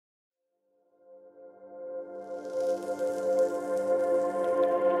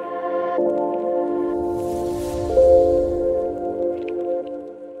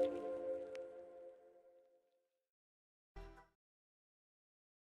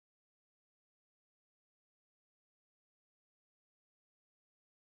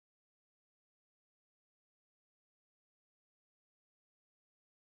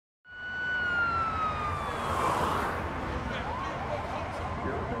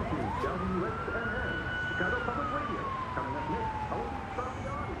Chicago Public Radio. Coming up next, Tony from the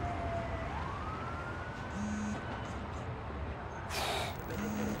audience.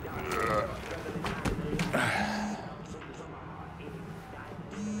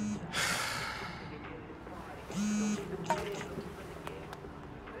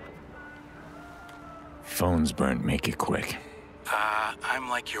 Phone's burnt, make it quick. I'm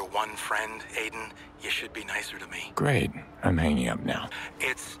like your one friend, Aiden. You should be nicer to me. Great. I'm hanging up now.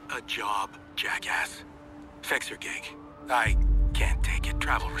 It's a job, jackass. Fix your gig. I can't take it.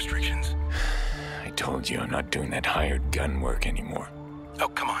 Travel restrictions. I told you I'm not doing that hired gun work anymore. Oh,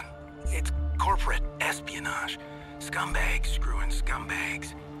 come on. It's corporate espionage. Scumbags screwing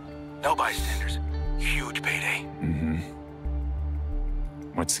scumbags. No bystanders. Huge payday. Mm-hmm.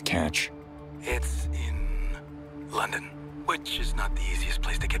 What's the catch? It's in London, which is not the easiest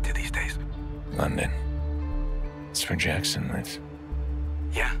place to get to these days. London. It's where Jackson lives.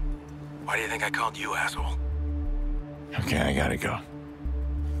 Yeah? Why do you think I called you, asshole? Okay, I gotta go.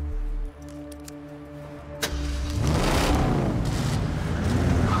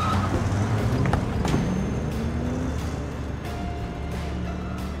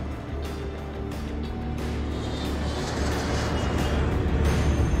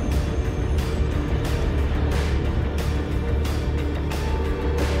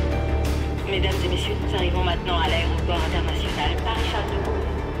 Mesdames et messieurs, nous arrivons maintenant à l'aéroport international Paris-Charles de Gaulle.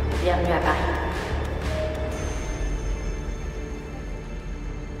 Bienvenue à Paris.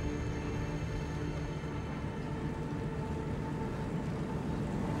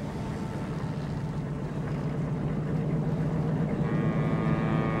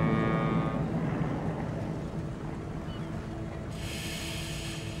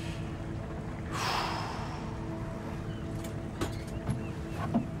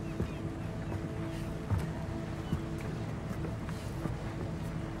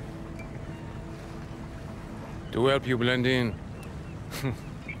 To help you blend in,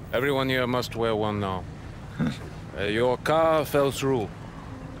 everyone here must wear one now. Your car fell through.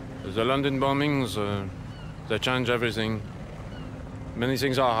 The London bombings, they change everything. Many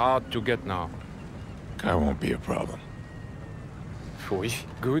things are hard to get now. Car won't be a problem. Oui,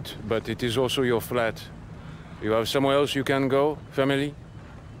 good, but it is also your flat. You have somewhere else you can go, family?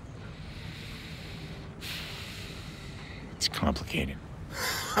 It's complicated.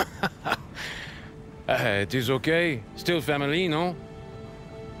 It is okay. Still family, no?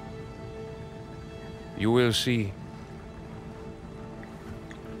 You will see.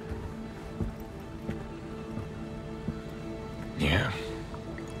 Yeah.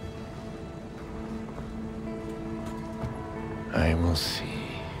 I will see.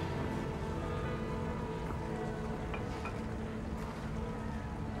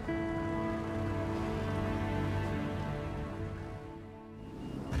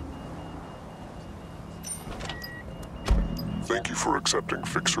 Thank you for accepting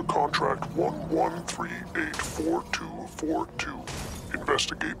Fixer Contract 11384242.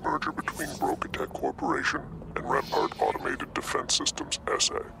 Investigate merger between Brokatech Corporation and Rempart Automated Defense Systems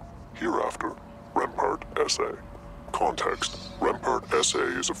SA. Hereafter, Rempart SA. Context: Rempart SA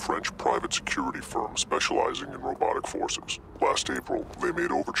is a French private security firm specializing in robotic forces. Last April, they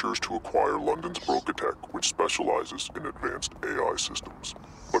made overtures to acquire London's Brokatech, which specializes in advanced AI systems.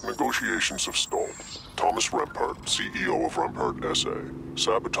 But negotiations have stalled. Thomas Rempart, CEO of Rempart SA,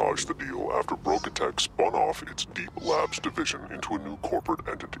 sabotaged the deal after Brokatech spun off its Deep Labs division into a new corporate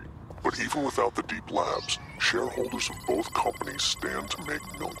entity. But even without the Deep Labs, shareholders of both companies stand to make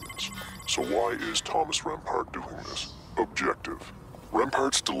millions. So why is Thomas Rempart doing this? Objective: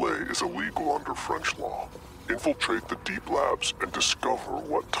 Rempart's delay is illegal under French law. Infiltrate the Deep Labs and discover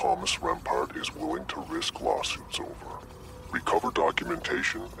what Thomas Rempart is willing to risk lawsuits over. Recover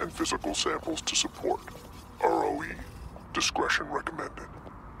documentation and physical samples to support. ROE. Discretion recommended.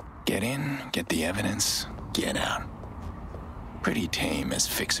 Get in, get the evidence, get out. Pretty tame as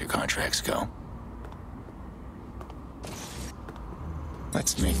fixer contracts go.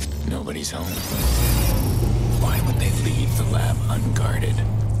 Let's make nobody's home. Why would they leave the lab unguarded?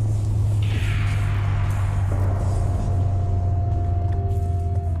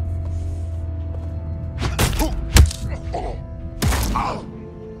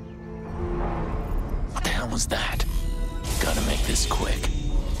 What the hell was that? Gotta make this quick.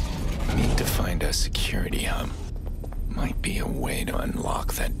 Need to find a security hub. Might be a way to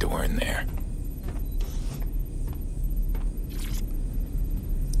unlock that door in there.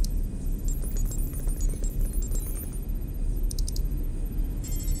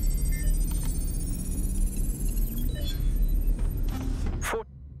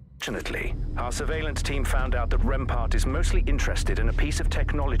 Fortunately, our surveillance team found out that Rempart is mostly interested in a piece of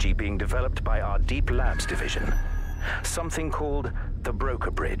technology being developed by our Deep Labs division. Something called the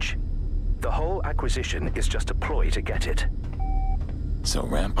Broker Bridge. The whole acquisition is just a ploy to get it. So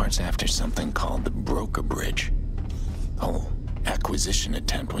Rampart's after something called the Broker Bridge. Whole acquisition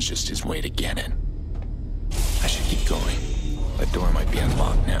attempt was just his way to get it. I should keep going. The door might be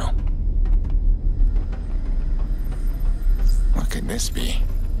unlocked now. What could this be?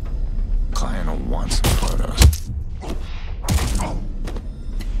 Client will want some photos.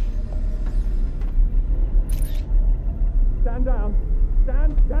 Stand down.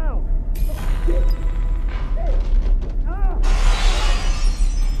 Stand down.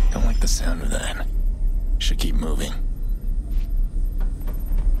 Don't like the sound of that. Should keep moving.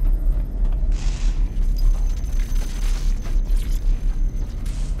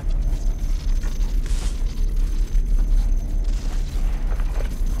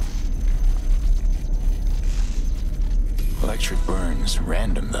 Electric burns,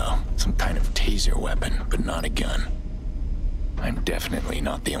 random though. Some kind of taser weapon, but not a gun. I'm definitely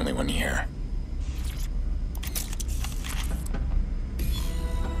not the only one here.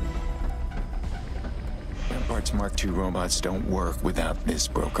 Rampart's Mark II robots don't work without this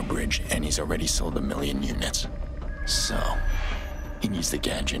Broker Bridge, and he's already sold 1 million units. So, he needs the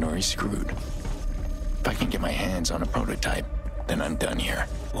gadget or he's screwed. If I can get my hands on a prototype, then I'm done here.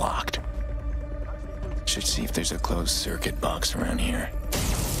 Locked. Should see if there's a closed circuit box around here.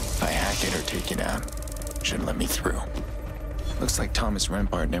 If I hack it or take it out, should let me through. Looks like Thomas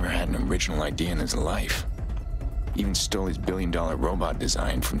Rempart never had an original idea in his life. Even stole his billion-dollar robot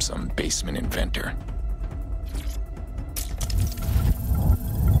design from some basement inventor.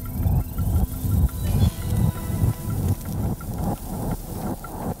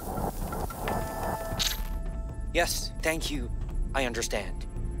 Yes, thank you. I understand.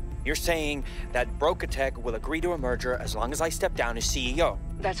 You're saying that Brokatech will agree to a merger as long as I step down as CEO.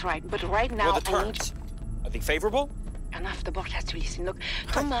 That's right, but right now What are the I need... terms? Are they favorable? Enough, the board has to listen. Look,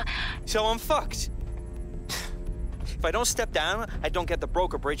 Thomas... So I'm fucked. If I don't step down, I don't get the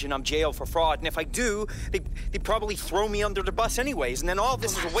Broker Bridge and I'm jailed for fraud. And if I do, they probably throw me under the bus anyways. And then all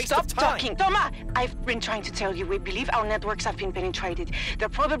this is a waste Stop of time. talking! Thomas! I've been trying to tell you, we believe our networks have been penetrated. They're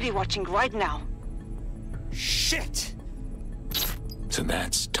probably watching right now. Shit! So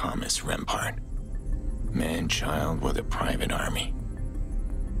that's Thomas Rempart. Man-child with a private army.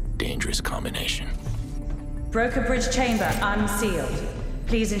 Dangerous combination. Broker Bridge chamber unsealed.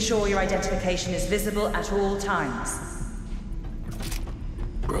 Please ensure your identification is visible at all times.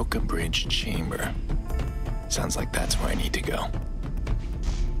 Broker Bridge chamber. Sounds like that's where I need to go.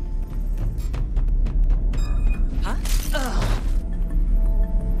 Huh?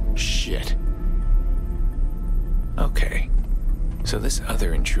 Ugh. Shit. Okay. So this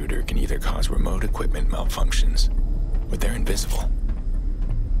other intruder can either cause remote equipment malfunctions, or they're invisible.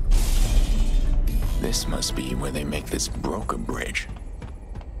 This must be where they make this Broker Bridge.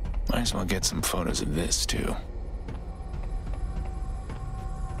 Might as well get some photos of this, too.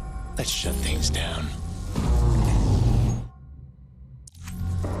 Let's shut things down.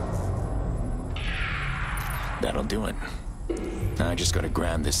 That'll do it. Now I just gotta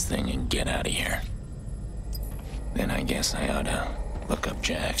grab this thing and get out of here. Then I guess I ought to look up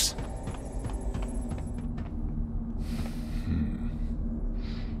Jax.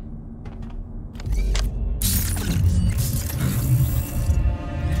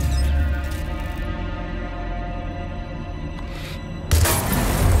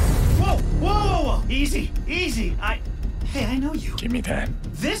 Whoa! Easy, easy. Hey, I know you. Give me that.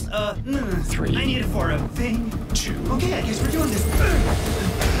 This, 3. I need it for a thing. 2. Okay, I guess we're doing this.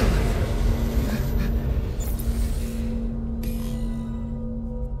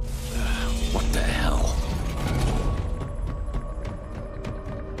 What the hell?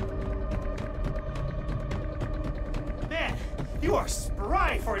 Man, you are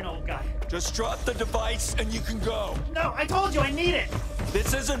spry for an old guy. Just drop the device and you can go. No, I told you I need it.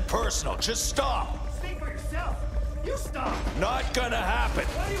 This isn't personal. Just stop. Speak for yourself. You stop. Not gonna happen.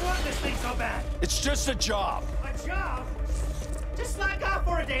 Why do you want this thing so bad? It's just a job. A job? Just slack off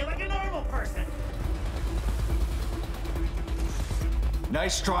for a day like a normal person.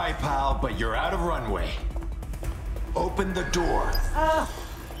 Nice try, pal, but you're out of runway. Open the door.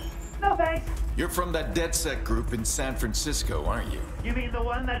 No thanks. You're from that DedSec group in San Francisco, aren't you? You mean the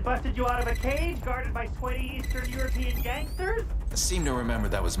one that busted you out of a cage guarded by sweaty Eastern European gangsters? I seem to remember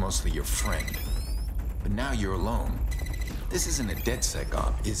that was mostly your friend. But now you're alone. This isn't a DedSec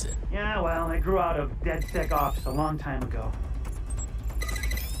op, is it? Yeah, well, I grew out of DedSec ops a long time ago.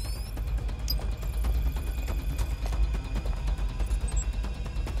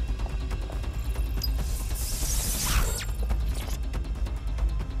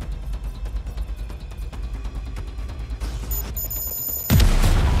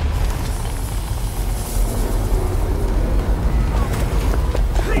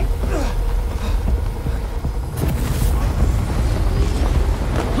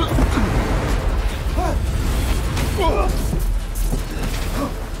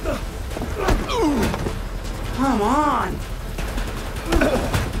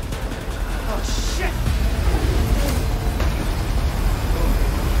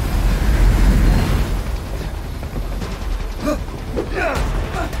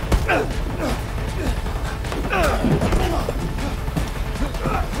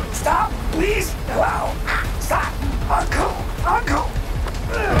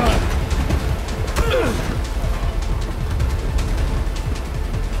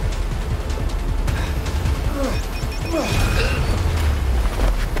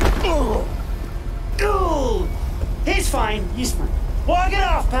 Knock it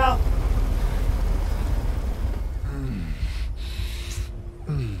off, pal!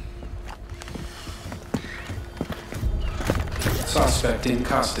 Suspect in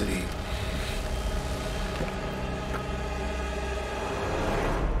custody.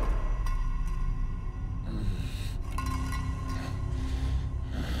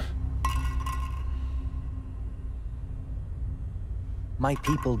 My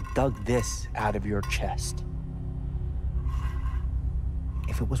people dug this out of your chest.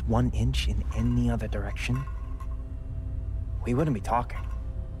 If it was 1 inch in any other direction, we wouldn't be talking.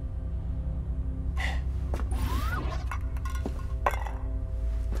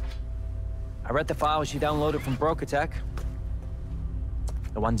 I read the files you downloaded from Brokatech.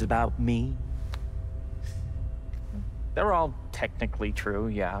 The ones about me. They're all technically true,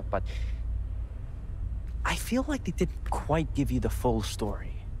 yeah, but I feel like they didn't quite give you the full story.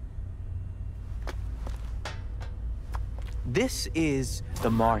 This is the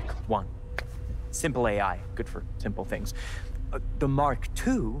Mark I. Simple AI, good for simple things. The Mark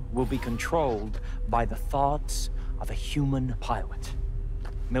II will be controlled by the thoughts of a human pilot.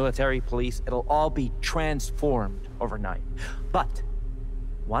 Military, police, it'll all be transformed overnight. But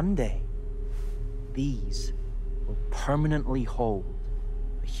one day, these will permanently hold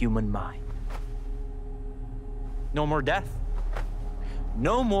the human mind. No more death.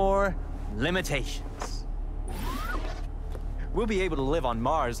 No more limitations. We'll be able to live on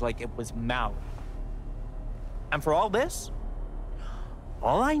Mars like it was Maui. And for all this,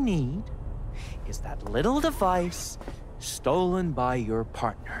 all I need is that little device stolen by your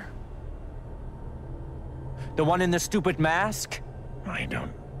partner. The one in the stupid mask? I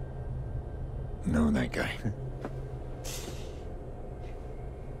don't know that guy.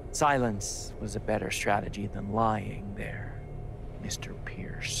 Silence was a better strategy than lying there, Mr.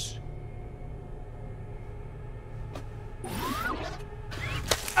 Pearce.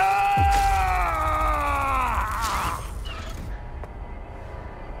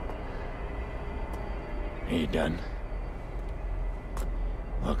 Are you done?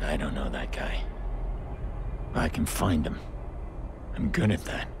 Look, I don't know that guy. I can find him. I'm good at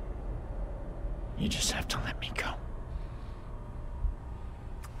that. You just have to let me go.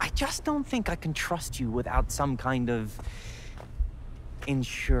 I just don't think I can trust you without some kind of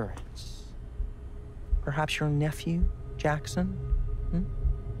insurance. Perhaps your nephew, Jackson? Hmm?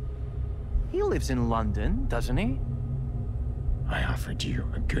 He lives in London, doesn't he? I offered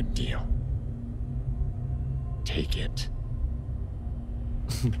you a good deal. Take it.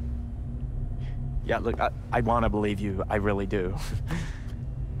 Yeah, look, I want to believe you, I really do.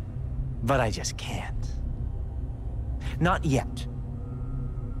 But I just can't. Not yet.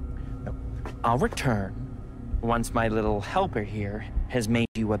 No, I'll return once my little helper here has made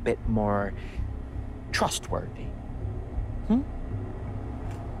you a bit more trustworthy. Hmm?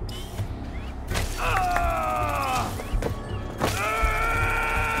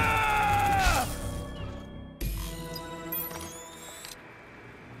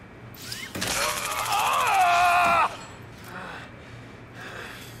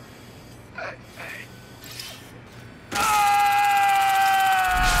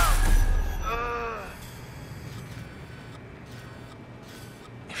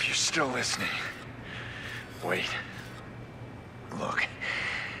 Still listening. Wait. Look,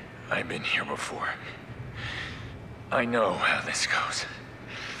 I've been here before. I know how this goes.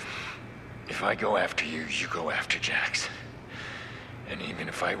 If I go after you, you go after Jax. And even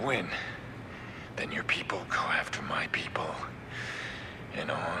if I win, then your people go after my people. And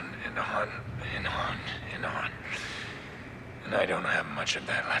on, and on, and on, and on. And I don't have much of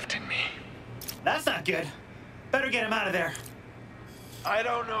that left in me. That's not good. Better get him out of there. I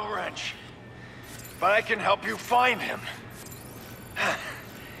don't know, Wrench. But I can help you find him.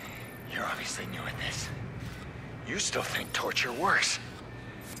 You're obviously new at this. You still think torture works.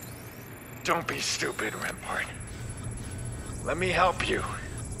 Don't be stupid, Rampart. Let me help you.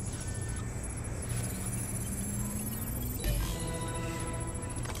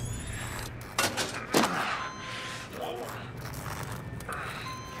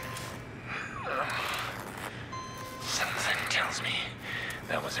 Something tells me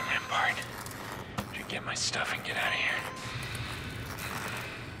that was a Rampart. Should get my stuff and get out of here.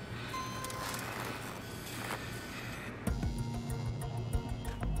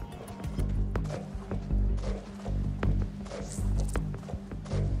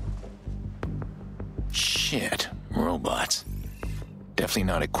 Shit, robots. Definitely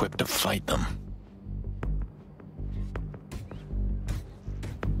not equipped to fight them.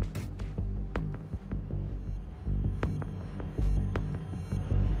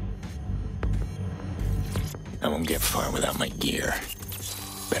 I won't get far without my gear.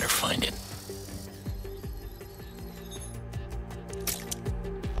 Better find it.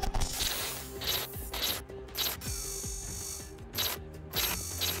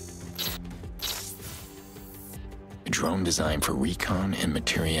 A drone designed for recon and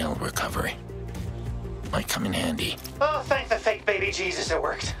materiel recovery. Might come in handy. Oh, thank the fake baby Jesus it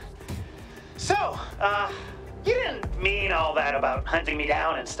worked. So, you didn't mean all that about hunting me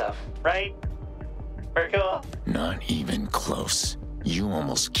down and stuff, right? Very cool. Not even close. You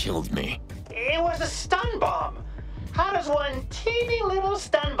almost killed me. It was a stun bomb. How does one teeny little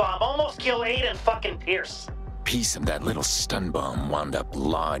stun bomb almost kill Aiden fucking Pearce? Piece of that little stun bomb wound up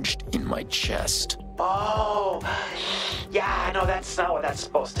lodged in my chest. Oh, yeah, I know that's not what that's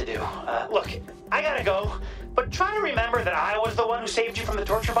supposed to do. Look, I gotta go, but try to remember that I was the one who saved you from the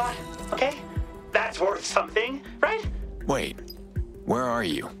torture bot, okay? That's worth something, right? Wait, where are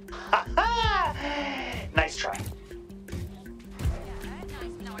you? Ha ha! Nice try.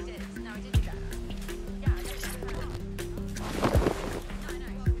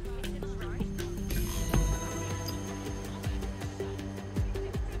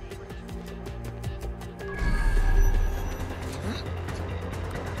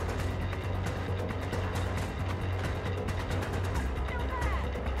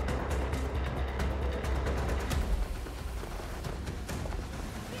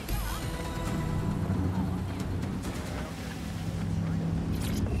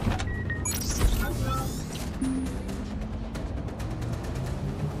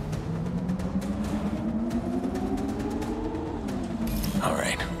 All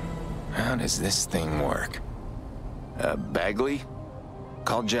right. How does this thing work? Bagley?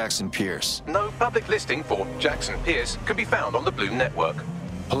 Call Jackson Pearce. No public listing for Jackson Pearce can be found on the Bloom network.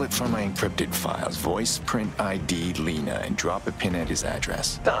 Pull it from my encrypted files. Voice, print ID, Lena, and drop a pin at his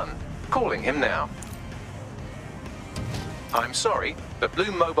address. Done. Calling him now. I'm sorry, the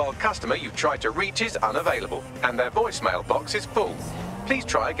Bloom mobile customer you've tried to reach is unavailable, and their voicemail box is full. Please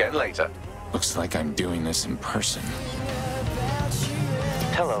try again later. Looks like I'm doing this in person.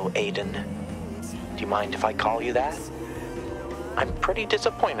 Hello, Aiden. Do you mind if I call you that? I'm pretty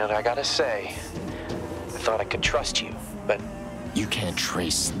disappointed, I gotta say. I thought I could trust you, but... You can't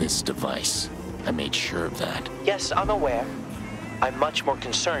trace this device. I made sure of that. Yes, I'm aware. I'm much more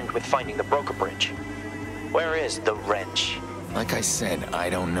concerned with finding the broker bridge. Where is the wrench? Like I said, I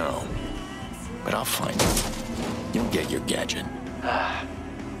don't know. But I'll find it. You'll get your gadget.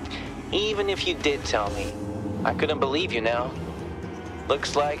 Even if you did tell me, I couldn't believe you now.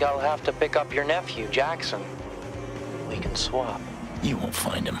 Looks like I'll have to pick up your nephew, Jackson. We can swap. You won't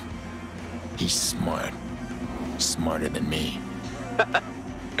find him. He's smart. Smarter than me.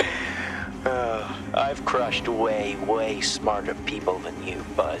 I've crushed way, way smarter people than you,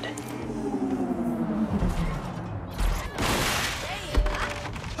 bud.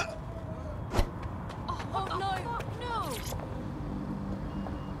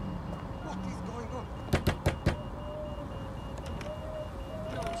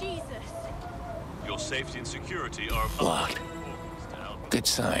 Safety and security are locked. Good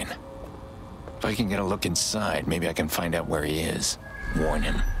sign. If I can get a look inside, maybe I can find out where he is. Warn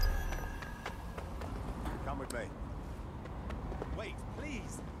him. Come with me. Wait,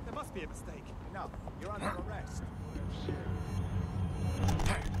 please. There must be a mistake. No, you're under arrest.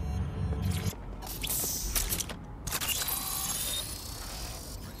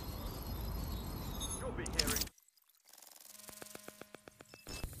 You'll be hearing.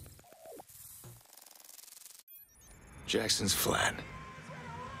 Jackson's flat.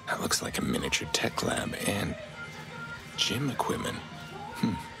 That looks like a miniature tech lab and gym equipment.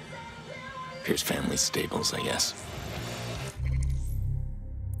 Pierce family stables, I guess.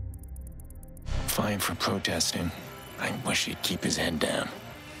 Fine for protesting. I wish he'd keep his head down,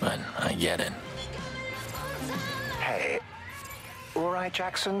 but I get it. Hey. All right,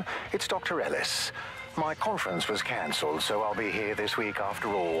 Jackson, it's Dr. Ellis. My conference was cancelled, so I'll be here this week after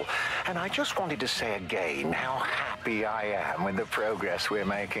all. And I just wanted to say again how happy I am with the progress we're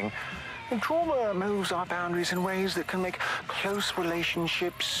making. And trauma moves our boundaries in ways that can make close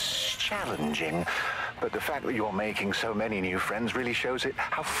relationships challenging. But the fact that you're making so many new friends really shows it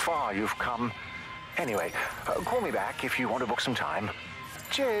how far you've come. Anyway, call me back if you want to book some time.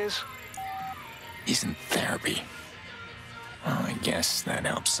 Cheers. He's in therapy. Well, I guess that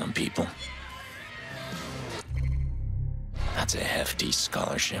helps some people. That's a hefty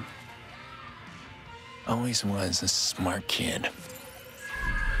scholarship. Always was a smart kid.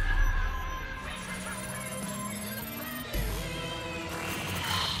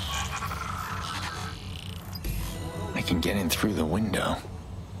 I can get in through the window.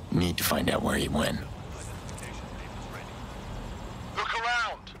 Need to find out where he went. Look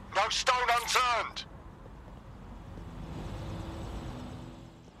around! stone unturned!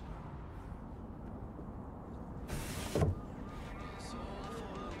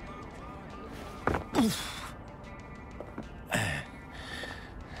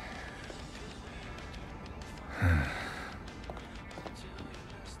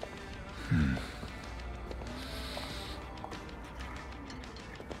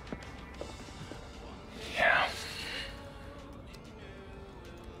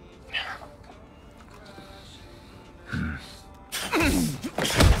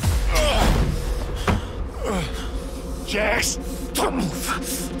 Jax! Don't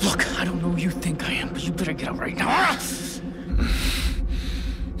move! Look, I don't know who you think I am, but you better get out right now.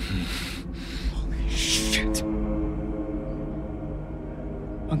 Holy shit.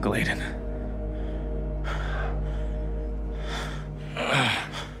 Uncle Aiden.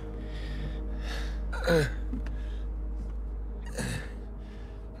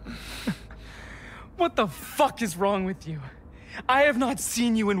 What the fuck is wrong with you? I have not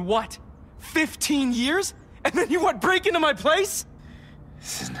seen you in what? 15 years? And then you want to break into my place?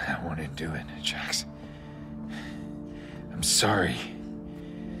 This isn't how I wanted to do it, Jax. I'm sorry.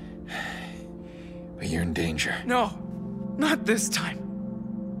 But you're in danger. No, not this time.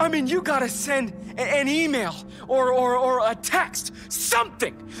 I mean, you gotta send an email or a text,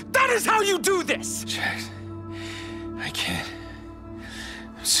 something. That is how you do this. Jax, I can't.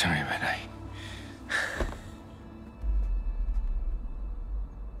 I'm sorry, but I...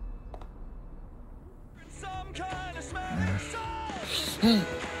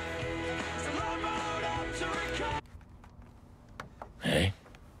 Hey.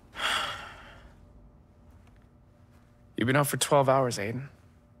 You've been out for 12 hours, Aiden.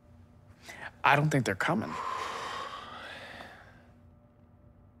 I don't think they're coming.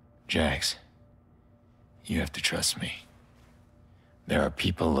 Jax, you have to trust me. There are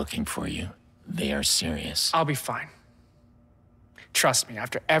people looking for you. They are serious. I'll be fine. Trust me,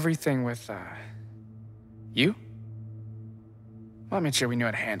 after everything with, you? Well, I made sure we knew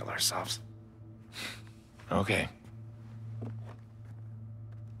how to handle ourselves. Okay.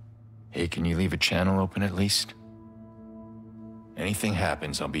 Hey, can you leave a channel open at least? Anything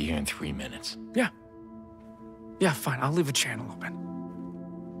happens, I'll be here in 3 minutes. Yeah. Yeah, fine. I'll leave a channel open.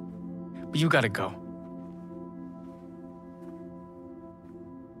 But you gotta go.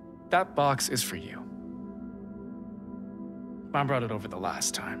 That box is for you. Mom brought it over the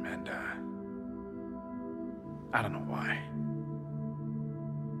last time, and, I don't know why.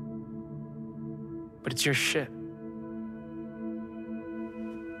 But it's your shit.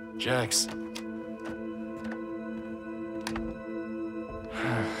 Jax.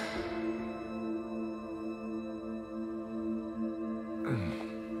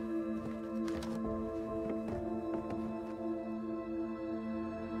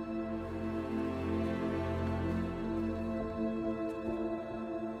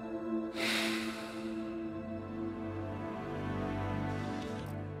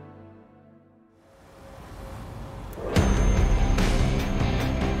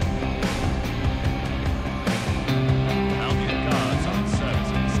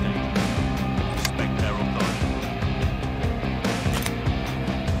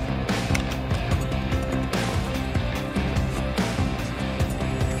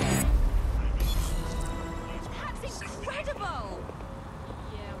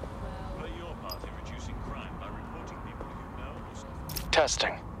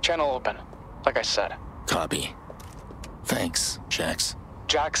 Testing. Channel open. Like I said. Copy. Thanks, Jax.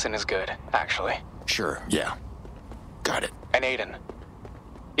 Jackson is good, actually. Sure, yeah. Got it. And Aiden,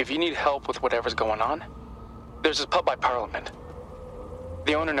 if you need help with whatever's going on, there's this pub by Parliament.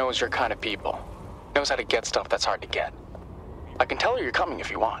 The owner knows your kind of people. Knows how to get stuff that's hard to get. I can tell her you're coming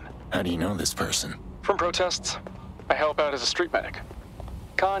if you want. How do you know this person? From protests. I help out as a street medic.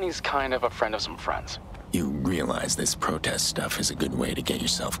 Connie's kind of a friend of some friends. You realize this protest stuff is a good way to get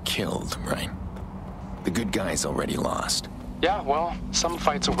yourself killed, right? The good guy's already lost. Yeah, well, some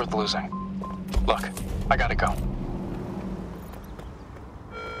fights are worth losing. Look, I gotta go.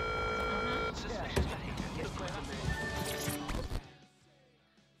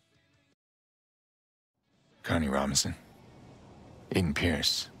 Connie Robinson. Aiden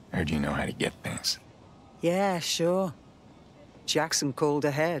Pearce. Heard you know how to get things. Yeah, sure. Jackson called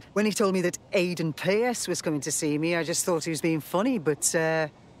ahead. When he told me that Aiden Pearce was coming to see me, I just thought he was being funny, but, here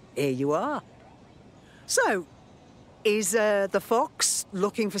you are. So, is, the Fox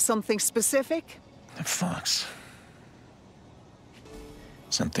looking for something specific? The Fox?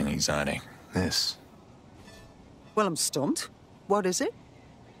 Something exotic. This. Well, I'm stumped. What is it?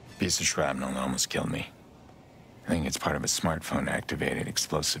 Piece of shrapnel almost killed me. think it's part of a smartphone-activated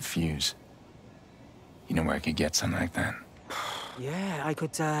explosive fuse. You know where I could get something like that? Yeah, I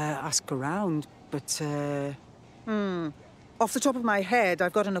could ask around, but off the top of my head,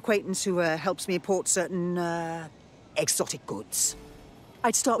 I've got an acquaintance who helps me import certain exotic goods.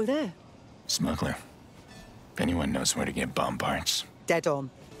 I'd start with her. Smuggler. If anyone knows where to get bomb parts. Dead on.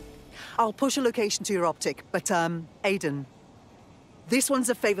 I'll push a location to your optic, but Aiden, this one's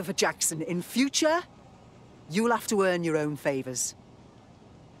a favor for Jackson. In future, you'll have to earn your own favors.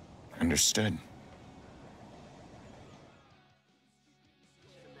 Understood.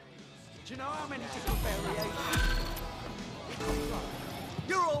 Do you know how many different variations?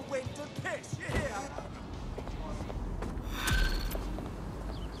 You're all wind and piss, you hear?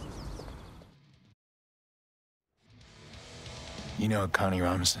 You know Connie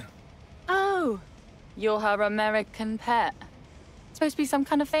Robinson? Oh, you're her American pet. Supposed to be some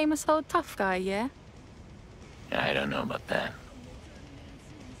kind of famous old tough guy, yeah? I don't know about that.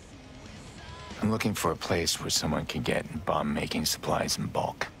 I'm looking for a place where someone can get bomb-making supplies in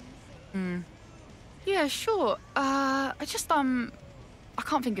bulk. Yeah, sure. I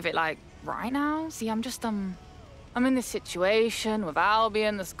can't think of it, like, right now. See, I'm in this situation with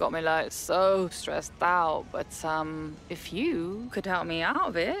Albion that's got me, like, so stressed out. But, if you could help me out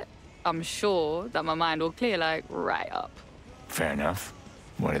of it, I'm sure that my mind will clear, like, right up. Fair enough.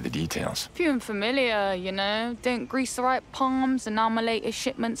 What are the details? Few and familiar, you know. Didn't grease the right palms, and now my latest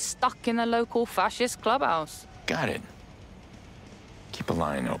shipment's stuck in the local fascist clubhouse. Got it. Keep a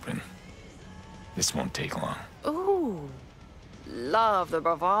line open. This won't take long. Ooh. Love the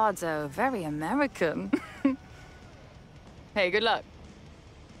bravado. Very American. Hey, good luck.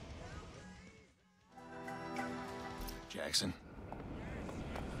 Jackson.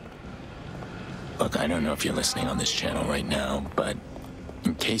 Look, I don't know if you're listening on this channel right now, but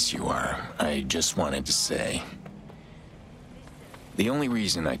in case you are, I just wanted to say... The only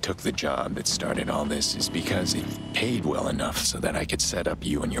reason I took the job that started all this is because it paid well enough so that I could set up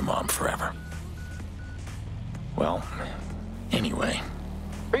you and your mom forever. Well, anyway.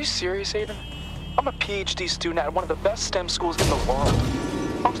 Are you serious, Aiden? I'm a PhD student at one of the best STEM schools in the world.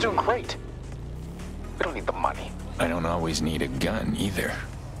 Mom's doing great. We don't need the money. I don't always need a gun, either.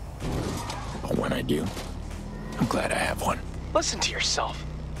 But when I do, I'm glad I have one. Listen to yourself.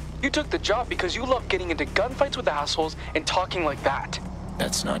 You took the job because you love getting into gunfights with assholes and talking like that.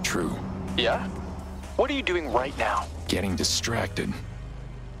 That's not true. Yeah? What are you doing right now? Getting distracted.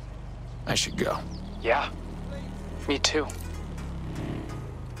 I should go. Yeah. Me too.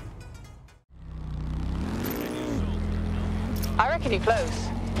 I reckon you're close.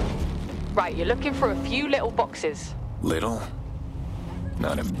 Right, you're looking for a few little boxes. Little?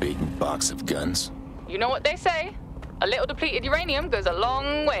 Not a big box of guns? You know what they say? A little depleted uranium goes a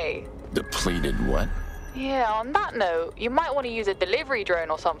long way. Depleted what? Yeah, on that note, you might want to use a delivery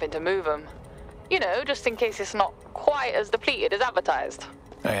drone or something to move them. You know, just in case it's not quite as depleted as advertised.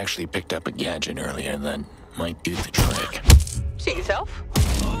 I actually picked up a gadget earlier that might do the trick. Suit yourself.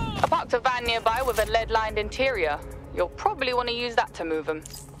 I parked a van nearby with a lead-lined interior. You'll probably want to use that to move them.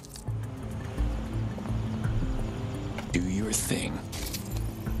 Do your thing.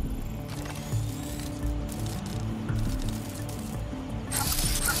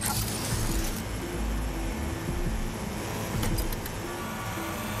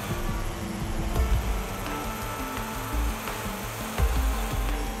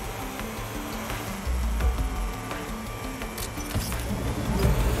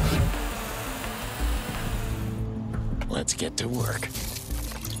 Let's get to work.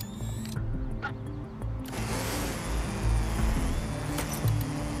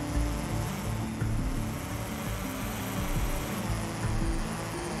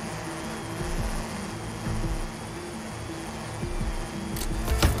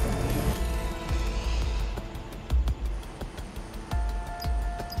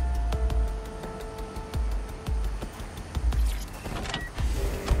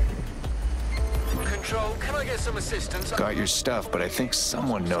 Can I get some assistance? Got your stuff, but I think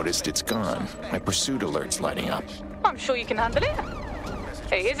someone noticed it's gone. My pursuit alert's lighting up. I'm sure you can handle it.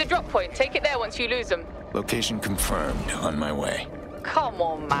 Hey, here's a drop point. Take it there once you lose them. Location confirmed. On my way. Come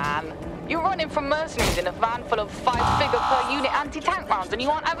on, man. You're running from mercenaries in a van full of 5-figure per unit anti-tank rounds and you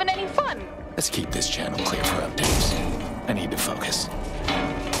aren't having any fun. Let's keep this channel clear for updates. I need to focus.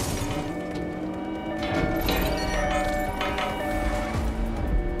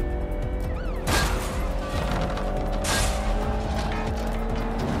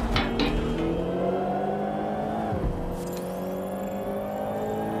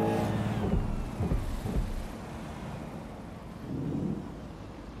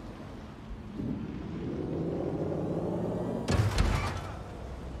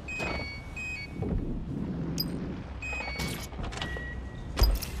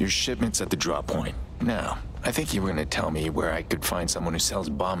 Your shipment's at the drop point. Now, I think you were gonna tell me where I could find someone who sells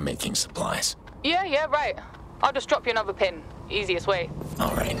bomb-making supplies. Yeah, right. I'll just drop you another pin. Easiest way.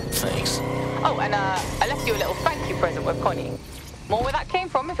 All right, thanks. Oh, and I left you a little thank you present with Connie. More where that came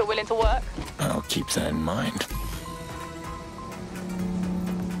from if you're willing to work. I'll keep that in mind.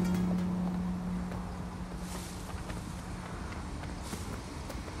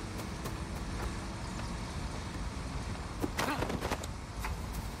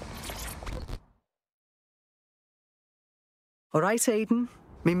 All right, Aiden.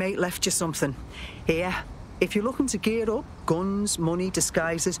 Me mate left you something. Here, if you're looking to gear up, guns, money,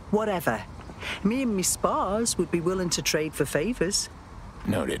 disguises, whatever. Me and me spars would be willing to trade for favors.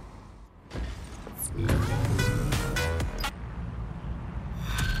 Noted.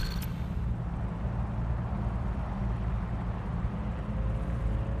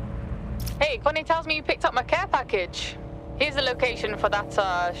 Hey, Connie tells me you picked up my care package. Here's the location for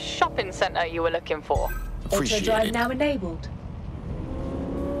that shopping center you were looking for. Auto drive now enabled.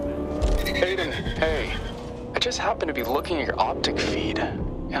 Aiden, hey. I just happened to be looking at your optic feed,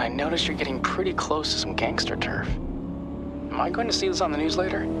 and I noticed you're getting pretty close to some gangster turf. Am I going to see this on the news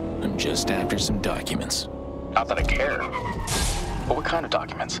later? I'm just after some documents. Not that I care. But what kind of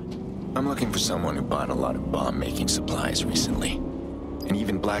documents? I'm looking for someone who bought a lot of bomb-making supplies recently. And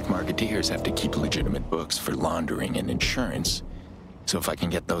even black marketeers have to keep legitimate books for laundering and insurance. So if I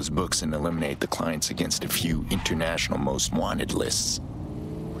can get those books and eliminate the clients against a few international most wanted lists,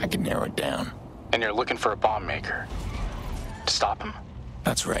 I can narrow it down. And you're looking for a bomb maker. To stop him?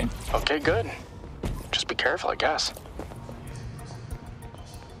 That's right. Okay, good. Just be careful, I guess.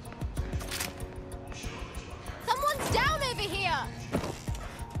 Someone's down over here!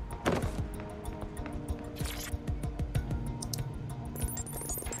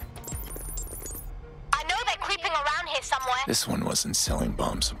 I know they're creeping around here somewhere. This one wasn't selling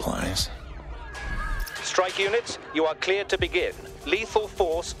bomb supplies. Strike units, you are cleared to begin. Lethal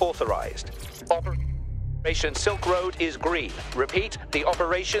force authorized. Operation Silk Road is green. Repeat, the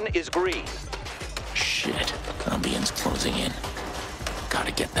operation is green. Shit. Albion's closing in.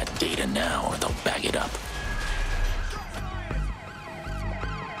 Gotta get that data now or they'll bag it up.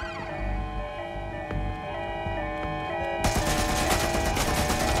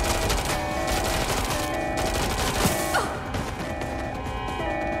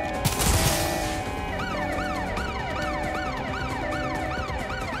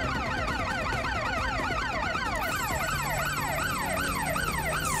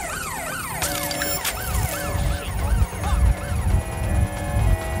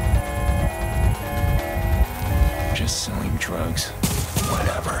 Selling drugs.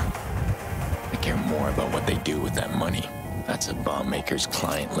 Whatever. I care more about what they do with that money. That's a bomb maker's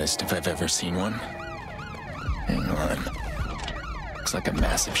client list if I've ever seen one. Hang on. Looks like a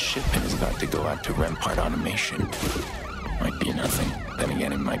massive shipment is about to go out to Rampart Automation. Might be nothing. Then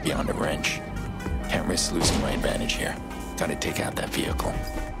again, it might be on a wrench. Can't risk losing my advantage here. Gotta take out that vehicle.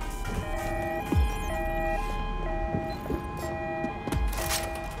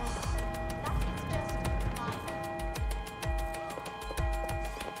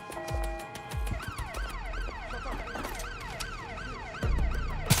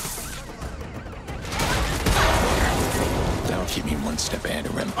 Keep me one step ahead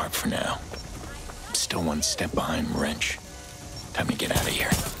of Rampart for now. I'm still one step behind Wrench. Time to get out of here.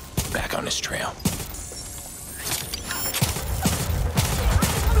 Back on his trail.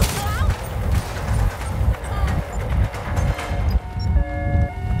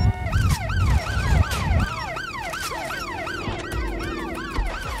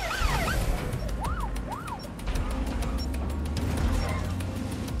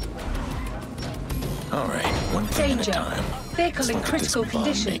 All right, one thing at a time. Vehicle in critical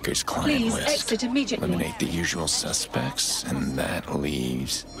condition. Please list. exit immediately. Eliminate the usual suspects, and that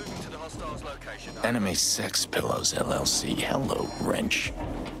leaves... Anime Sex Pillows, LLC. Hello, Wrench.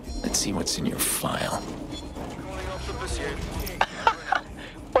 Let's see what's in your file.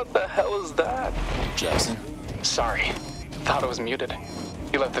 What the hell is that? Jackson? Sorry. Thought it was muted.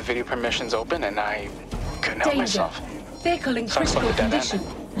 You left the video permissions open and I couldn't help myself. Vehicle in Sounds like critical a dead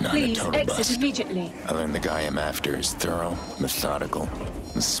condition. Not Please a total exit bust. immediately. I learned the guy I'm after is thorough, methodical,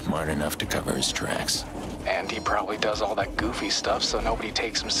 and smart enough to cover his tracks. And he probably does all that goofy stuff so nobody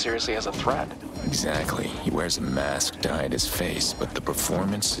takes him seriously as a threat. Exactly. He wears a mask to hide his face, but the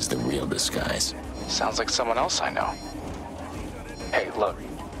performance is the real disguise. Sounds like someone else I know. Hey, look.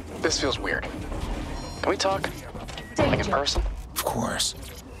 This feels weird. Can we talk? Like in person? Of course.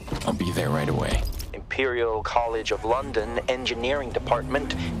 I'll be there right away. Imperial College of London Engineering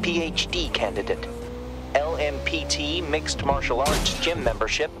Department PhD candidate. LMPT Mixed Martial Arts Gym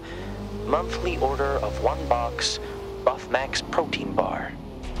membership, monthly order of 1 box Buff Max protein bar.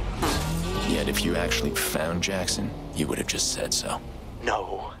 Yet if you actually found Jackson, you would have just said so.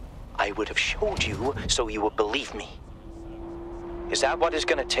 No, I would have showed you so you would believe me. Is that what it's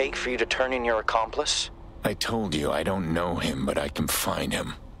gonna take for you to turn in your accomplice? I told you I don't know him, but I can find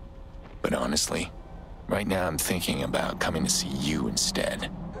him. But honestly, right now I'm thinking about coming to see you instead.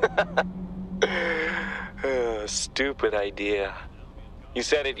 Stupid idea. You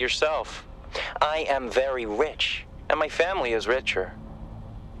said it yourself. I am very rich, and my family is richer.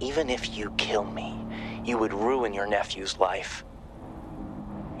 Even if you kill me, you would ruin your nephew's life.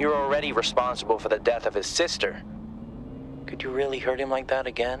 You're already responsible for the death of his sister. Could you really hurt him like that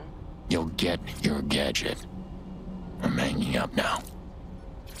again? You'll get your gadget. I'm hanging up now.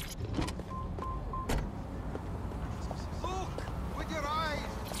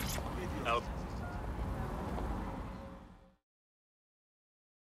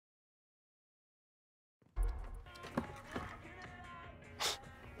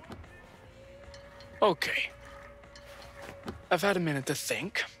 Okay. I've had a minute to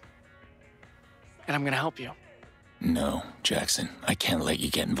think. And I'm gonna help you. No, Jackson, I can't let you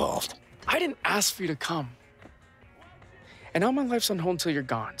get involved. I didn't ask for you to come. And now my life's on hold until you're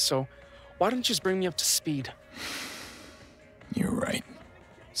gone, so why don't you just bring me up to speed? You're right.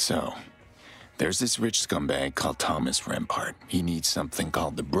 So, there's this rich scumbag called Thomas Rempart. He needs something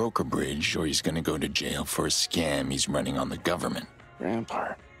called the Broker Bridge, or he's gonna go to jail for a scam he's running on the government.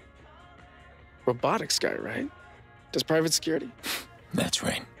 Rempart. Robotics guy, right? Does private security? That's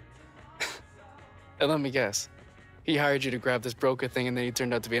right. And let me guess. He hired you to grab this broker thing and then he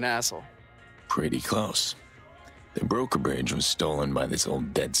turned out to be an asshole. Pretty close. The Broker Bridge was stolen by this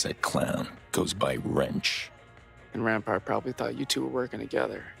old dead-set clown. Goes by Wrench. And Rampart probably thought you two were working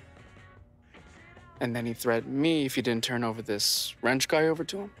together. And then he threatened me if you didn't turn over this Wrench guy over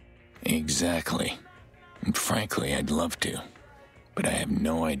to him? Exactly. And frankly, I'd love to. But I have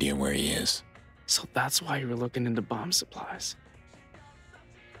no idea where he is. So that's why you were looking into bomb supplies.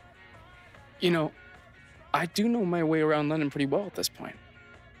 You know, I do know my way around London pretty well at this point.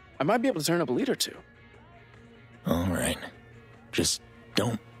 I might be able to turn up a lead or two. All right. Just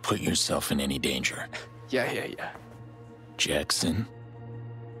don't put yourself in any danger. Yeah. Jackson?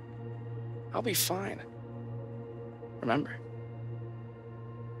 I'll be fine. Remember.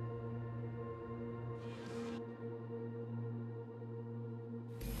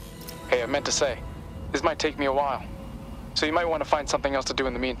 Hey, I meant to say, this might take me a while. So you might want to find something else to do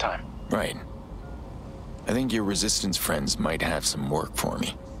in the meantime. Right. I think your Resistance friends might have some work for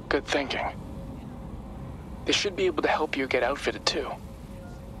me. Good thinking. They should be able to help you get outfitted too.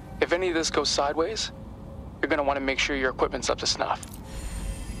 If any of this goes sideways, you're gonna want to make sure your equipment's up to snuff.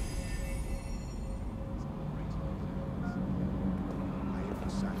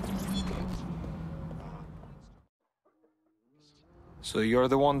 So you're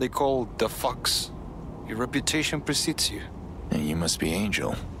the one they call the Fox. Your reputation precedes you. And you must be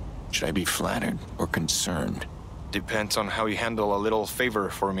Angel. Should I be flattered or concerned? Depends on how you handle a little favor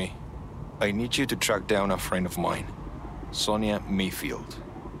for me. I need you to track down a friend of mine, Sonia Mayfield.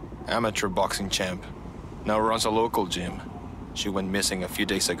 Amateur boxing champ. Now runs a local gym. She went missing a few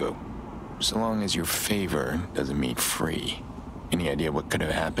days ago. So long as your favor doesn't mean free. Any idea what could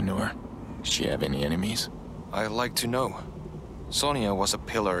have happened to her? Did she have any enemies? I'd like to know. Sonia was a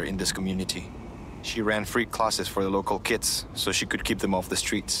pillar in this community. She ran free classes for the local kids so she could keep them off the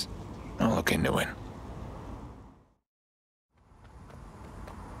streets. I'll look into it.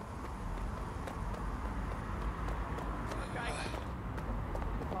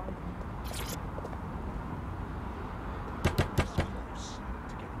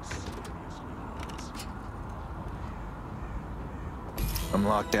 I'm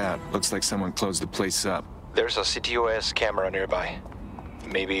locked out. Looks like someone closed the place up. There's a CTOS camera nearby.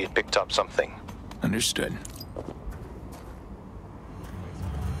 Maybe it picked up something. Understood.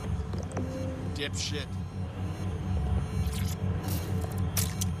 Dipshit.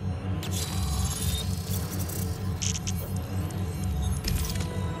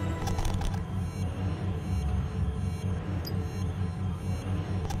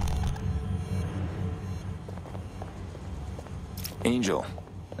 Angel,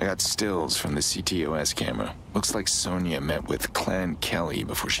 I got stills from the CTOS camera. Looks like Sonia met with Clan Kelly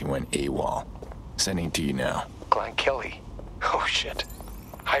before she went AWOL. Sending to you now. Clan Kelly? Oh shit.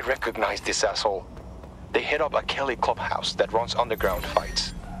 I recognize this asshole. They hit up a Kelly clubhouse that runs underground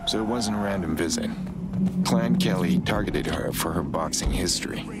fights. So it wasn't a random visit. Clan Kelly targeted her for her boxing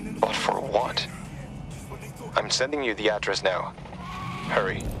history. But for what? I'm sending you the address now.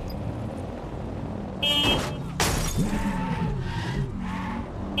 Hurry.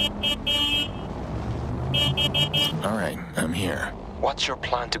 All right, I'm here. What's your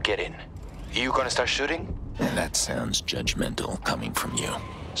plan to get in? You gonna start shooting? That sounds judgmental coming from you.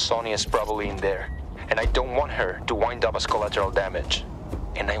 Sonia's probably in there, and I don't want her to wind up as collateral damage.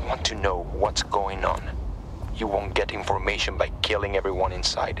 And I want to know what's going on. You won't get information by killing everyone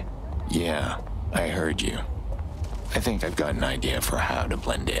inside. Yeah, I heard you. I think I've got an idea for how to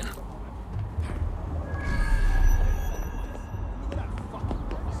blend in.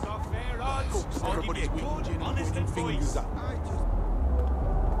 Everybody's weak. Honest and boys. Nothing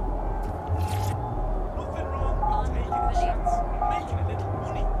wrong with taking a chance. Making a little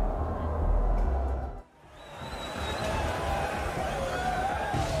money.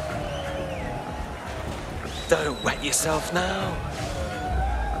 Don't wet yourself now.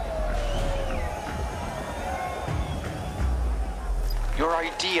 Your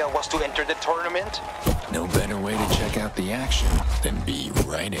idea was to enter the tournament? No better way to check out the action than be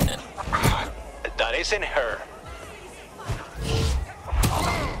right in it. That isn't her.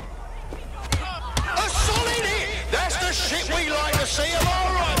 A solid hit! That's the shit we like to see. Am I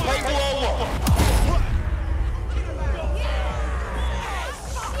right, people, or what?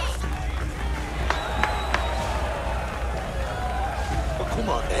 Well, come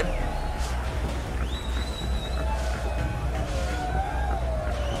on, then.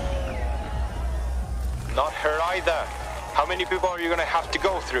 Not her either. How many people are you gonna have to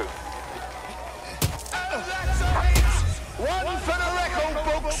go through? One for the record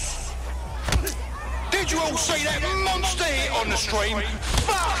books. Did you all see that monster hit on the stream?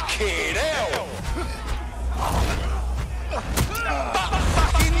 Fucking hell! But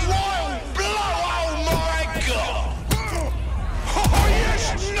fucking wild blow, oh my god! Oh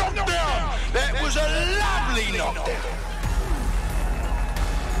yes, knockdown! That was a lovely knockdown.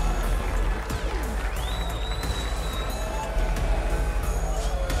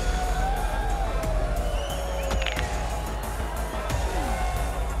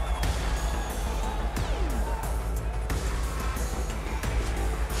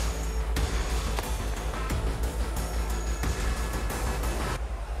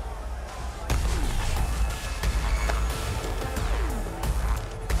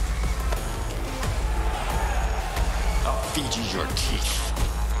 Feed you your teeth.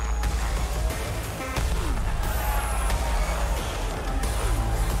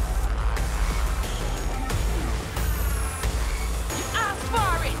 Ask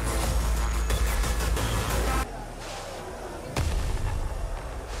for it!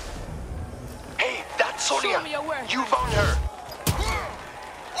 Hey, that's Sonia! You found her!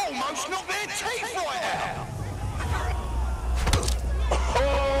 Almost knocked their teeth right out!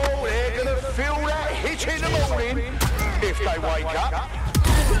 Oh, they're gonna feel that hit in the morning if they wake up.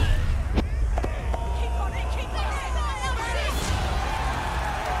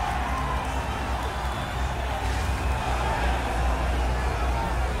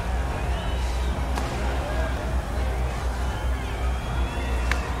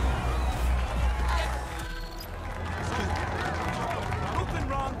 Nothing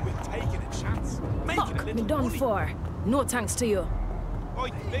wrong with taking a chance. Making a Fuck, little me done money. for. No thanks to you. Oi,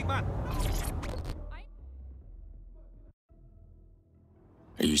 big man.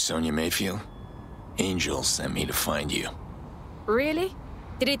 Are you Sonia Mayfield? Angel sent me to find you. Really?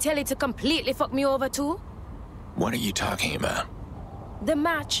 Did he tell you to completely fuck me over too? What are you talking about? The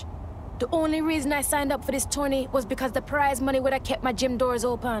match. The only reason I signed up for this tourney was because the prize money would have kept my gym doors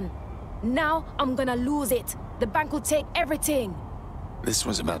open. Now I'm gonna lose it. The bank will take everything. This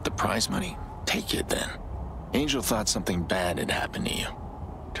was about the prize money? Take it then. Angel thought something bad had happened to you.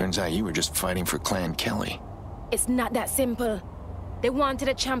 Turns out you were just fighting for Clan Kelly. It's not that simple. They wanted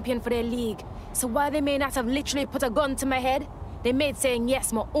a champion for their league, so while they may not have literally put a gun to my head, they made saying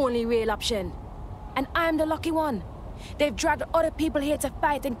yes my only real option. And I'm the lucky one. They've dragged other people here to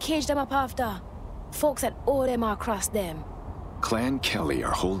fight and cage them up after. Folks that owe them or cross them. Clan Kelly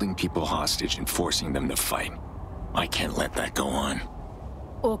are holding people hostage and forcing them to fight. I can't let that go on.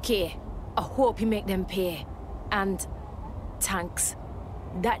 Okay, I hope you make them pay. And thanks.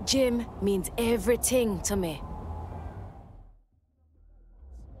 That gym means everything to me.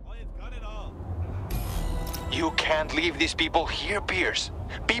 You can't leave these people here, Pearce.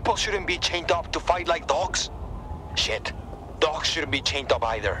 People shouldn't be chained up to fight like dogs. Shit. Dogs shouldn't be chained up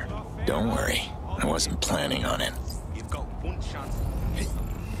either. Don't worry. I wasn't planning on it. You've got one chance.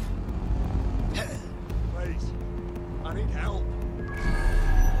 Please. I need help.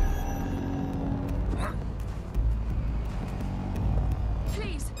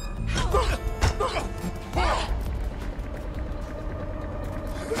 Please.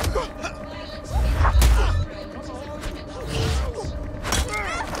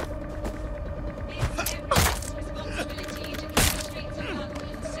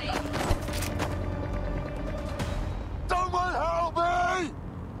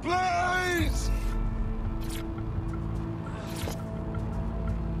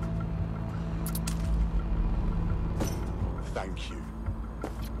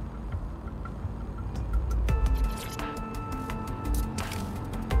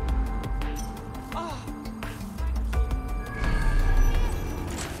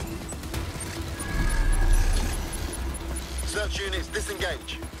 Search units,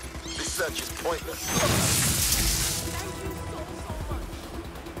 disengage. This search is pointless.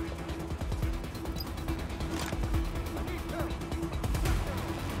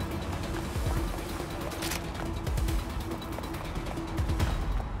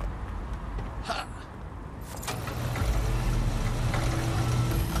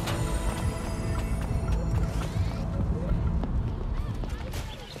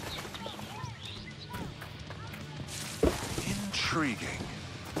 Intriguing.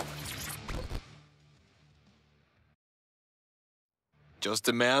 Just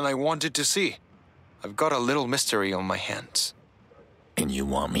the man I wanted to see. I've got a little mystery on my hands. And you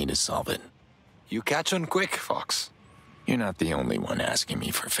want me to solve it? You catch on quick, Fox. You're not the only one asking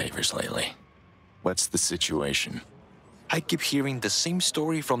me for favors lately. What's the situation? I keep hearing the same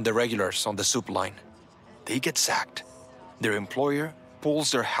story from the regulars on the soup line. They get sacked. Their employer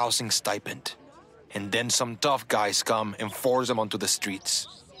pulls their housing stipend. And then some tough guys come and force them onto the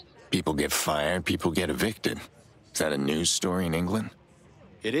streets. People get fired, people get evicted. Is that a news story in England?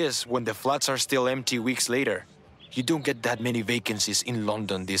 It is when the flats are still empty weeks later. You don't get that many vacancies in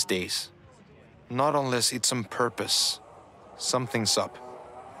London these days. Not unless it's on purpose. Something's up.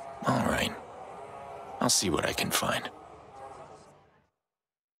 All right. I'll see what I can find.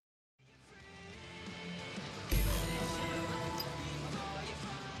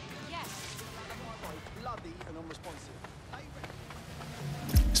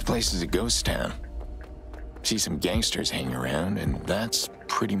 This place is a ghost town. See some gangsters hanging around, and that's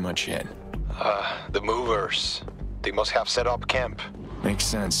pretty much it. The movers. They must have set up camp. Makes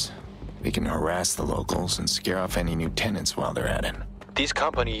sense. They can harass the locals and scare off any new tenants while they're at it. These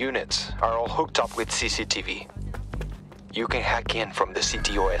company units are all hooked up with CCTV. You can hack in from the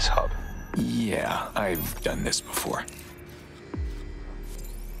CTOS hub. Yeah, I've done this before.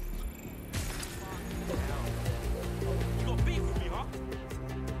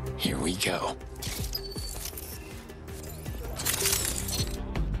 Here we go.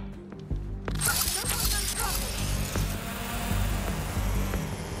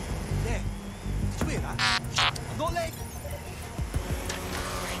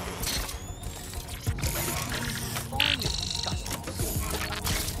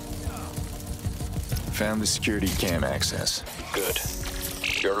 Found the security cam access. Good.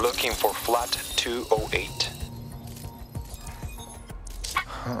 You're looking for flat 208.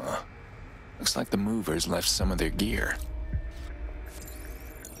 Huh. Looks like the movers left some of their gear.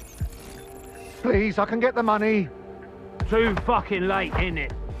 Please, I can get the money. Too fucking late,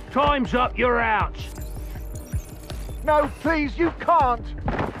 innit? Time's up, you're out. No, please, you can't.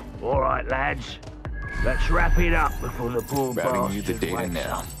 All right, lads. Let's wrap it up before the poor Routing you the bastard data wakes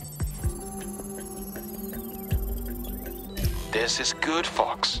now. up. This is good,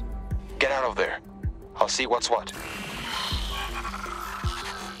 Fox. Get out of there. I'll see what's what.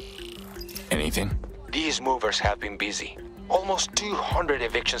 Anything? These movers have been busy. Almost 200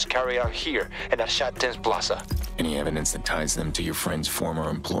 evictions carried out here and at Shatten's Plaza. Any evidence that ties them to your friend's former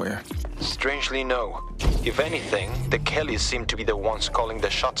employer? Strangely, no. If anything, the Kellys seem to be the ones calling the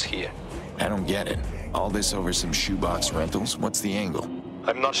shots here. I don't get it. All this over some shoebox rentals? What's the angle?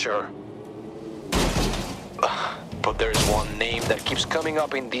 I'm not sure. But there's one name that keeps coming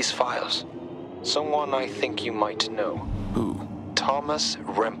up in these files. Someone I think you might know. Who? Thomas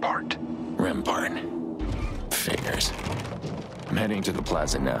Rempart. Rempart. Figures. I'm heading to the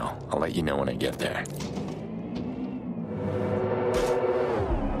plaza now. I'll let you know when I get there.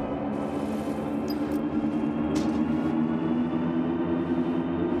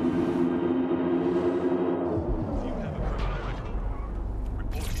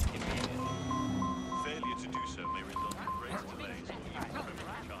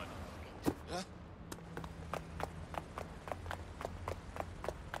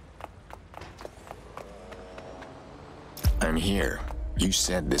 I'm here. You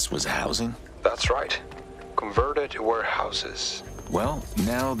said this was housing? That's right. Converted warehouses. Well,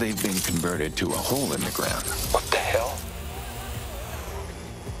 now they've been converted to a hole in the ground. What the hell?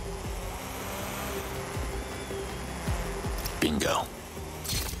 Bingo.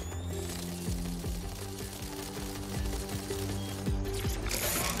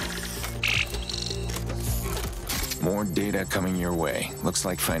 More data coming your way. Looks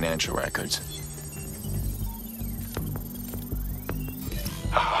like financial records.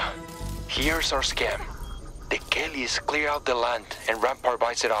 Here's our scam. The Kellys clear out the land and Rampart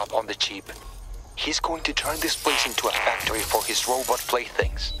buys it up on the cheap. He's going to turn this place into a factory for his robot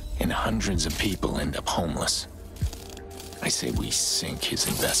playthings. And hundreds of people end up homeless. I say we sink his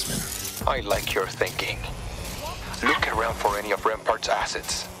investment. I like your thinking. Look around for any of Rampart's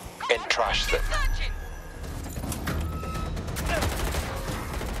assets and trash them.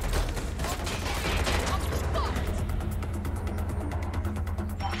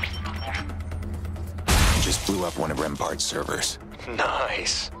 Just blew up one of Rempart's servers.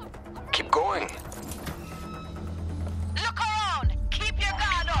 Nice. Keep going. Look around. Keep your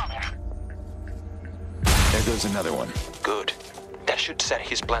guard up. There goes another one. Good. That should set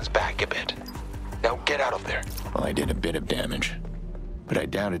his plans back a bit. Now get out of there. Well, I did a bit of damage, but I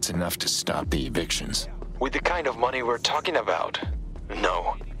doubt it's enough to stop the evictions. With the kind of money we're talking about,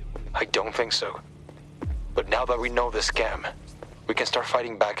 no, I don't think so. But now that we know the scam, we can start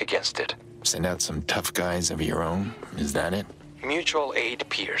fighting back against it. Send out some tough guys of your own? Is that it? Mutual aid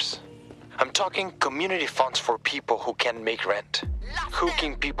peers. I'm talking community funds for people who can't make rent.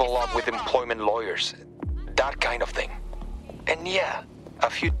 Hooking people up with employment lawyers. That kind of thing. And yeah,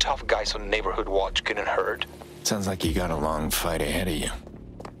 a few tough guys on Neighborhood Watch couldn't hurt. Sounds like you got a long fight ahead of you.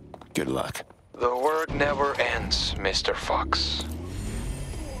 Good luck. The work never ends, Mr. Fox.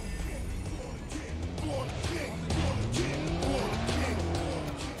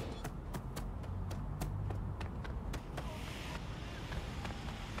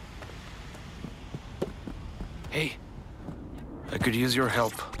 Hey, I could use your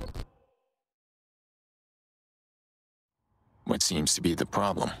help. What seems to be the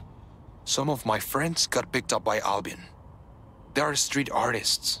problem? Some of my friends got picked up by Albion. They are street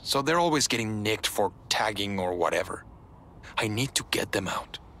artists, so they're always getting nicked for tagging or whatever. I need to get them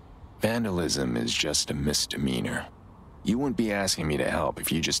out. Vandalism is just a misdemeanor. You wouldn't be asking me to help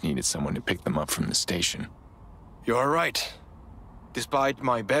if you just needed someone to pick them up from the station. You're right. Despite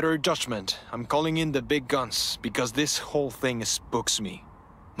my better judgment, I'm calling in the big guns because this whole thing spooks me.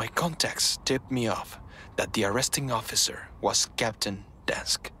 My contacts tipped me off that the arresting officer was Captain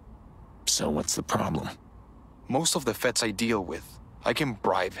Dansk. So what's the problem? Most of the feds I deal with, I can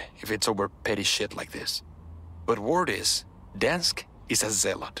bribe if it's over petty shit like this. But word is, Dansk is a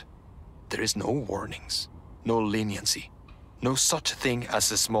zealot. There is no warnings, no leniency, no such thing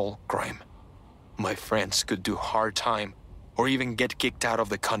as a small crime. My friends could do hard time or even get kicked out of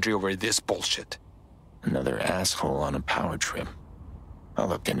the country over this bullshit. Another asshole on a power trip. I'll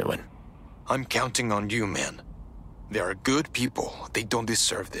look into it. I'm counting on you, man. They are good people. They don't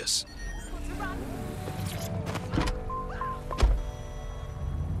deserve this.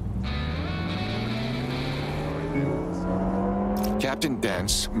 Captain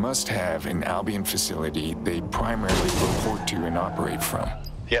Dance must have an Albion facility they primarily report to and operate from.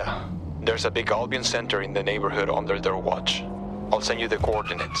 Yeah, there's a big Albion center in the neighborhood under their watch. I'll send you the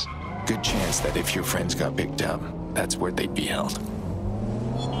coordinates. Good chance that if your friends got picked up, that's where they'd be held.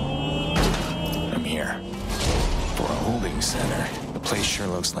 I'm here. For a holding center, the place sure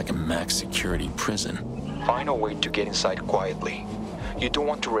looks like a max security prison. Find a way to get inside quietly. You don't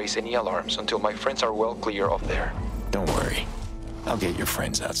want to raise any alarms until my friends are well clear of there. Don't worry. I'll get your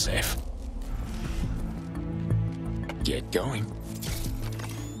friends out safe. Get going.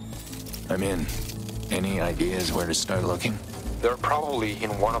 I'm in. Any ideas where to start looking? They're probably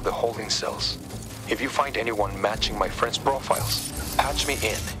in one of the holding cells. If you find anyone matching my friends' profiles, patch me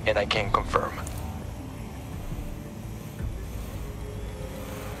in and I can confirm.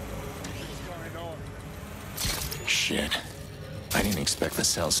 Shit. I didn't expect the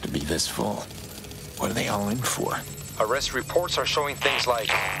cells to be this full. What are they all in for? Arrest reports are showing things like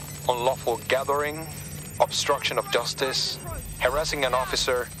unlawful gathering, obstruction of justice, harassing an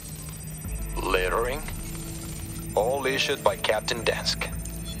officer, littering. All issued by Captain Dansk.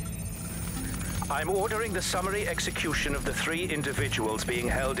 I'm ordering the summary execution of the 3 individuals being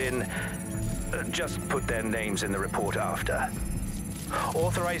held in... just put their names in the report after.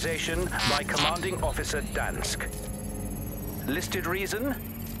 Authorization by Commanding Officer Dansk. Listed reason?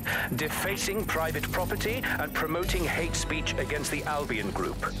 Defacing private property and promoting hate speech against the Albion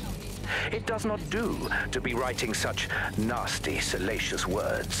Group. It does not do to be writing such nasty, salacious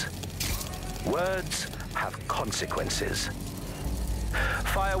words. Words have consequences.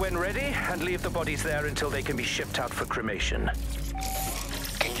 Fire when ready and leave the bodies there until they can be shipped out for cremation.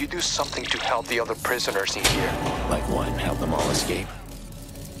 Can you do something to help the other prisoners in here? Like what? Help them all escape?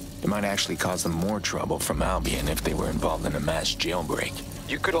 It might actually cause them more trouble from Albion if they were involved in a mass jailbreak.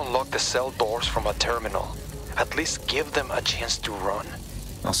 You could unlock the cell doors from a terminal. At least give them a chance to run.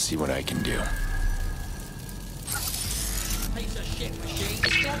 I'll see what I can do. Piece of shit machine.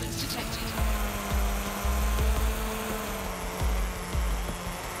 Disturbance detected.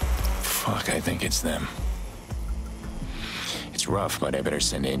 Fuck, I think it's them. It's rough, but I better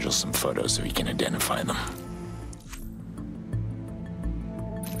send Angel some photos so he can identify them.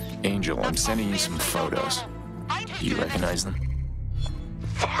 Angel, I'm sending you some photos. Do you recognize them?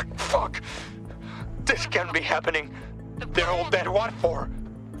 Fuck. This can't be happening. They're all dead. What for?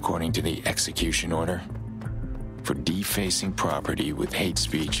 According to the execution order, for defacing property with hate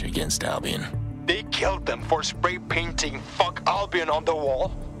speech against Albion. They killed them for spray painting "Fuck Albion" on the wall.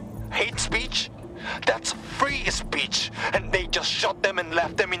 Hate speech? That's free speech, and they just shot them and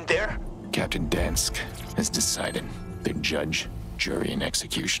left them in there? Captain Dansk has decided. The judge, jury, and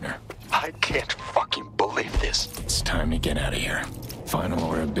executioner. I can't fucking believe this. It's time to get out of here. Final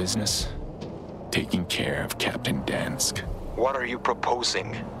order of business. Taking care of Captain Dansk. What are you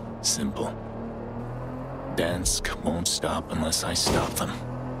proposing? Simple. Dansk won't stop unless I stop them.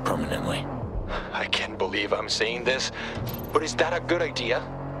 Permanently. I can't believe I'm saying this, but is that a good idea?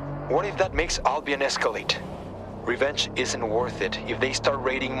 What if that makes Albion escalate? Revenge isn't worth it if they start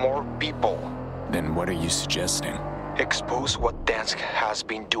raiding more people. Then what are you suggesting? Expose what Dansk has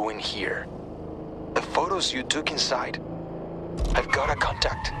been doing here. The photos you took inside. I've got a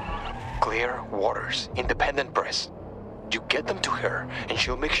contact. Clear Waters, independent press. You get them to her, and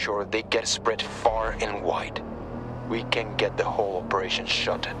she'll make sure they get spread far and wide. We can get the whole operation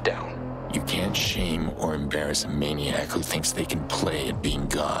shut down. You can't shame or embarrass a maniac who thinks they can play at being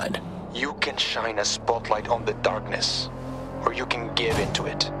God. You can shine a spotlight on the darkness, or you can give into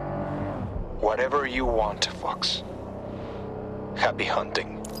it. Whatever you want, Fox. Happy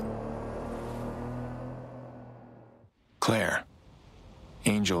hunting. Claire,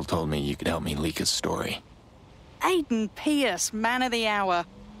 Angel told me you could help me leak a story. Aiden Pearce, man of the hour.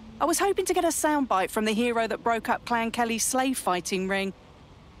 I was hoping to get a soundbite from the hero that broke up Clan Kelly's slave fighting ring.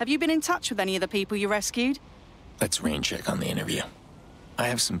 Have you been in touch with any of the people you rescued? Let's rain check on the interview. I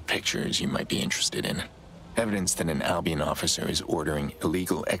have some pictures you might be interested in. Evidence that an Albion officer is ordering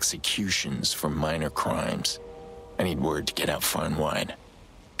illegal executions for minor crimes. I need word to get out far and wide.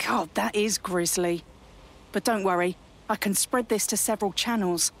 God, that is grisly. But don't worry, I can spread this to several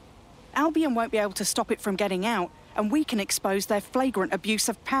channels. Albion won't be able to stop it from getting out, and we can expose their flagrant abuse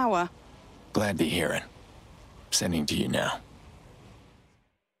of power. Glad to hear it. Sending to you now.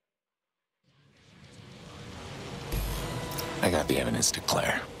 I got the evidence to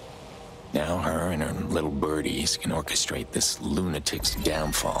Claire. Now her and her little birdies can orchestrate this lunatic's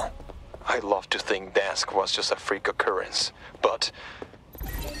downfall. I'd love to think Dansk was just a freak occurrence, but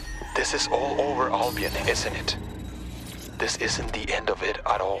this is all over Albion, isn't it? This isn't the end of it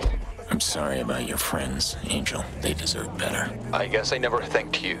at all. I'm sorry about your friends, Angel. They deserve better. I guess I never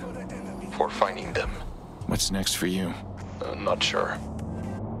thanked you for finding them. What's next for you? Not sure.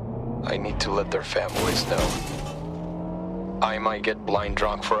 I need to let their families know. I might get blind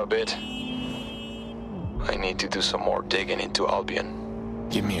drunk for a bit. I need to do some more digging into Albion.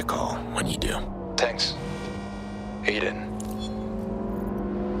 Give me a call when you do. Thanks. Aiden.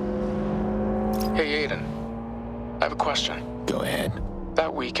 Hey, Aiden. I have a question. Go ahead.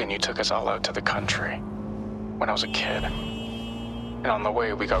 That weekend you took us all out to the country. When I was a kid. And on the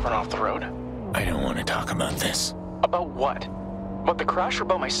way we got run off the road. I don't want to talk about this. About what? About the crash or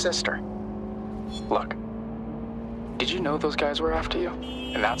about my sister? Look. Did you know those guys were after you?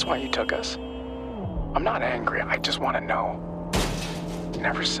 And that's why you took us? I'm not angry, I just want to know. You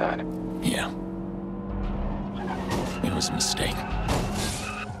never said. Yeah. It was a mistake.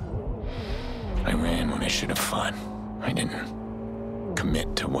 I ran when I should have fought. I didn't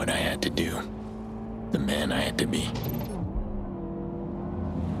commit to what I had to do. The man I had to be.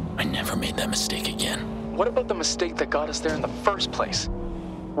 I never made that mistake again. What about the mistake that got us there in the first place?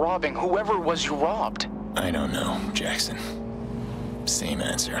 Robbing whoever it was you robbed. I don't know, Jackson. Same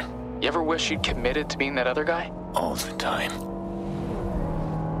answer. You ever wish you'd committed to being that other guy? All the time.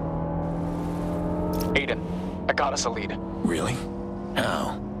 Aiden, I got us a lead. Really?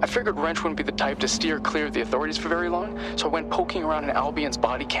 How? I figured Wrench wouldn't be the type to steer clear of the authorities for very long, so I went poking around in Albion's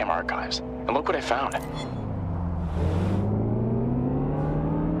body cam archives. And look what I found.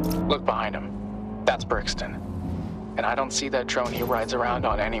 Look behind him. That's Brixton. And I don't see that drone he rides around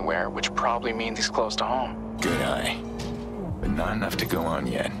on anywhere, which probably means he's close to home. Good eye. But not enough to go on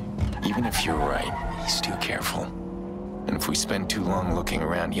yet. Even if you're right, he's too careful. And if we spend too long looking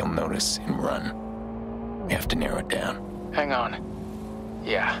around, he'll notice and run. We have to narrow it down. Hang on.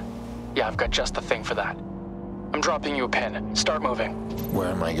 Yeah, I've got just the thing for that. I'm dropping you a pin. Start moving. Where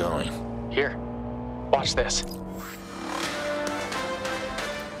am I going? Here. Watch this.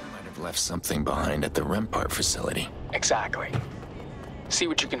 Might have left something behind at the Rempart facility. Exactly. See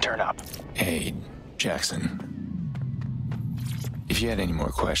what you can turn up. Hey, Jackson. If you had any more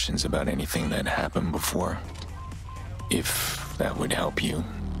questions about anything that happened before, if that would help you,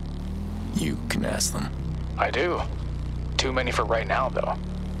 you can ask them. I do. Too many for right now, though.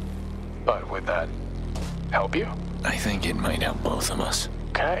 But would that help you? I think it might help both of us.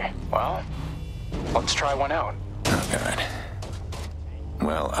 Okay, well, let's try one out. Oh, God.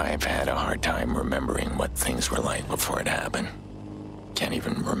 Well, I've had a hard time remembering what things were like before it happened. Can't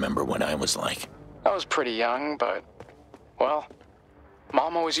even remember what I was like. I was pretty young, but, well,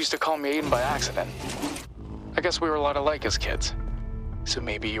 Mom always used to call me Aiden by accident. I guess we were a lot alike as kids. So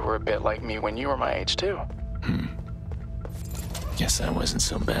maybe you were a bit like me when you were my age, too. Guess I wasn't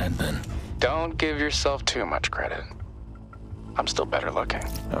so bad then. Don't give yourself too much credit. I'm still better looking.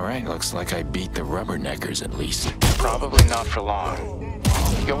 All right, looks like I beat the rubberneckers at least. Probably not for long.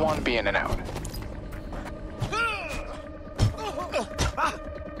 You'll want to be in and out.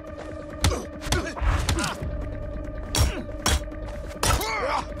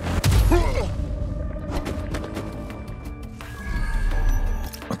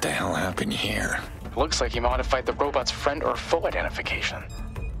 What the hell happened here? Looks like he modified the robot's friend or foe identification.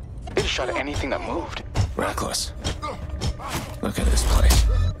 They just shot at anything that moved. Reckless. Look at this place.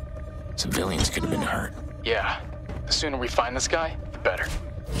 Civilians could have been hurt. Yeah. The sooner we find this guy, the better.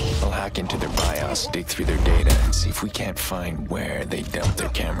 We'll hack into their BIOS, dig through their data, and see if we can't find where they dumped their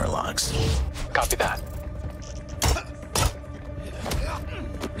camera logs. Copy that.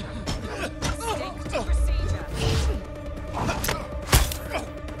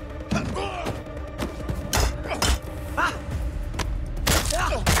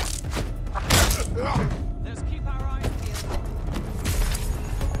 Let's keep our eyes peeled.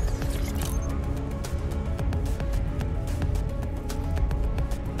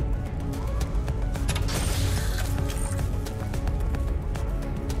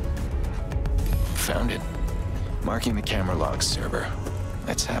 Found it. Marking the camera log server.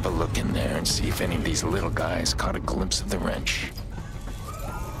 Let's have a look in there and see if any of these little guys caught a glimpse of the wrench.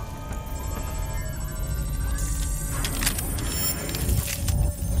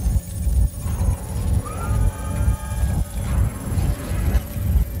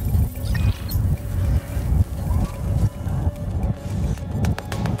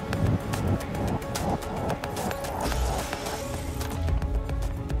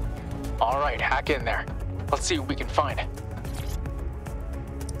 All right, hack in there. Let's see what we can find.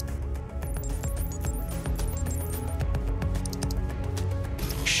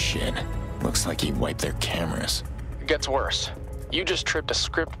 Shit. Looks like he wiped their cameras. It gets worse. You just tripped a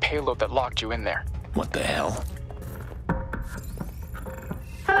script payload that locked you in there. What the hell?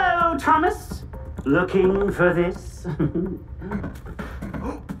 Hello, Thomas. Looking for this?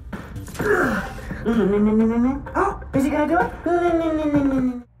 Oh, is he gonna do it? Is he gonna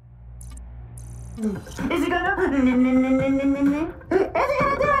do it?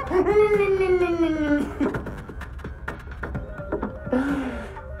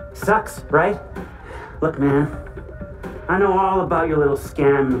 Sucks, right? Look, man, I know all about your little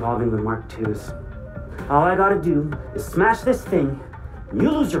scam involving the Mark IIs. All I gotta do is smash this thing, and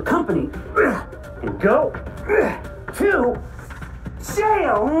you lose your company, and go to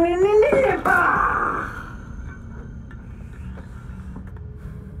jail.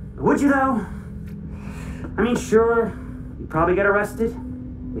 Would you, though? I mean, sure, you'd probably get arrested,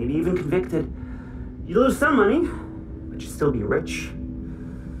 maybe even convicted. You'd lose some money, but you'd still be rich.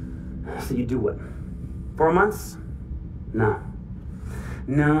 So you do what? 4 months? No.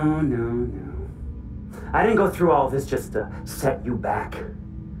 No. I didn't go through all this just to set you back.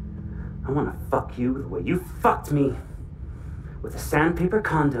 I want to fuck you the way you fucked me, with a sandpaper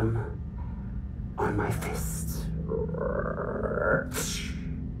condom on my fist.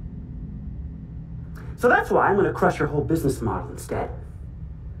 So that's why I'm going to crush your whole business model instead.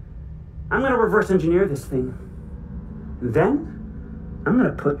 I'm going to reverse engineer this thing. And then I'm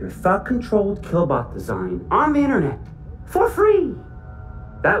going to put your thought-controlled killbot design on the internet for free.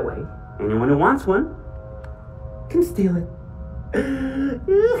 That way, anyone who wants one can steal it.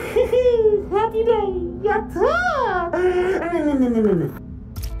 Happy day! Yatta!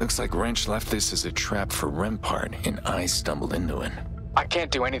 Looks like Wrench left this as a trap for Rempart, and I stumbled into it. I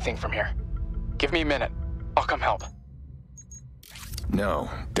can't do anything from here. Give me a minute. I'll come help. No,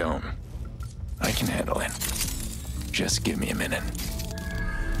 don't. I can handle it. Just give me a minute.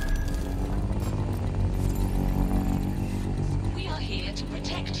 We are here to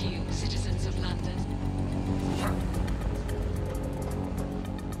protect you, citizens of London.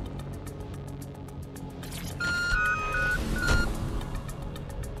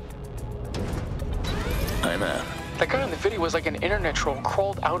 I'm out. That guy in the video was like an internet troll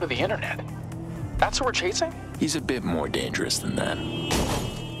crawled out of the internet. That's who we're chasing? He's a bit more dangerous than that.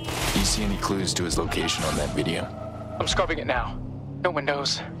 Do you see any clues to his location on that video? I'm scrubbing it now. No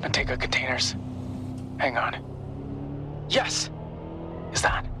windows, no takeout containers. Hang on. Yes! Is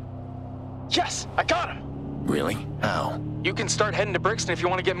that? Yes! I got him! Really? How? You can start heading to Brixton if you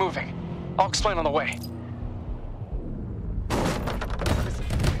want to get moving. I'll explain on the way.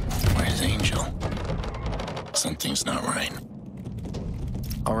 Where's Angel? Something's not right.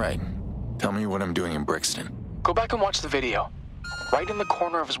 All right. Tell me what I'm doing in Brixton. Go back and watch the video. Right in the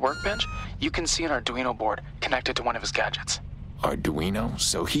corner of his workbench, you can see an Arduino board connected to one of his gadgets. Arduino?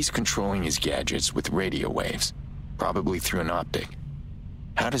 So he's controlling his gadgets with radio waves, probably through an optic.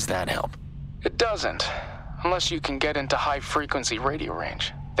 How does that help? It doesn't, unless you can get into high-frequency radio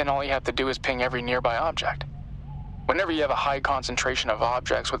range. Then all you have to do is ping every nearby object. Whenever you have a high concentration of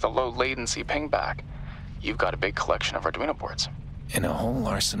objects with a low latency pingback, you've got a big collection of Arduino boards. And a whole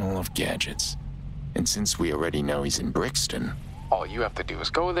arsenal of gadgets. And since we already know he's in Brixton... all you have to do is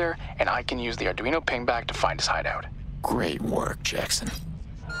go there, and I can use the Arduino pingback to find his hideout. Great work, Jackson.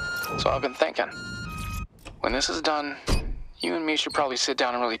 So I've been thinking, when this is done, you and me should probably sit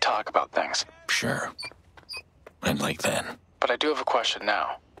down and really talk about things. Sure. I'd like that. But I do have a question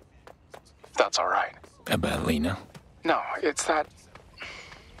now. If that's all right. About Lena? No, it's that...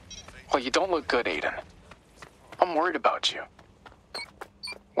 well, you don't look good, Aiden. I'm worried about you.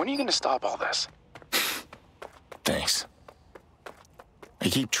 When are you going to stop all this? Thanks. I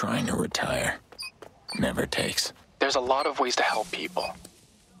keep trying to retire. Never takes. There's a lot of ways to help people.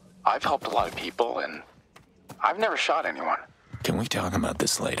 I've helped a lot of people, and I've never shot anyone. Can we talk about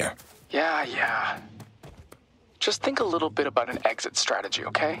this later? Yeah. Just think a little bit about an exit strategy,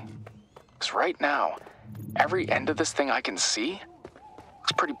 okay? Because right now, every end of this thing I can see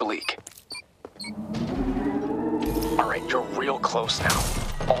looks pretty bleak. All right, you're real close now.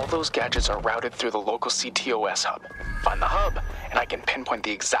 All those gadgets are routed through the local CTOS hub. Find the hub, and I can pinpoint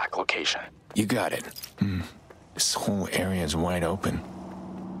the exact location. You got it. This whole area is wide open.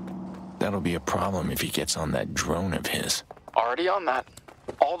 That'll be a problem if he gets on that drone of his. Already on that.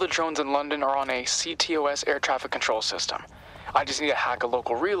 All the drones in London are on a CTOS air traffic control system. I just need to hack a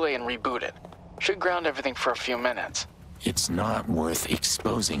local relay and reboot it. Should ground everything for a few minutes. It's not worth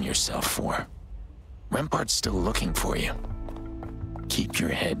exposing yourself for. Rempart's still looking for you. Keep your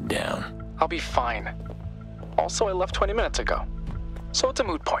head down. I'll be fine. Also, I left 20 minutes ago. So it's a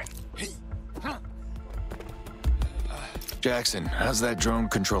moot point. Jackson, how's that drone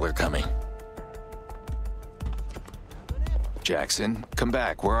controller coming? Jackson, come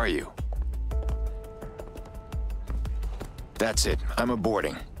back. Where are you? That's it. I'm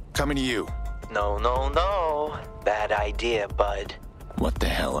aborting. Coming to you. No. Bad idea, bud. What the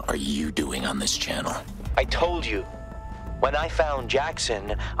hell are you doing on this channel? I told you. When I found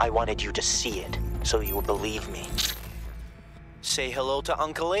Jackson, I wanted you to see it, so you would believe me. Say hello to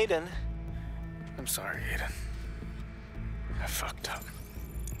Uncle Aiden. I'm sorry, Aiden. I fucked up.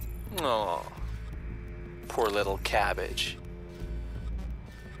 Oh, poor little cabbage.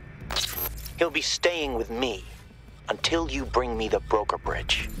 He'll be staying with me until you bring me the broker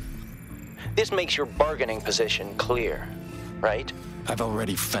bridge. This makes your bargaining position clear, right? I've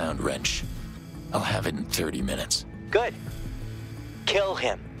already found Wrench. I'll have it in 30 minutes. Good. Kill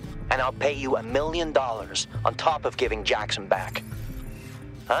him, and I'll pay you $1 million on top of giving Jackson back.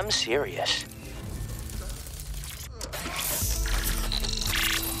 I'm serious.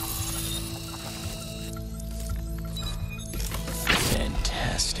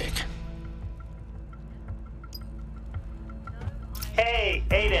 Fantastic. Hey,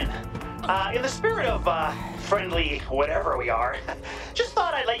 Aiden. In the spirit of friendly whatever we are, just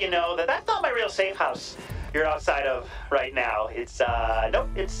thought I'd let you know that that's not my real safe house you're outside of right now. It's nope,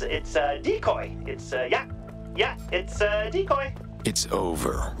 it's decoy. It's it's decoy. It's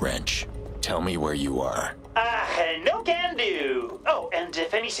over, Wrench. Tell me where you are. No can do. Oh, and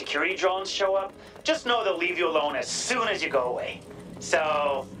if any security drones show up, just know they'll leave you alone as soon as you go away.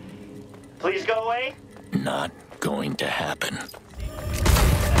 So, please go away. Not going to happen.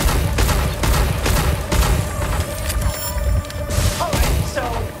 Alright, so,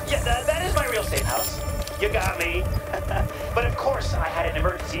 yeah, that is my real safe house. You got me. But of course, I had an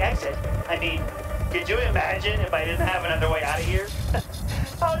emergency exit. I mean, could you imagine if I didn't have another way out of here?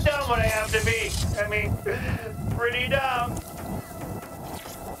 How dumb would I have to be? I mean, pretty dumb.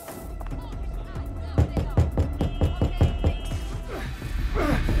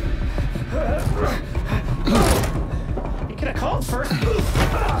 You could have called first.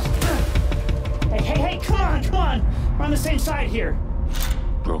 Hey, come on. We're on the same side here.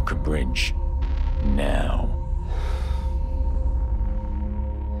 Broker bridge. Now.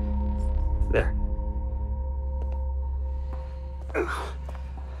 There.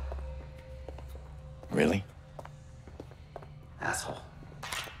 Really? Asshole.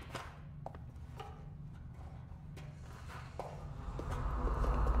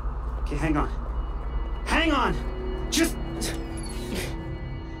 Okay, hang on. Just...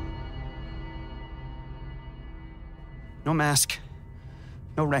 No mask.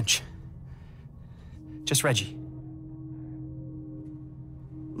 No wrench. Just Reggie.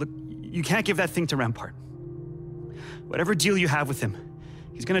 Look, You can't give that thing to Rampart. Whatever deal you have with him,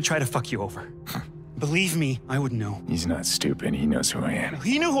 he's gonna try to fuck you over. Believe me, I would know. He's not stupid. He knows who I am.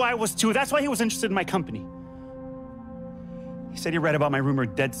 He knew who I was too. That's why he was interested in my company. He said he read about my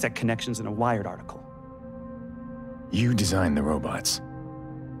rumored DedSec connections in a Wired article. You designed the robots.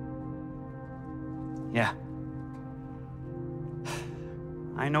 Yeah.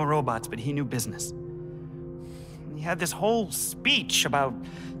 I know robots, but he knew business. He had this whole speech about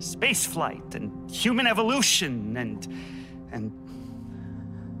spaceflight and human evolution and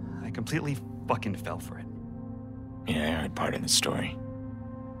I completely fucking fell for it. Yeah, I heard part of the story.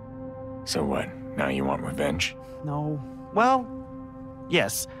 So what? Now you want revenge? No. Well,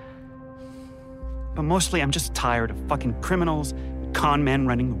 yes. But mostly I'm just tired of fucking criminals, con men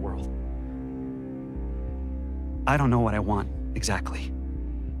running the world. I don't know what I want, exactly.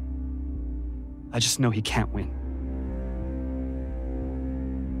 I just know he can't win.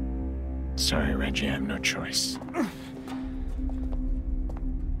 Sorry, Reggie, I have no choice.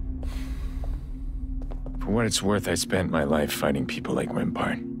 For what it's worth, I spent my life fighting people like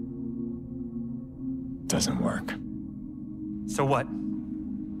Rampart. Doesn't work. So what?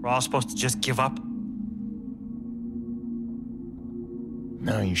 We're all supposed to just give up?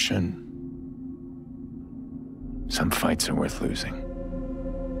 No, you shouldn't. Some fights are worth losing.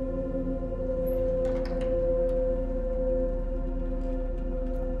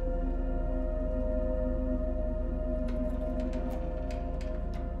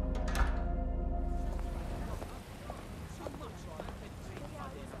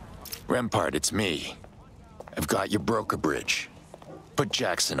 Rampart, it's me. I've got your broker bridge. Put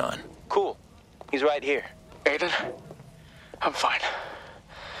Jackson on. Cool. He's right here. Aiden, I'm fine.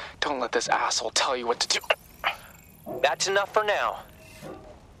 Don't let this asshole tell you what to do. That's enough for now.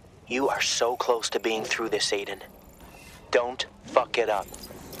 You are so close to being through this, Aiden. Don't fuck it up.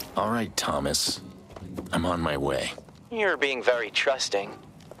 All right, Thomas. I'm on my way. You're being very trusting.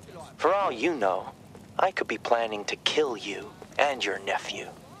 For all you know, I could be planning to kill you and your nephew.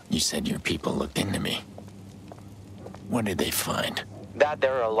 You said your people looked into me. What did they find? That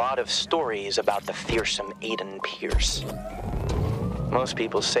there are a lot of stories about the fearsome Aiden Pearce. Most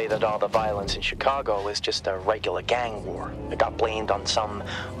people say that all the violence in Chicago is just a regular gang war that got blamed on some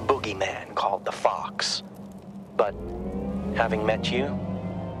boogeyman called the Fox. But having met you,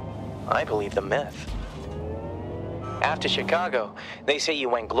 I believe the myth. After Chicago, they say you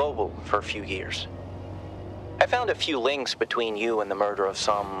went global for a few years. I found a few links between you and the murder of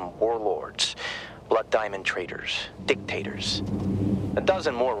some warlords, blood diamond traders, dictators. A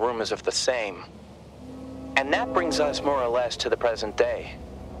dozen more rumors of the same. And that brings us more or less to the present day.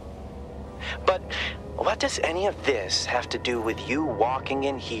 But what does any of this have to do with you walking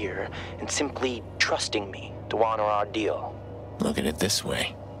in here and simply trusting me to honor our deal? Look at it this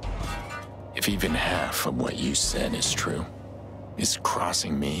way. If even half of what you said is true, is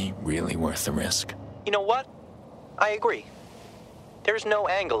crossing me really worth the risk? You know what? I agree. There's no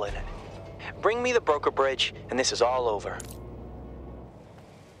angle in it. Bring me the broker bridge, and this is all over.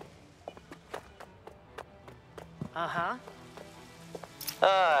 Uh-huh.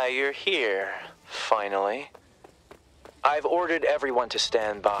 Ah, you're here, finally. I've ordered everyone to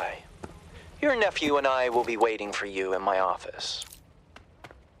stand by. Your nephew and I will be waiting for you in my office.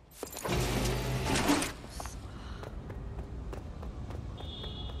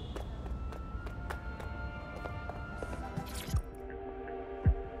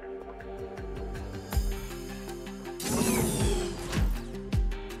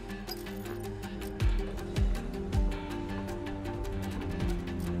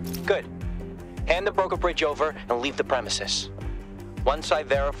 Good. Hand the broker bridge over and leave the premises. Once I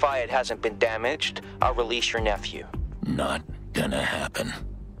verify it hasn't been damaged, I'll release your nephew. Not gonna happen.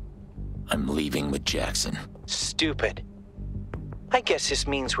 I'm leaving with Jackson. Stupid. I guess this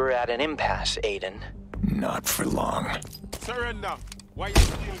means we're at an impasse, Aiden. Not for long. Surrender. Why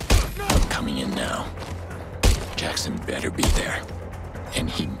I'm coming in now. Jackson better be there. And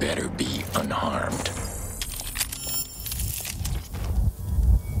he better be unharmed.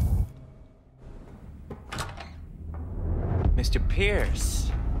 Mr.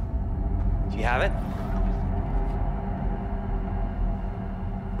 Pearce. Do you have it?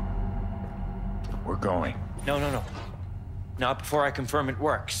 We're going. No. Not before I confirm it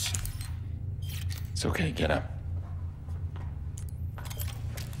works. It's okay, get up.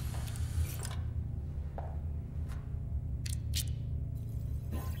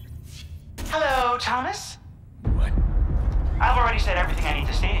 Hello, Thomas? What? I've already said everything I need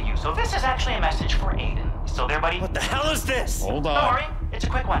to say to you, so this is actually a message for Aiden. Still there, buddy? What the hell is this? Hold Don't on. worry, it's a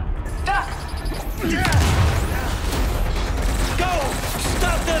quick one. Duck! Go!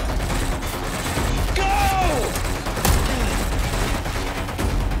 Stop them!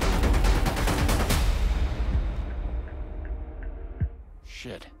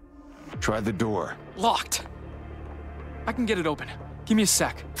 Try the door. Locked. I can get it open. Give me a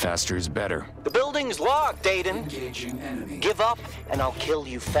sec. Faster is better. The building's locked, Aiden. Give up, and I'll kill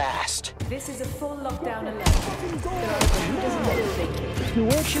you fast. This is a full lockdown alert. There are computers in the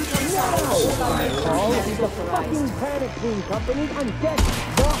building. Shoot on sight. Call the fucking panic room company and get the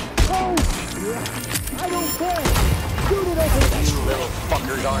code! I don't care! Shoot it open! These little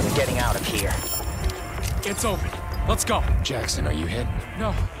fuckers aren't getting out of here. It's open. Let's go. Jackson, are you hit?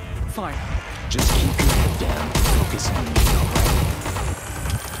 No. Fine. Just keep your head down. Focus on me,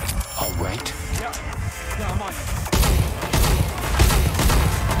 all right? Yeah, I'm on it.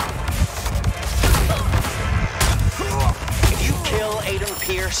 If you kill Aiden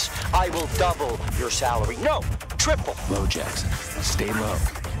Pearce, I will double your salary. No, triple. Low, Jackson. Stay low.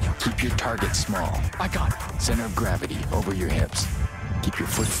 Keep your target small. I got it. Center of gravity over your hips. Keep your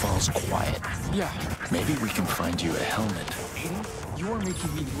footfalls quiet. Yeah. Maybe we can find you a helmet. Aiden, you are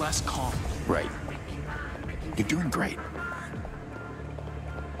making me less calm. Right. You're doing great.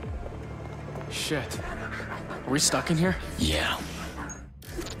 Shit. Are we stuck in here? Yeah.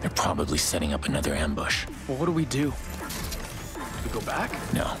 They're probably setting up another ambush. Well, what do? We go back?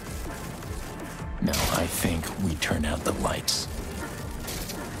 No. No, I think we turn out the lights.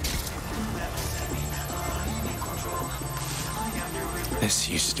 This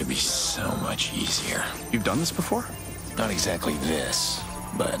used to be so much easier. You've done this before? Not exactly this,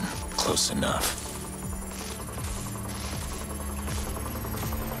 but close enough.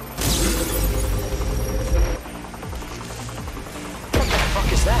 What the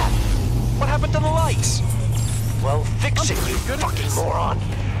fuck is that? What happened to the lights? Well, fix it, you fucking moron.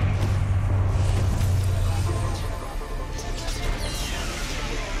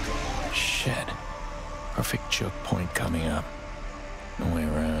 Shit. Perfect choke point coming up. No way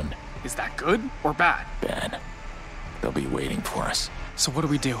around. Is that good or bad? Bad. They'll be waiting for us. So what do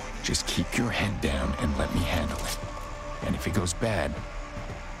we do? Just keep your head down and let me handle it. And if it goes bad,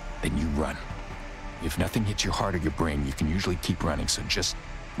 then you run. If nothing hits your heart or your brain, you can usually keep running, so just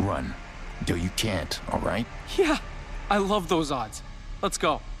run. Until you can't, all right? Yeah, I love those odds. Let's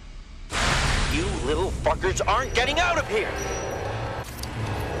go. You little fuckers aren't getting out of here!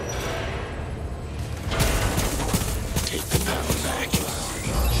 Take the power back.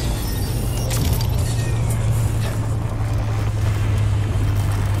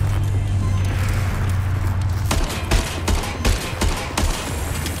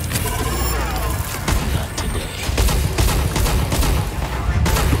 Not today.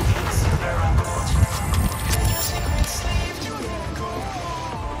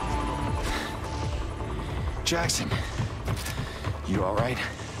 Jackson, you all right?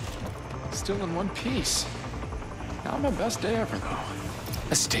 Still in one piece. Not my best day ever, though.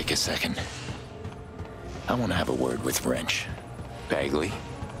 Let's take a second. I want to have a word with Wrench. Bagley,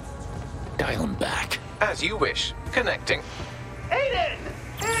 dial him back. As you wish. Connecting. Aiden!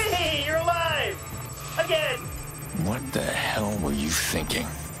 Hey, you're alive! Again! What the hell were you thinking?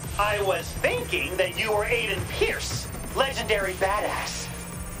 I was thinking that you were Aiden Pearce, legendary badass.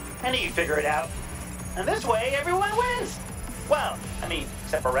 I knew you'd figure it out. And this way, everyone wins. Well, I mean,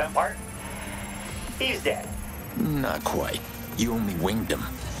 except for Rampart. He's dead. Not quite. You only winged him.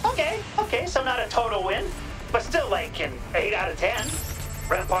 Okay, so not a total win, but still like an 8 out of 10.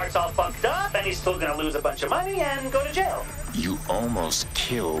 Rampart's all fucked up, and he's still gonna lose a bunch of money and go to jail. You almost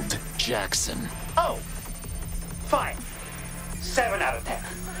killed Jackson. Oh, fine. 7 out of 10.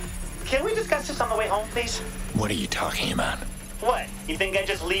 Can we discuss this on the way home, please? What are you talking about? What, you think I'd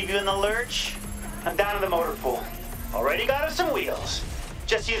just leave you in the lurch? I'm down in the motor pool. Already got us some wheels.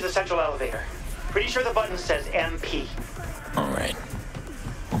 Just use the central elevator. Pretty sure the button says MP. All right.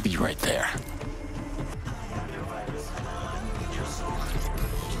 We'll be right there.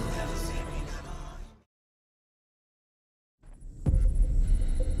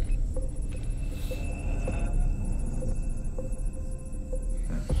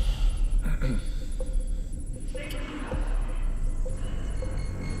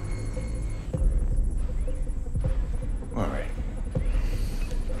 All right.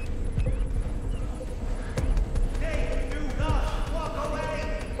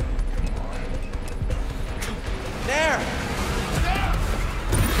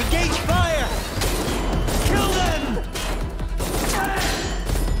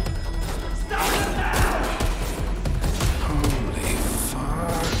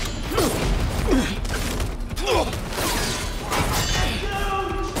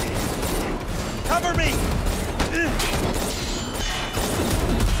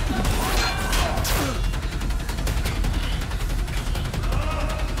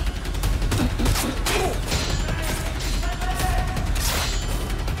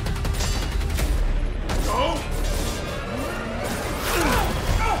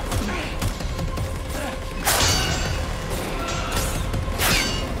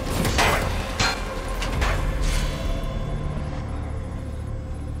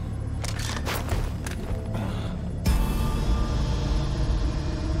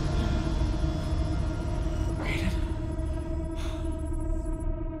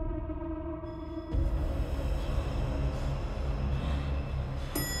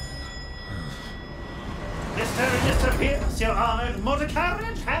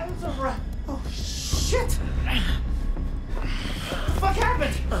 carnage has arrived. Oh, shit! What the fuck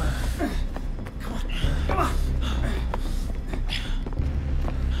happened? Come on, come on.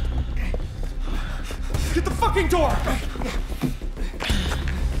 Get the fucking door!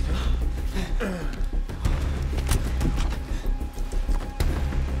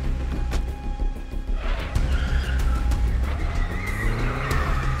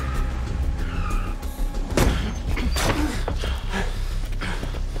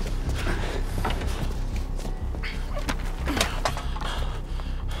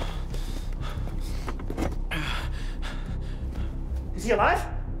 Is he alive?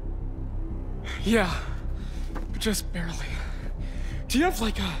 Yeah, just barely. Do you have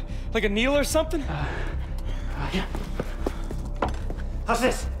like a needle or something? Yeah. How's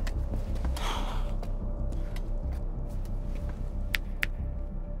this?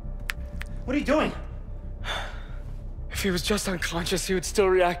 What are you doing? If he was just unconscious, he would still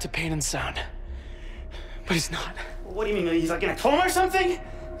react to pain and sound. But he's not. What do you mean? He's like in a coma or something?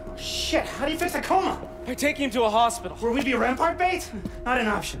 Oh, shit, how do you fix a coma? By taking him to a hospital. Where we'd be rampart bait? Not an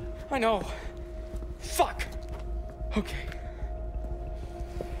option. I know. Fuck. Okay.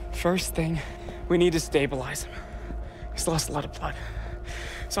 First thing, we need to stabilize him. He's lost a lot of blood.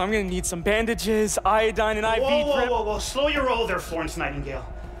 So I'm gonna need some bandages, iodine, and IV drip. Whoa. Slow your roll there, Florence Nightingale.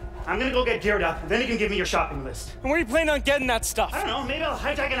 I'm gonna go get geared up, then you can give me your shopping list. And where are you planning on getting that stuff? I don't know, maybe I'll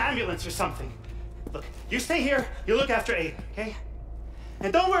hijack an ambulance or something. Look, you stay here, you look after Aiden, okay?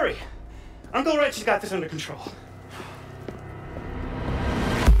 And don't worry, Uncle Wrench has got this under control.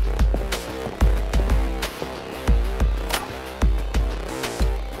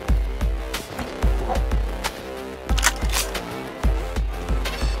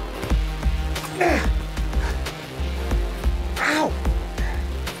 Ow!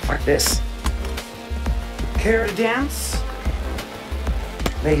 Like this. Care to dance?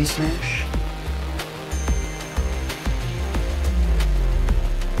 Lady Smash.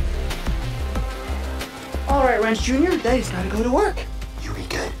 All right, Wrench Jr., Daddy's gotta go to work. You be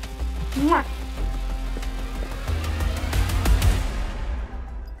good. Mwah.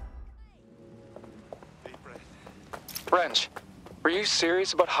 Wrench, were you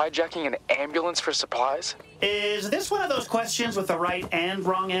serious about hijacking an ambulance for supplies? Is this one of those questions with the right and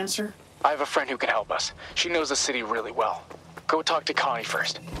wrong answer? I have a friend who can help us. She knows the city really well. Go talk to Connie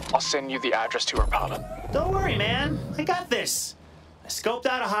first. I'll send you the address to her pub. Don't worry, man. I got this. I scoped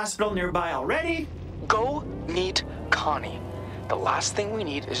out a hospital nearby already. Go meet Connie. The last thing we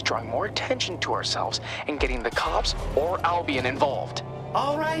need is drawing more attention to ourselves and getting the cops or Albion involved.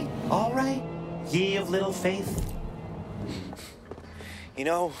 All right. Ye of little faith. You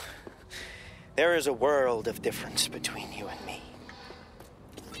know, there is a world of difference between you and me.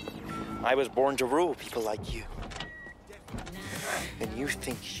 I was born to rule people like you. And you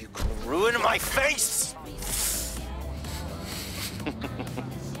think you can ruin my face?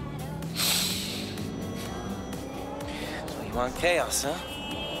 So you want chaos, huh?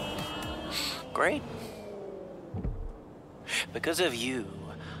 Great. Because of you,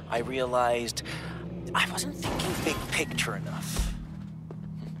 I realized I wasn't thinking big picture enough.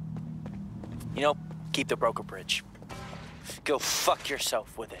 You know, keep the broker bridge. Go fuck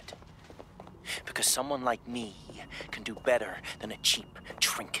yourself with it. Because someone like me can do better than a cheap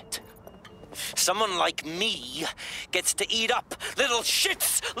trinket. Someone like me gets to eat up little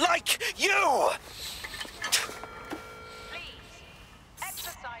shits like you!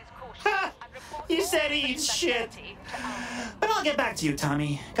 Ha! You said eat shit. But I'll get back to you,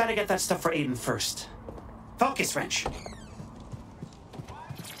 Tommy. Gotta get that stuff for Aiden first. Focus, Wrench.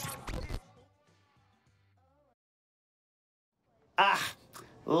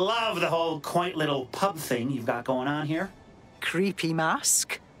 Love the whole quaint little pub thing you've got going on here. Creepy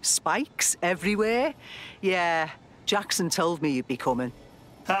mask, spikes everywhere. Yeah, Jackson told me you'd be coming.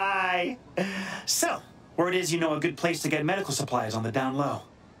 Hi. So, word is you know a good place to get medical supplies on the down low.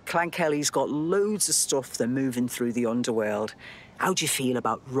 Clan Kelly's got loads of stuff they're moving through the underworld. How'd you feel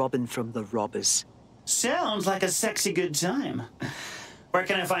about robbing from the robbers? Sounds like a sexy good time. Where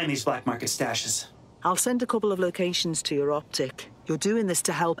can I find these black market stashes? I'll send a couple of locations to your optic. You're doing this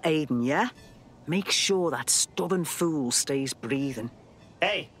to help Aiden, yeah? Make sure that stubborn fool stays breathing.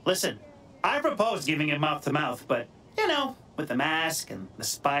 Hey, listen. I proposed giving him mouth-to-mouth, but, you know, with the mask and the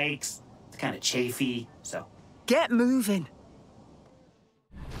spikes, it's kind of chafy, so... Get moving.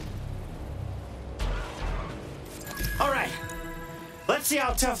 All right. Let's see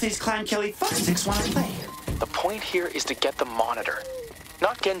how tough these Clan Kelly fucksticks want to play. The point here is to get the monitor,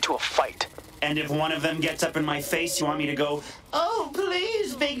 not get into a fight. And if one of them gets up in my face, you want me to go, "Oh,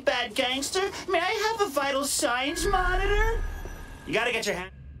 please, big bad gangster, may I have a vital signs monitor?" You gotta get your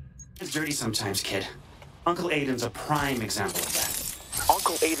hands dirty sometimes, kid. Uncle Aiden's a prime example of that.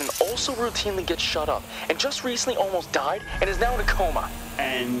 Uncle Aiden also routinely gets shut up, and just recently almost died, and is now in a coma.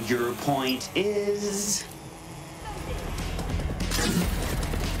 And your point is?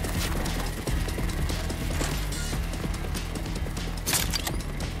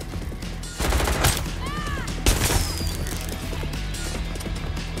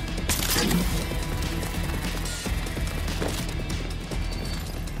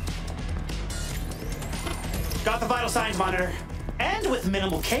 Got the vital signs monitor. And with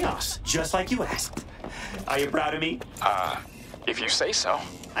minimal chaos, just like you asked. Are you proud of me? If you say so.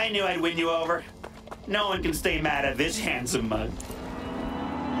 I knew I'd win you over. No one can stay mad at this handsome mug.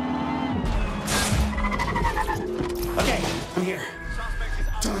 Okay, I'm here.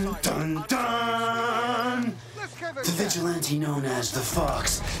 Dun, dun, dun! The vigilante known as the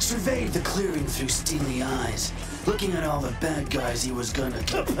Fox surveyed the clearing through steely eyes, looking at all the bad guys he was gonna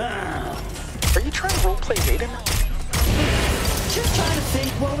kapow. Are you trying to roleplay Aiden? Just trying to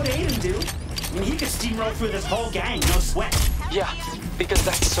think, what would Aiden do? I mean, he could steamroll through this whole gang, no sweat. Yeah, because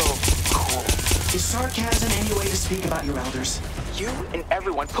that's so cool. Is sarcasm any way to speak about your elders? You and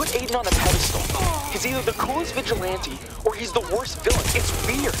everyone put Aiden on a pedestal. He's either the coolest vigilante, or he's the worst villain. It's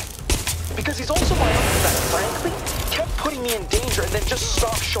weird. Because he's also my uncle that, frankly, kept putting me in danger and then just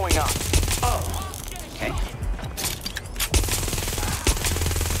stopped showing up. Oh, okay.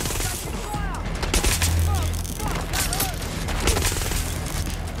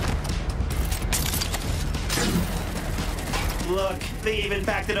 Look, they even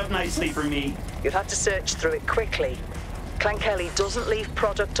packed it up nicely for me. You'll have to search through it quickly. Clankelly doesn't leave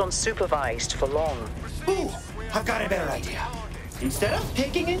product unsupervised for long. Ooh, I've got a better idea. Instead of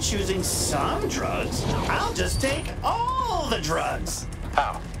picking and choosing some drugs, I'll just take all the drugs.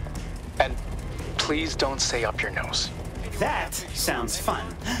 How? And please don't say up your nose. That sounds fun,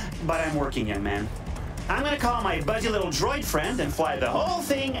 but I'm working, young man. I'm gonna call my buzzy little droid friend and fly the whole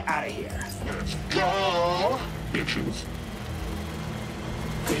thing out of here. Let's go, bitches.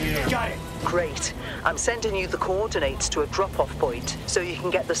 Got it. Great. I'm sending you the coordinates to a drop-off point so you can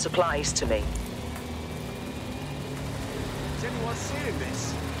get the supplies to me. Is anyone seeing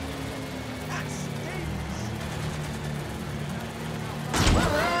this? That's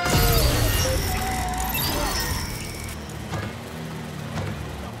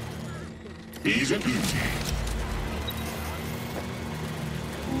easy peasy.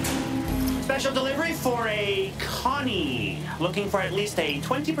 Special delivery for a Connie. Looking for at least a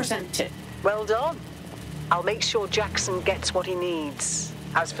 20% tip. Well done. I'll make sure Jackson gets what he needs.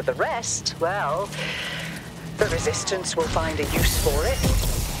 As for the rest, well, the Resistance will find a use for it.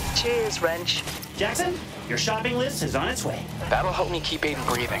 Cheers, Wrench. Jackson, your shopping list is on its way. That'll help me keep Aiden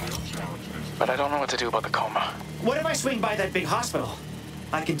breathing. But I don't know what to do about the coma. What if I swing by that big hospital?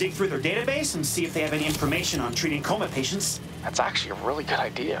 I can dig through their database and see if they have any information on treating coma patients. That's actually a really good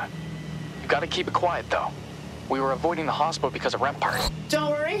idea. You gotta keep it quiet, though. We were avoiding the hospital because of Rempart.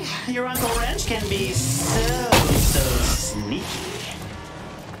 Don't worry, your Uncle Wrench can be so sneaky.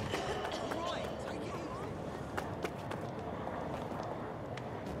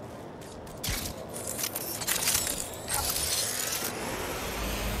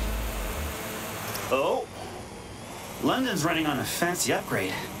 Oh, London's running on a fancy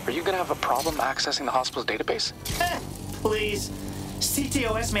upgrade. Are you gonna have a problem accessing the hospital's database? Please.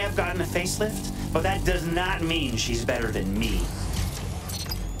 CTOS may have gotten a facelift, but that does not mean she's better than me.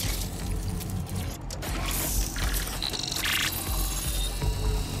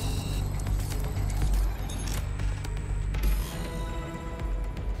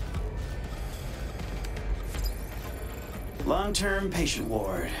 Long-term patient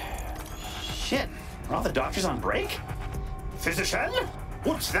ward. Shit, are all the doctors on break? Physician,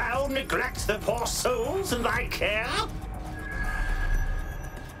 wouldst thou neglect the poor souls in thy care?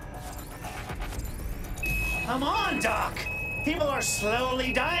 Come on, Doc! People are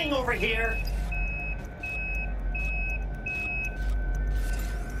slowly dying over here!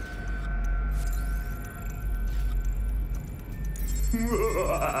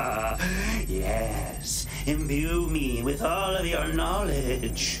 Yes, imbue me with all of your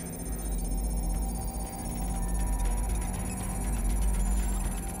knowledge.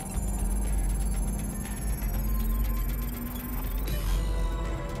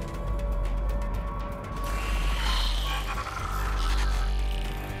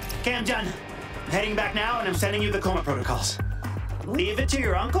 Okay, I'm done. I'm heading back now, and I'm sending you the coma protocols. Leave it to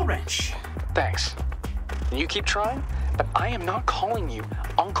your Uncle Wrench. Thanks. You keep trying, but I am not calling you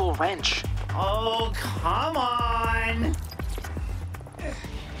Uncle Wrench. Oh, come on!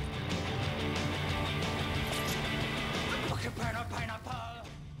 Look at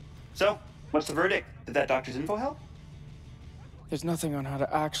So, what's the verdict? Did that doctor's info help? There's nothing on how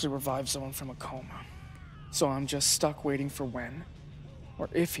to actually revive someone from a coma. So I'm just stuck waiting for when, or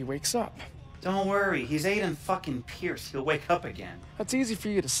if he wakes up. Don't worry, he's Aiden fucking Pearce. He'll wake up again. That's easy for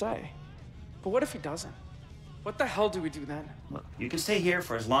you to say. But what if he doesn't? What the hell do we do then? Look, you can stay here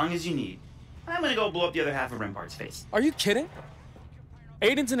for as long as you need. I'm gonna go blow up the other half of Rempart's face. Are you kidding?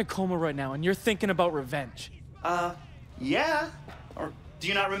 Aiden's in a coma right now, and you're thinking about revenge. Yeah. Or do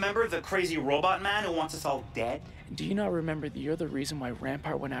you not remember the crazy robot man who wants us all dead? Do you not remember that you're the reason why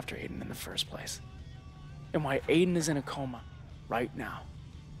Rampart went after Aiden in the first place? And why Aiden is in a coma right now?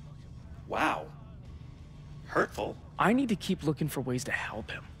 Wow. Hurtful. I need to keep looking for ways to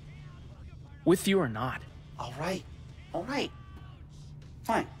help him. With you or not. All right. All right.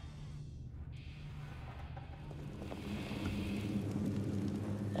 Fine.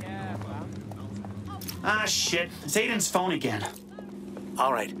 Ah, shit. It's Aiden's phone again.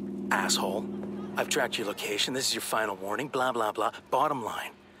 All right, asshole. I've tracked your location. This is your final warning. Blah, blah, blah. Bottom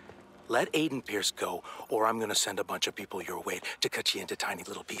line. Let Aiden Pearce go, or I'm gonna send a bunch of people your way to cut you into tiny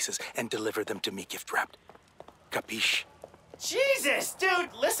little pieces and deliver them to me gift-wrapped. Capiche? Jesus, dude,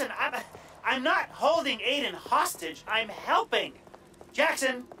 listen, I'm not holding Aiden hostage. I'm helping.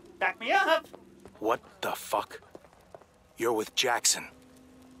 Jackson, back me up. What the fuck? You're with Jackson.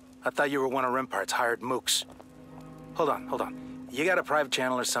 I thought you were one of Rempart's hired mooks. Hold on. You got a private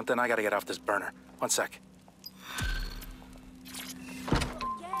channel or something? I gotta get off this burner. One sec.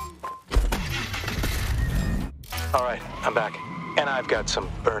 All right, I'm back. And I've got some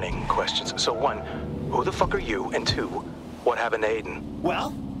burning questions. So one, who the fuck are you? And two, what happened to Aiden?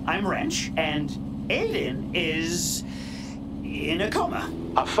 Well, I'm Wrench, and Aiden is in a coma.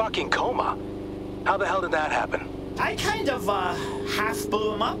 A fucking coma? How the hell did that happen? I kind of, half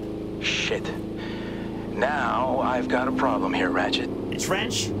blew him up. Shit. Now I've got a problem here, Ratchet. It's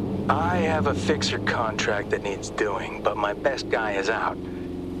Wrench. I have a fixer contract that needs doing, but my best guy is out.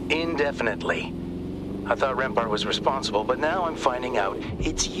 Indefinitely. I thought Rempart was responsible, but now I'm finding out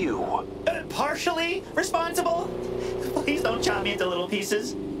it's you. Partially responsible? Please don't chop me into little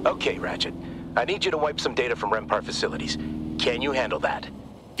pieces. Okay, Ratchet. I need you to wipe some data from Rempart facilities. Can you handle that?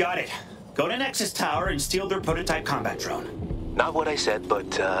 Got it. Go to Nexus Tower and steal their prototype combat drone. Not what I said,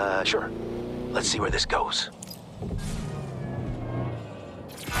 but, sure. Let's see where this goes.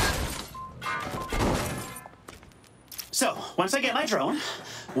 So, once I get my drone,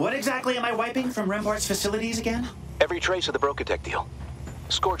 what exactly am I wiping from Rempart's facilities again? Every trace of the Brokatech deal.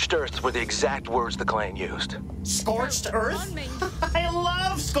 Scorched Earth were the exact words the client used. Scorched Earth? I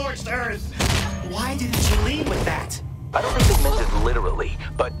love Scorched Earth! Why didn't you lead with that? I don't think they meant it literally,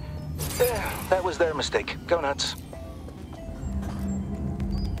 but that was their mistake. Go nuts.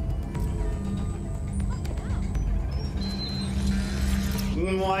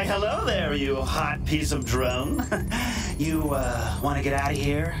 Why, hello there, you hot piece of drone. You, want to get out of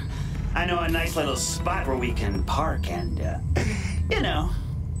here? I know a nice little spot where we can park and, you know,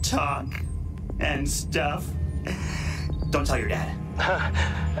 talk and stuff. Don't tell your dad.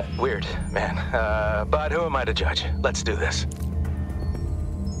 Weird, man. But who am I to judge? Let's do this.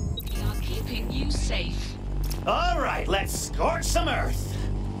 We are keeping you safe. All right, let's scorch some Earth.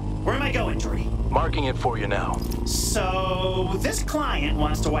 Where am I going, Jordy? Marking it for you now. So, this client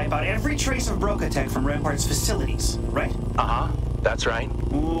wants to wipe out every trace of Brokatech from Rempart's facilities, right? Uh-huh, that's right.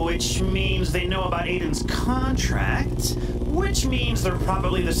 Which means they know about Aiden's contract, which means they're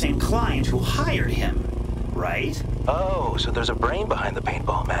probably the same client who hired him, right? Oh, so there's a brain behind the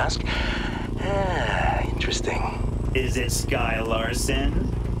paintball mask. Interesting. Is it Sky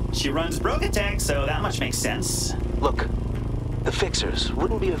Larson? She runs Brokatech, so that much makes sense. Look, the Fixers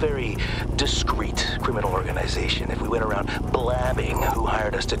wouldn't be a very discreet criminal organization if we went around blabbing who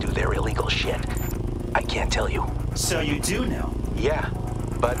hired us to do their illegal shit. I can't tell you. So you do know? Yeah,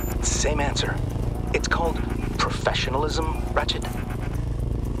 but same answer. It's called professionalism, Ratchet.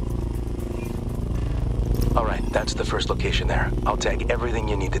 All right, that's the first location there. I'll tag everything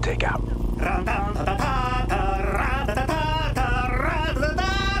you need to take out.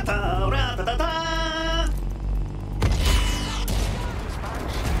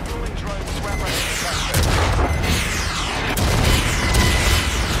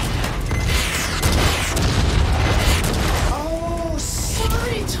 Oh,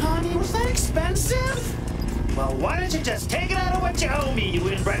 sorry, Tommy. Was that expensive? Well, why don't you just take it out of what you owe me, you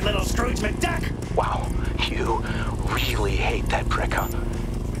inbred little Scrooge McDuck? Wow, you really hate that prick, huh?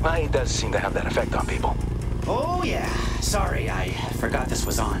 Well, he does seem to have that effect on people. Oh, yeah. Sorry, I forgot this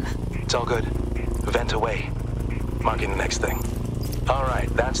was on. It's all good. Vent away. Marking the next thing. All right,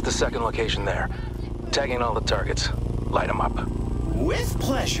 that's the second location there. Tagging all the targets. Light them up. With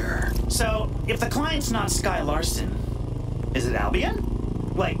pleasure. So, if the client's not Sky Larson, is it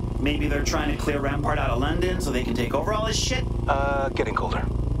Albion? Like, maybe they're trying to clear Rampart out of London so they can take over all this shit? Getting colder.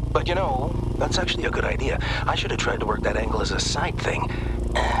 But you know, that's actually a good idea. I should have tried to work that angle as a side thing.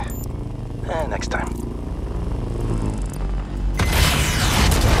 Next time.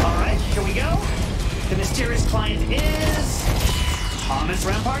 Alright, here we go. The mysterious client is... Thomas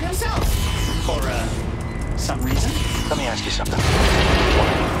Rampart himself. For, some reason. Let me ask you something. Why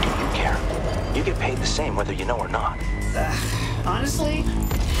do you care? You get paid the same whether you know or not. Honestly,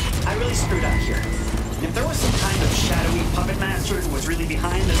 I really screwed up here. If there was some kind of shadowy puppet master who was really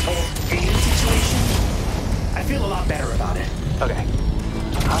behind this whole Aiden situation, I feel a lot better about it. Okay.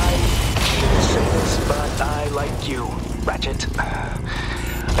 I shouldn't say this, but I like you, Ratchet.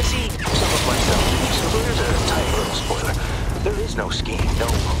 I see some of myself in you, so here's a tiny little spoiler. There is no scheme, no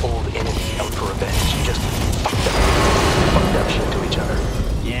old enemy out for revenge. You just fucked up shit to each other.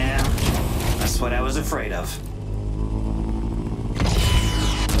 Yeah, that's what I was afraid of.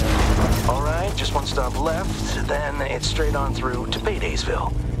 Alright, just one stop left, then it's straight on through to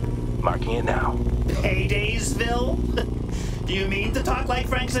Paydaysville. Marking it now. Paydaysville? Do you mean to talk like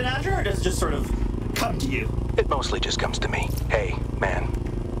Frank Sinatra, or does it just sort of come to you? It mostly just comes to me. Hey, man,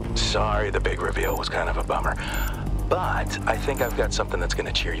 sorry the big reveal was kind of a bummer. But I think I've got something that's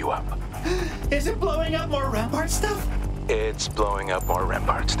gonna cheer you up. Is it blowing up more Rampart stuff? It's blowing up more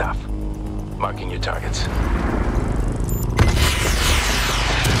Rampart stuff. Marking your targets.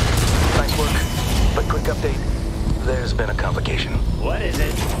 Nice work. But quick update. There's been a complication. What is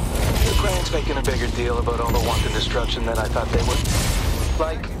it? The client's making a bigger deal about all the wanton destruction than I thought they would.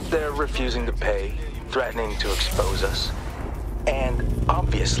 Like, they're refusing to pay, threatening to expose us. And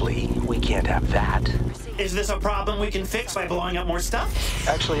obviously, we can't have that. Is this a problem we can fix by blowing up more stuff?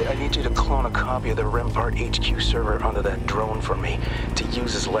 Actually, I need you to clone a copy of the Rampart HQ server onto that drone for me to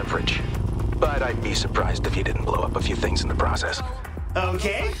use as leverage. But I'd be surprised if you didn't blow up a few things in the process.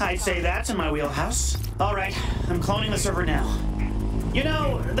 Okay, I'd say that's in my wheelhouse. All right, I'm cloning the server now. You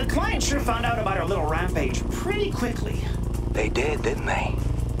know, the client sure found out about our little rampage pretty quickly. They did, didn't they?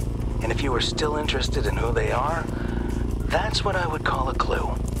 And if you were still interested in who they are, that's what I would call a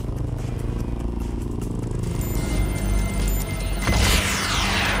clue.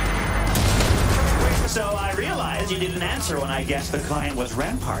 So I realized you didn't answer when I guessed the client was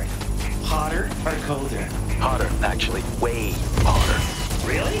Rampart. Hotter or colder? Hotter, actually. Way hotter.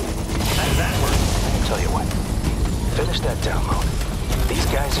 Really? How does that work? Tell you what. Finish that download. These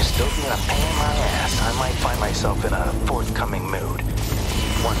guys are still being a pain in my ass. I might find myself in a forthcoming mood.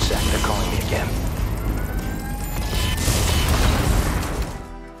 One sec, they're calling me again.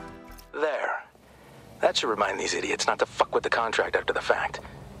 There. That should remind these idiots not to fuck with the contract after the fact.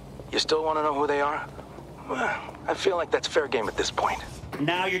 You still want to know who they are? Well, I feel like that's fair game at this point.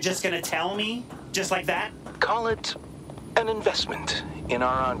 Now you're just gonna tell me? Just like that? Call it an investment in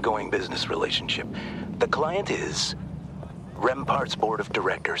our ongoing business relationship. The client is Rampart's board of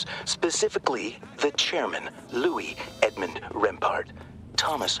directors, specifically the chairman, Louis Edmund Rampart,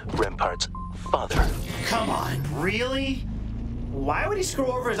 Thomas Rampart's father. Come on, really? Why would he screw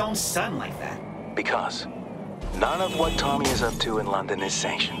over his own son like that? Because none of what Tommy is up to in London is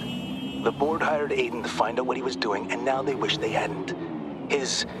sanctioned. The board hired Aiden to find out what he was doing, and now they wish they hadn't.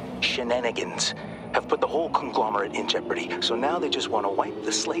 His shenanigans have put the whole conglomerate in jeopardy, so now they just want to wipe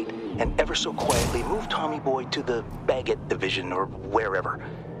the slate and ever so quietly move Tommy Boy to the Baguette division or wherever.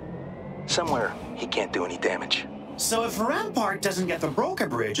 Somewhere he can't do any damage. So if Rampart doesn't get the broker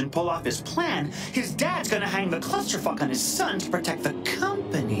bridge and pull off his plan, his dad's gonna hang the clusterfuck on his son to protect the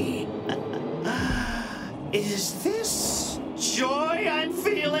company. Is this joy I'm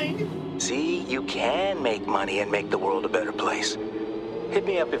feeling? See, you can make money and make the world a better place. Hit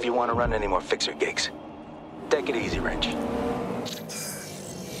me up if you want to run any more fixer gigs. Take it easy, Wrench.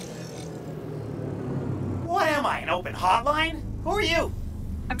 What am I, an open hotline? Who are you?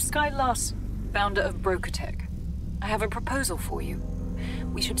 I'm Sky Larson, founder of BrokerTech. I have a proposal for you.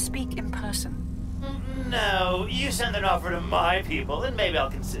 We should speak in person. No, you send an offer to my people, and maybe I'll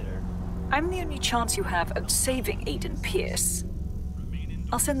consider. I'm the only chance you have of saving Aiden Pearce.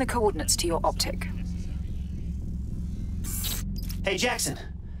 I'll send the coordinates to your optic. Hey, Jackson.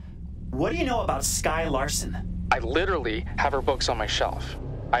 What do you know about Sky Larson? I literally have her books on my shelf.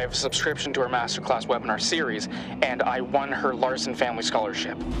 I have a subscription to her masterclass webinar series, and I won her Larson Family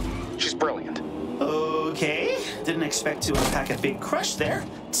Scholarship. She's brilliant. Okay, didn't expect to unpack a big crush there.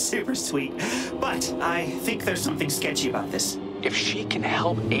 Super sweet. But I think there's something sketchy about this. If she can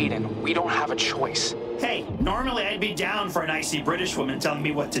help Aiden, we don't have a choice. Hey, normally I'd be down for an icy British woman telling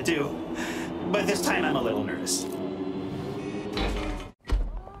me what to do. But this time I'm a little nervous.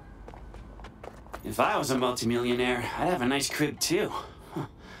 If I was a multimillionaire, I'd have a nice crib too. Huh.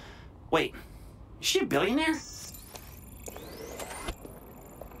 Wait, is she a billionaire?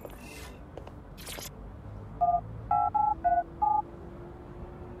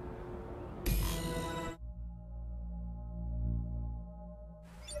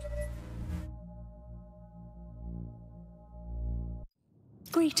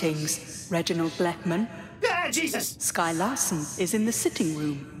 Greetings, Reginald Blackman. Ah, Jesus! Sky Larson is in the sitting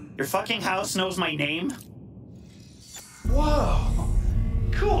room. Your fucking house knows my name? Whoa!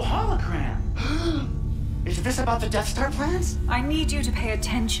 Cool hologram! Is this about the Death Star plans? I need you to pay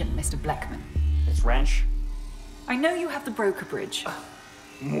attention, Mr. Blackman. It's Wrench. I know you have the broker bridge.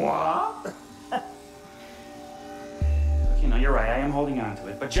 What? Okay, no, you're right. I am holding on to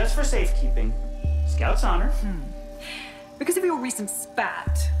it, but just for safekeeping. Scout's honor. Because of your recent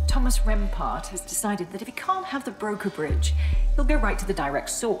spat, Thomas Rempart has decided that if he can't have the broker bridge, he'll go right to the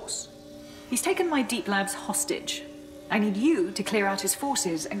direct source. He's taken my deep labs hostage. I need you to clear out his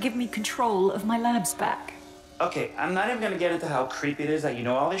forces and give me control of my labs back. Okay, I'm not even gonna get into how creepy it is that you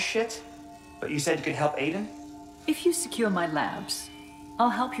know all this shit, but you said you could help Aiden? If you secure my labs, I'll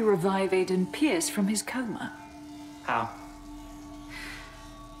help you revive Aiden Pearce from his coma. How?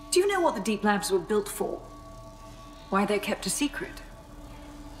 Do you know what the deep labs were built for? Why they're kept a secret?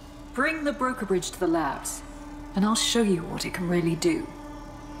 Bring the broker bridge to the labs, and I'll show you what it can really do.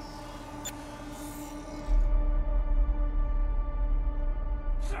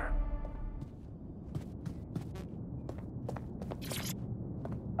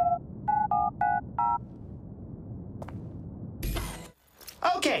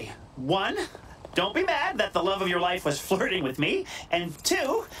 Okay, 1, don't be mad that the love of your life was flirting with me, and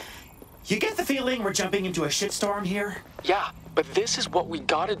 2, you get the feeling we're jumping into a shitstorm here? Yeah, but this is what we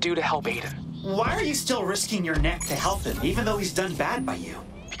gotta do to help Aiden. Why are you still risking your neck to help him, even though he's done bad by you?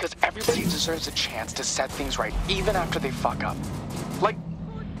 Because everybody deserves a chance to set things right, even after they fuck up. Like,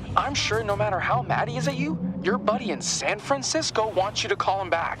 I'm sure no matter how mad he is at you, your buddy in San Francisco wants you to call him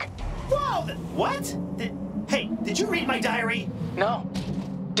back. Whoa, what? Hey, did you read my diary? No.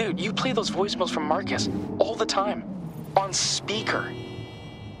 Dude, you play those voicemails from Marcus all the time. On speaker.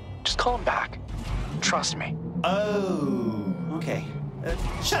 Just call him back. Trust me. Oh, okay.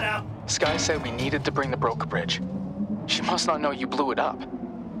 Shut up. Sky said we needed to bring the broker bridge. She must not know you blew it up.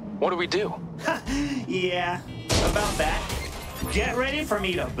 What do we do? Yeah, about that. Get ready for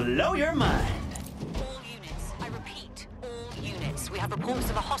me to blow your mind. All units, I repeat, all units. We have reports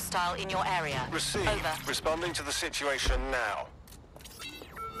of a hostile in your area. Received. Over. Responding to the situation now.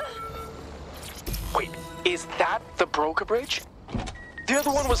 Wait, is that the broker bridge? The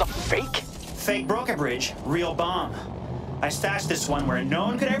other one was a fake? Fake broker bridge, real bomb. I stashed this one where no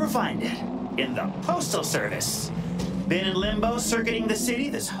one could ever find it. In the Postal Service. Been in limbo circuiting the city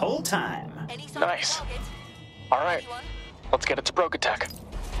this whole time. Nice. All right, let's get it to Brokatech.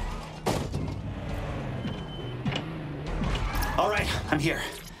 All right, I'm here.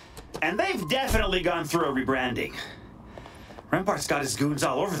 And they've definitely gone through a rebranding. Rempart's got his goons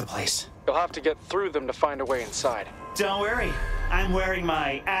all over the place. You'll have to get through them to find a way inside. Don't worry. I'm wearing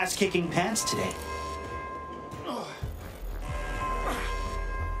my ass-kicking pants today.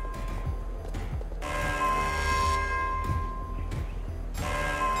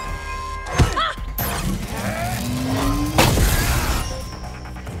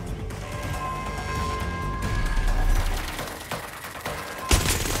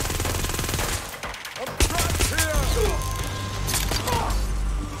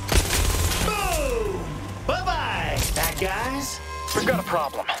 We've got a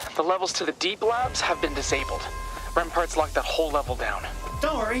problem. The levels to the deep labs have been disabled. Rempart's locked that whole level down.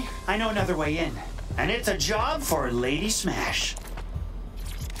 Don't worry, I know another way in. And it's a job for Lady Smash.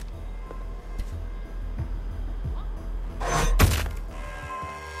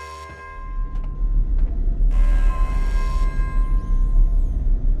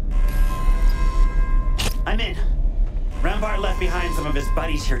 I'm in. Rempart left behind some of his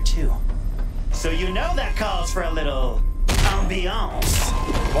buddies here too. So you know that calls for a little ambiance.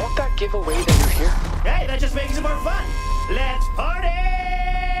 Won't that give away that you're here? Hey, that just makes it more fun. Let's party!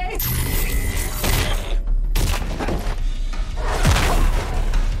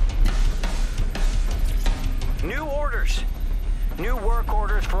 New orders. New work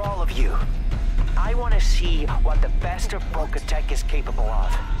orders for all of you. I want to see what the best of Brokatech is capable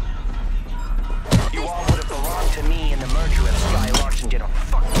of. You all would have belonged to me in the merger if Sky Larson didn't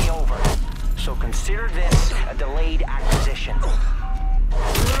fuck me over. So consider this a delayed acquisition.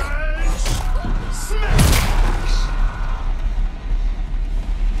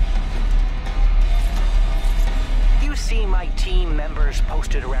 You see my team members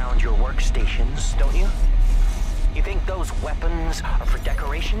posted around your workstations, don't you? You think those weapons are for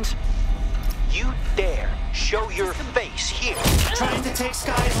decorations? You dare show your face here. Trying to take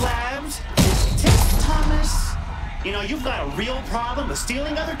Sky's labs? Tiff Thomas? You know, you've got a real problem with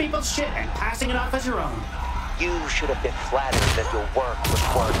stealing other people's shit and passing it off as your own. You should have been flattered that your work was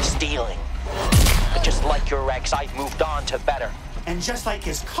worth stealing. But just like your ex, I've moved on to better. And just like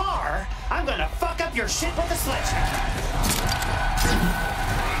his car, I'm gonna fuck up your shit with a sledgehammer.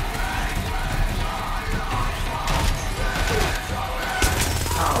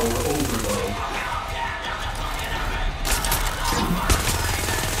 Power overload.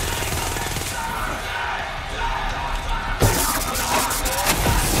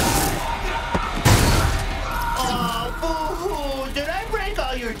 Oh, boo-hoo! Did I break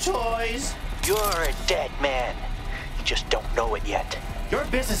all your toys? You're a dead man. You just don't know it yet. Your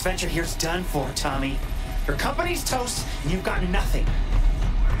business venture here's done for, Tommy. Your company's toast, and you've got nothing.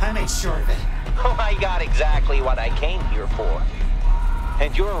 I made sure of it. Oh, I got exactly what I came here for.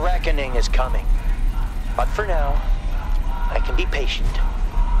 And your reckoning is coming. But for now, I can be patient.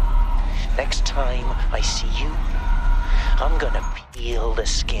 Next time I see you, I'm gonna peel the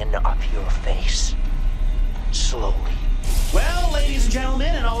skin off your face. Slowly. Well, ladies and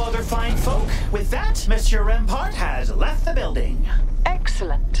gentlemen, and all other fine folk, with that, Monsieur Rempart has left the building.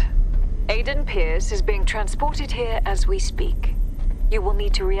 Excellent. Aiden Pearce is being transported here as we speak. You will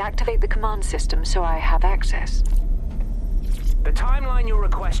need to reactivate the command system so I have access. The timeline you're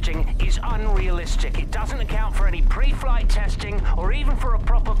requesting is unrealistic. It doesn't account for any pre-flight testing or even for a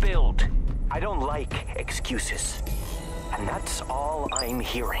proper build. I don't like excuses. And that's all I'm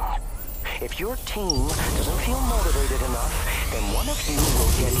hearing. If your team doesn't feel motivated enough, then one of you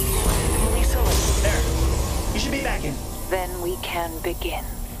will get randomly selected. There. You should be back in. Then we can begin.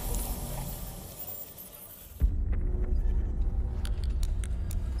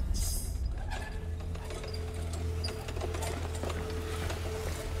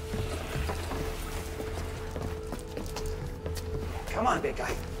 Come on, big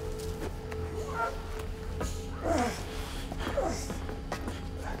guy.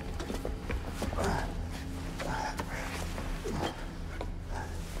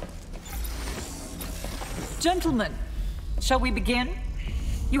 Gentlemen, shall we begin?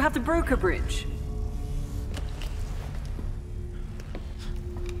 You have the broker bridge.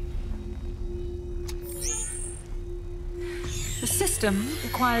 The system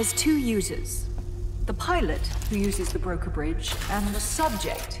requires 2 users. The pilot, who uses the broker bridge, and the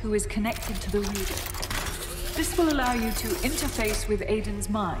subject, who is connected to the reader. This will allow you to interface with Aiden's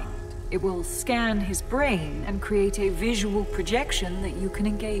mind. It will scan his brain and create a visual projection that you can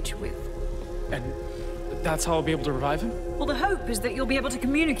engage with. And that's how I'll be able to revive him? Well, the hope is that you'll be able to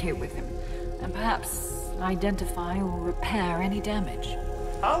communicate with him, and perhaps identify or repair any damage.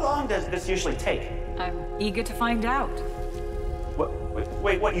 How long does this usually take? I'm eager to find out.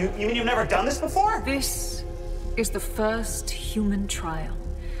 Wait, what? You mean you've never done this before? This is the first human trial.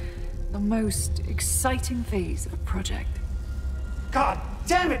 The most exciting phase of a project. God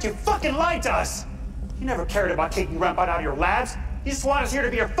damn it, you fucking lied to us! You never cared about taking Rempart out of your labs. You just want us here to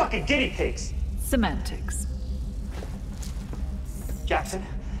be your fucking guinea pigs. Semantics. Jackson,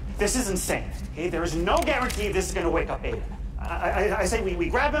 this is insane. Okay, there is no guarantee this is gonna wake up Aiden. I say we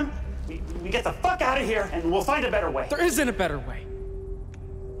grab him, we get the fuck out of here, and we'll find a better way. There isn't a better way.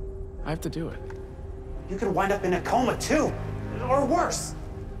 I have to do it. You could wind up in a coma too, or worse.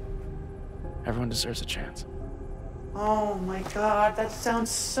 Everyone deserves a chance. Oh my God, that sounds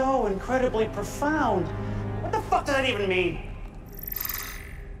so incredibly profound. What the fuck does that even mean?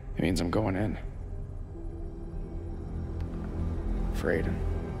 It means I'm going in. For Aiden.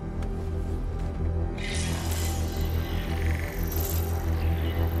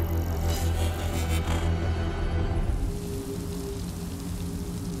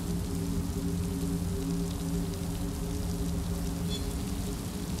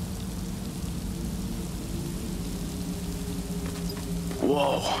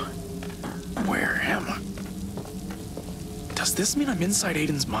 Whoa. Where am I? Does this mean I'm inside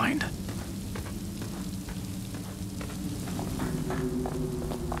Aiden's mind?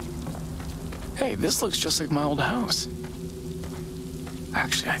 Hey, this looks just like my old house.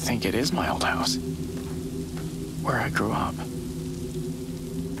 Actually, I think it is my old house. Where I grew up.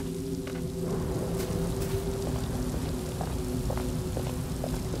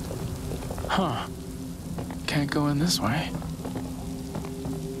 Huh. Can't go in this way.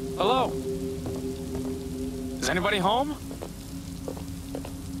 Hello? Is anybody home?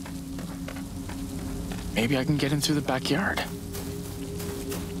 Maybe I can get in through the backyard.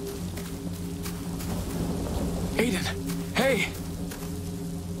 Aiden! Hey!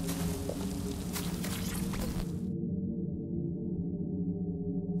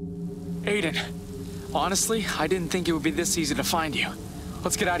 Aiden, honestly, I didn't think it would be this easy to find you.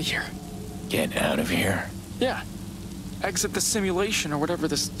 Let's get out of here. Get out of here? Yeah. Exit the simulation or whatever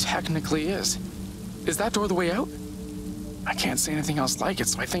this technically is. Is that door the way out? I can't see anything else like it,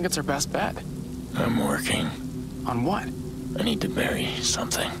 so I think it's our best bet. I'm working. On what? I need to bury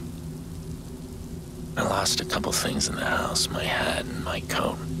something. I lost a couple things in the house, my hat and my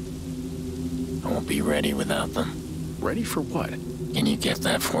coat. I won't be ready without them. Ready for what? Can you get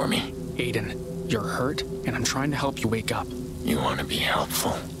that for me? Aiden, you're hurt, and I'm trying to help you wake up. You want to be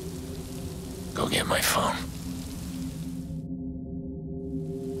helpful? Go get my phone.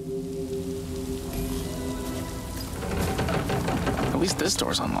 At least this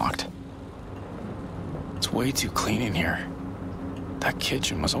door's unlocked. It's way too clean in here. That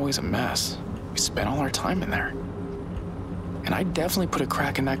kitchen was always a mess. We spent all our time in there. And I definitely put a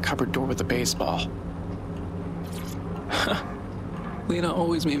crack in that cupboard door with a baseball. Lena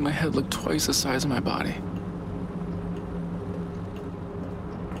always made my head look twice the size of my body.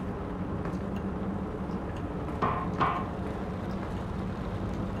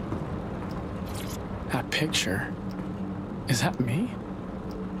 That picture, is that me?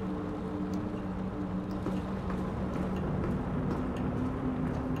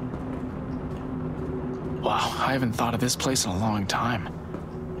 Wow, I haven't thought of this place in a long time.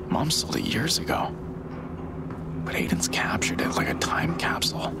 Mom sold it years ago. But Aiden's captured it like a time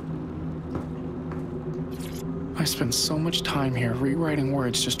capsule. I spent so much time here rewriting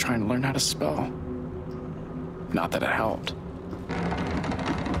words just trying to learn how to spell. Not that it helped.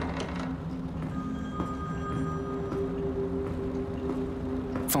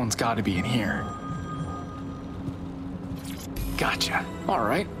 Phone's gotta be in here. Gotcha. All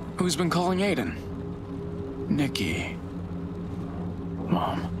right. Who's been calling Aiden? Nikki.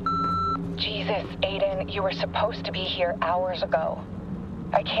 Mom. Jesus, Aiden, you were supposed to be here hours ago.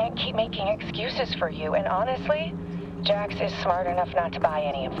 I can't keep making excuses for you, and honestly, Jax is smart enough not to buy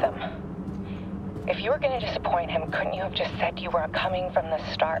any of them. If you were going to disappoint him, couldn't you have just said you were coming from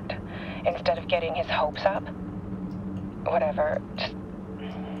the start, instead of getting his hopes up? Whatever, just...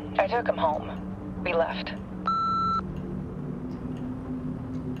 I took him home. We left.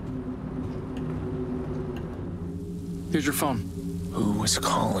 Here's your phone. Who was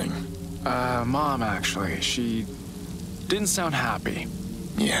calling? Mom, actually. She didn't sound happy.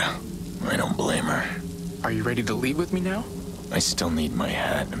 Yeah, I don't blame her. Are you ready to leave with me now? I still need my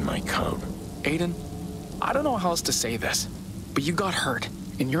hat and my coat. Aiden, I don't know how else to say this, but you got hurt,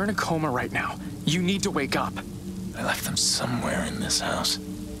 and you're in a coma right now. You need to wake up. I left them somewhere in this house.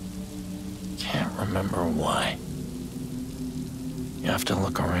 Can't remember why. You have to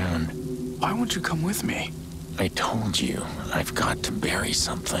look around. Why won't you come with me? I told you, I've got to bury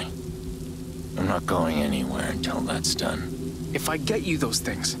something. I'm not going anywhere until that's done. If I get you those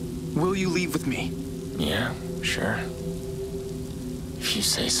things, will you leave with me? Yeah, sure. If you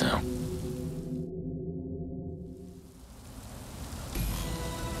say so.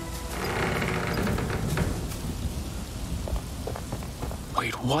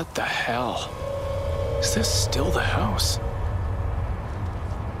 Wait, what the hell? Is this still the house?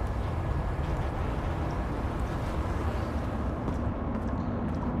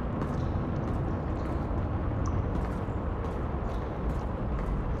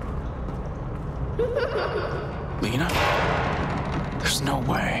 Lena? There's no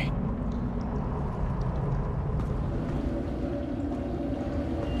way.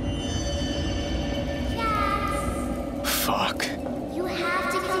 Fuck. You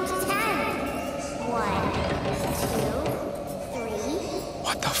have to get to 10. 1, 2, 3.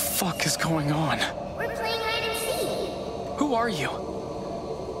 What the fuck is going on? We're playing hide and seek. Who are you?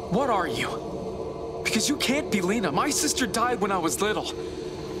 What are you? Because you can't be Lena. My sister died when I was little.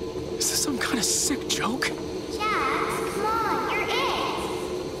 Is this some kind of sick joke? Jax, come on, you're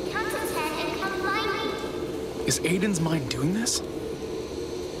it. Count to 10 and come find me. Is Aiden's mind doing this?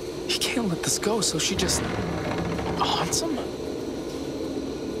 He can't let this go, so she just haunts him?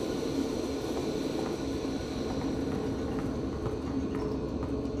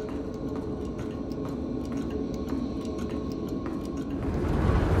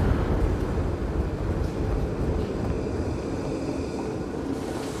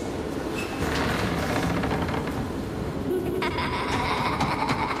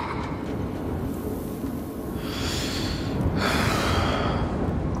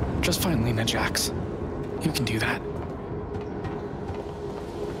 Just find Lena, Jax. You can do that.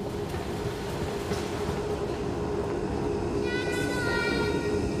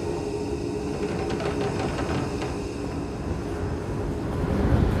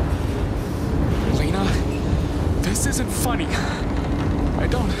 isn't funny. I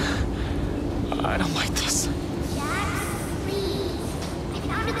don't like this. Jax, please. I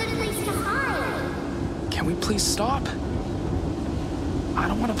found a good place to hide. Can we please stop? I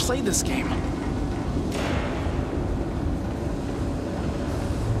don't want to play this game.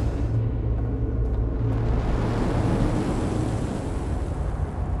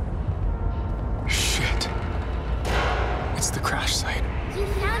 Shit. It's the crash site. You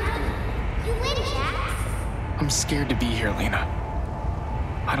found me. You win, Jax. I'm scared to be here, Lena.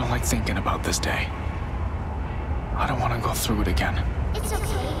 I don't like thinking about this day. I don't want to go through it again. It's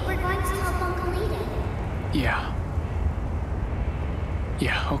okay. We're going to help Uncle Aiden. Yeah.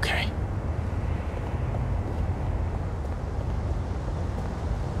 Yeah, okay.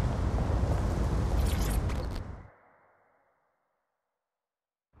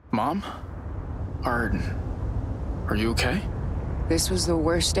 Mom? Arden, are you okay? This was the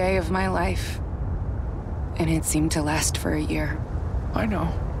worst day of my life. And it seemed to last for a year. I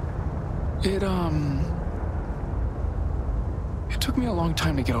know. It took me a long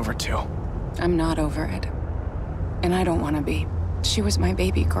time to get over too. I'm not over it. And I don't want to be. She was my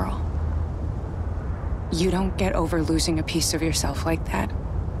baby girl. You don't get over losing a piece of yourself like that.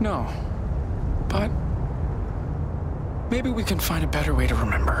 No. But maybe we can find a better way to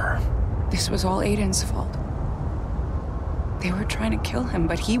remember her. This was all Aiden's fault. They were trying to kill him,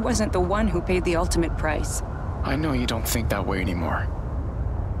 but he wasn't the one who paid the ultimate price. I know you don't think that way anymore.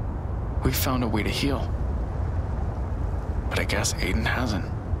 We found a way to heal. But I guess Aiden hasn't.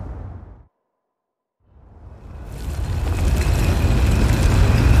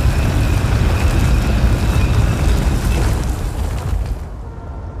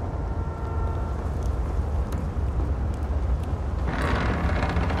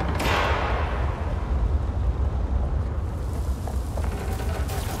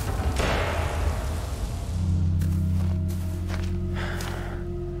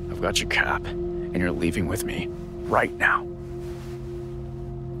 I've got your cap, and you're leaving with me right now.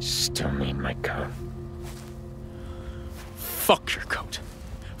 Still need my coat. Fuck your coat.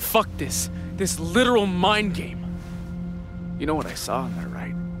 Fuck this literal mind game. You know what I saw in there,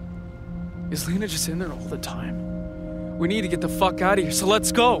 right? Is Lena just in there all the time? We need to get the fuck out of here, so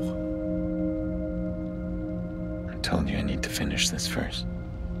let's go. I told you I need to finish this first.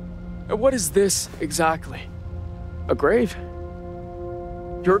 And what is this exactly? A grave?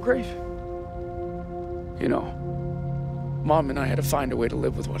 Your grave? You know, Mom and I had to find a way to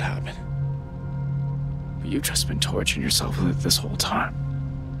live with what happened. But you've just been torturing yourself with it this whole time.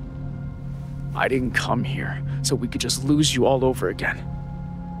 I didn't come here so we could just lose you all over again.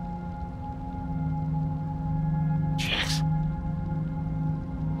 Jax,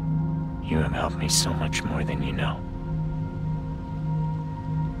 you have helped me so much more than you know.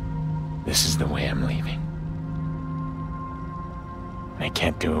 This is the way I'm leaving. I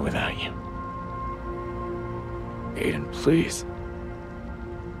can't do it without you. Aiden, please.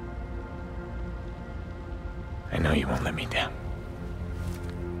 I know you won't let me down.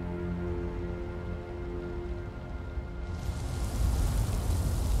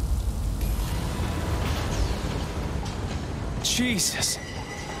 Jesus.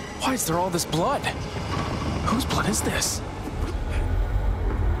 Why is there all this blood? Whose blood is this?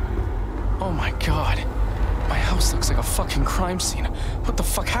 Oh my God. My house looks like a fucking crime scene. What the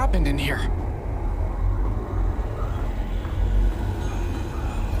fuck happened in here?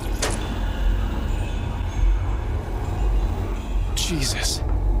 Jesus.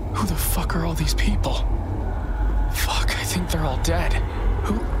 Who the fuck are all these people? Fuck, I think they're all dead.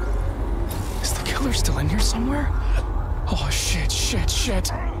 Who? Is the killer still in here somewhere? Oh, shit.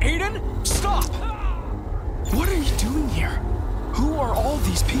 Aiden, stop! What are you doing here? Who are all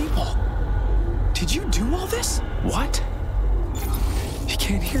these people? Did you do all this? What? He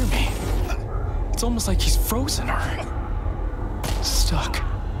can't hear me. It's almost like he's frozen or stuck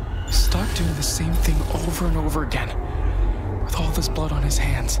doing the same thing over and over again. With all this blood on his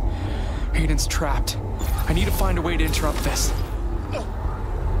hands. Aiden's trapped. I need to find a way to interrupt this.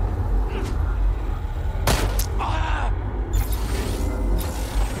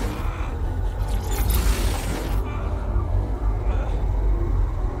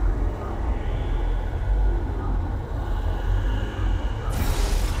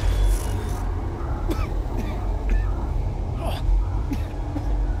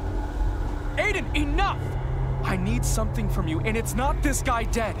 Enough! I need something from you, and it's not this guy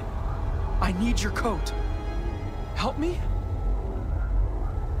dead. I need your coat. Help me?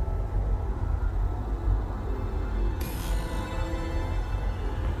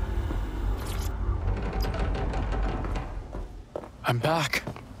 I'm back.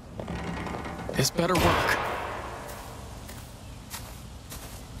 This better work.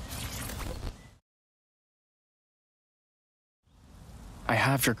 I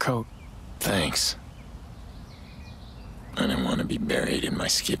have your coat. Thanks. I didn't want to be buried in my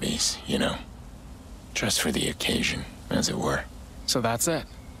skivvies, you know? Just for the occasion, as it were. So that's it?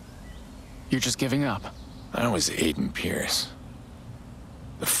 You're just giving up? I was Aiden Pearce.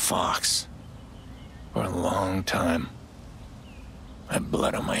 The Fox. For a long time. I had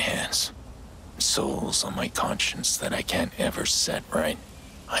blood on my hands. Souls on my conscience that I can't ever set right.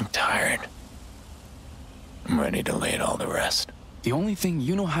 I'm tired. I'm ready to lay it all to rest. The only thing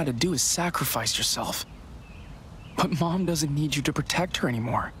you know how to do is sacrifice yourself. But Mom doesn't need you to protect her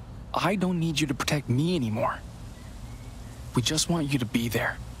anymore. I don't need you to protect me anymore. We just want you to be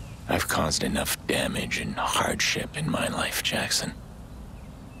there. I've caused enough damage and hardship in my life, Jackson.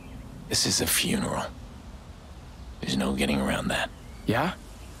 This is a funeral. There's no getting around that. Yeah?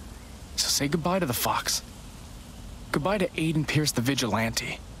 So say goodbye to the Fox. Goodbye to Aiden Pearce the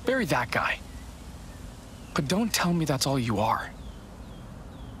Vigilante. Bury that guy. But don't tell me that's all you are.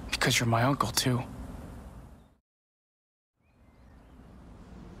 Because you're my uncle, too.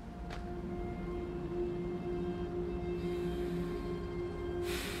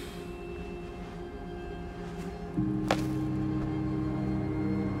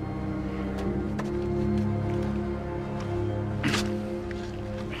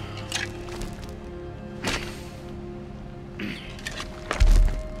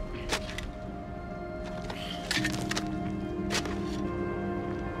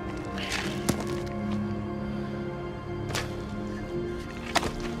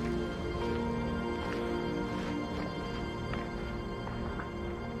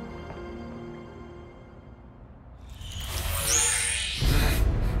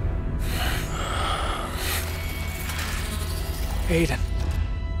 Aiden.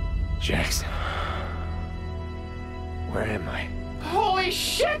 Jackson. Where am I? Holy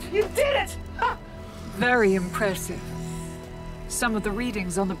shit! You did it! Ha! Very impressive. Some of the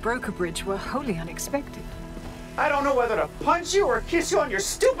readings on the broker bridge were wholly unexpected. I don't know whether to punch you or kiss you on your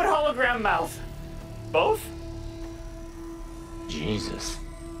stupid hologram mouth. Both? Jesus.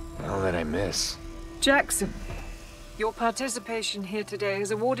 All that I miss. Jackson, your participation here today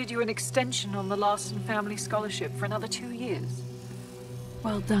has awarded you an extension on the Larson Family Scholarship for another 2 years.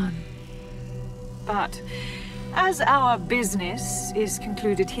 Well done. But as our business is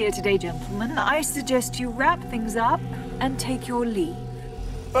concluded here today, gentlemen, I suggest you wrap things up and take your leave.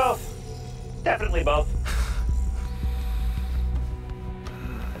 Both. Definitely both.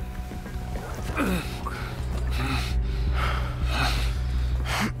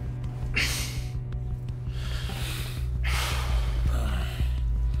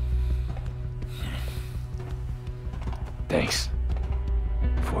 Thanks.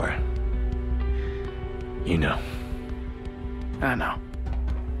 For... you know. I know.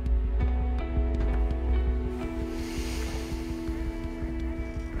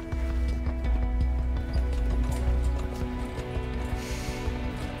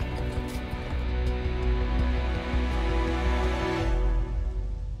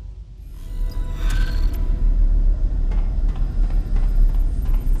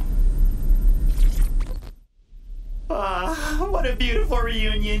 What a beautiful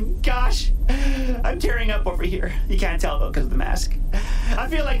reunion. Gosh, I'm tearing up over here. You can't tell though because of the mask. I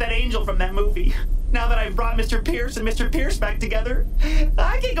feel like that angel from that movie. Now that I've brought Mr. Pearce and Mr. Pearce back together,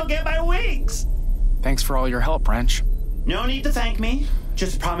 I can go get my wings. Thanks for all your help, Wrench. No need to thank me.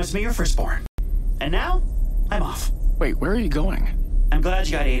 Just promise me your firstborn. And now, I'm off. Wait, where are you going? I'm glad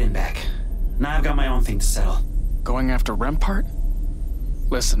you got Aiden back. Now I've got my own thing to settle. Going after Rempart?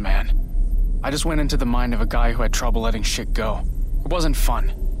 Listen, man. I just went into the mind of a guy who had trouble letting shit go. It wasn't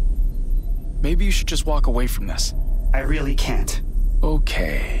fun. Maybe you should just walk away from this. I really can't.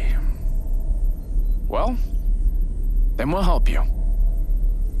 Okay. Well, then we'll help you.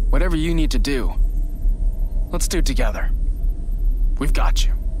 Whatever you need to do, let's do it together. We've got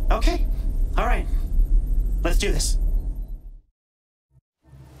you. Okay. All right. Let's do this.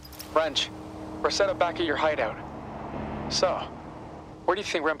 Wrench, we're set up back at your hideout. So, where do you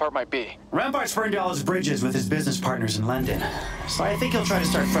think Rempart might be? Rempart's burned all his bridges with his business partners in London, so I think he'll try to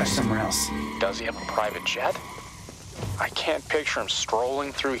start fresh somewhere else. Does he have a private jet? I can't picture him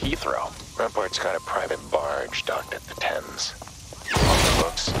strolling through Heathrow. Rempart's got a private barge docked at the Thames. On the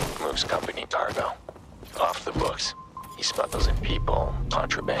books, moves company cargo. Off the books, he smuggles in people,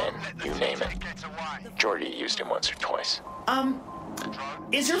 contraband, you name it. Jordy used him once or twice.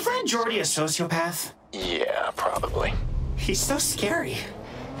 Is your friend Jordy a sociopath? Yeah, probably. He's so scary,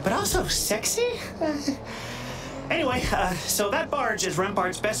 but also sexy. Anyway, so that barge is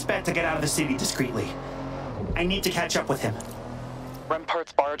Rempart's best bet to get out of the city discreetly. I need to catch up with him.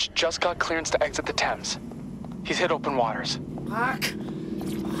 Rempart's barge just got clearance to exit the Thames. He's hit open waters. Fuck.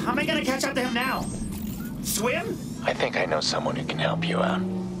 How am I gonna catch up to him now? Swim? I think I know someone who can help you out.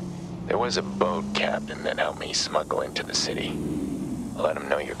 There was a boat captain that helped me smuggle into the city. I'll let him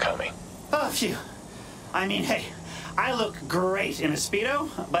know you're coming. Oh, phew. I mean, hey, I look great in a Speedo,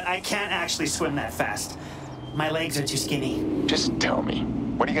 but I can't actually swim that fast. My legs are too skinny. Just tell me,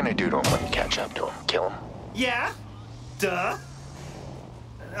 what are you gonna do to him when you catch up to him? Kill him? Yeah? Duh.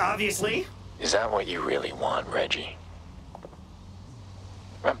 Obviously. Is that what you really want, Reggie?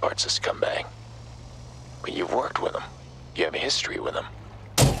 Rampart's a scumbag. But you've worked with him. You have a history with him.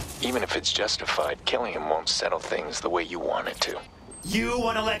 Even if it's justified, killing him won't settle things the way you want it to. You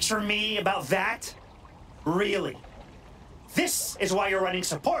want to lecture me about that? Really? This is why you're running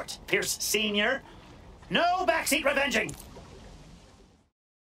support, Pearce Sr. No backseat revenging!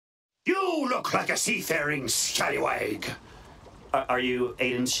 You look like a seafaring scallywag. Are you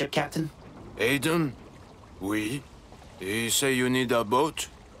Aiden's ship captain? Aiden? Oui. You say you need a boat?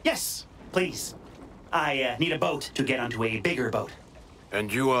 Yes, please. I need a boat to get onto a bigger boat.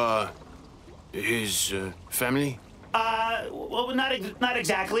 And you are his family? Well, not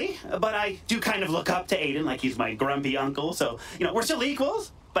exactly, but I do kind of look up to Aiden like he's my grumpy uncle, so, you know, we're still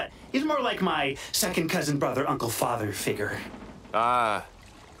equals, but he's more like my second cousin brother, uncle father figure. Ah,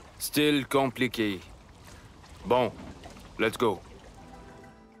 still compliqué. Bon, let's go.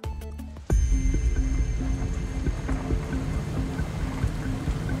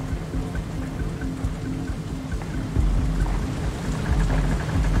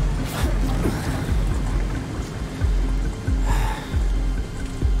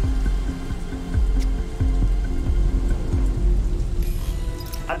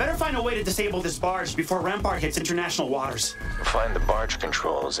 I better find a way to disable this barge before Rampart hits international waters. Find the barge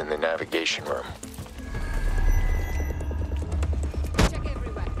controls in the navigation room. Check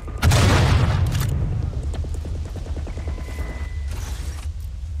everywhere.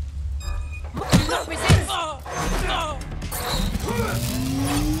 Not resist!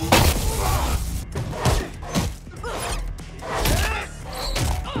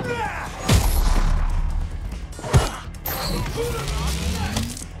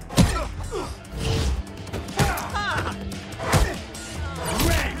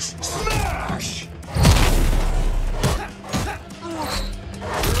 Wrench! Smash!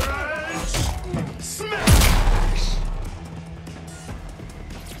 Wrench! Smash!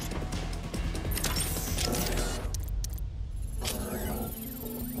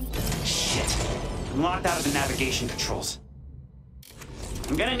 Shit. I'm locked out of the navigation controls.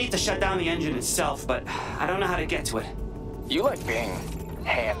 I'm gonna need to shut down the engine itself, but I don't know how to get to it. You like being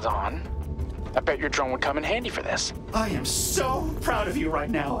hands-on. I bet your drone would come in handy for this. I am so proud of you right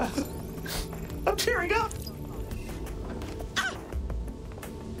now. I'm tearing up.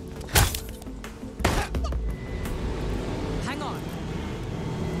 Hang on.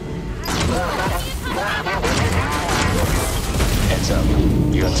 Heads up.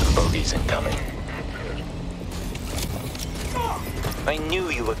 You got some bogeys incoming. I knew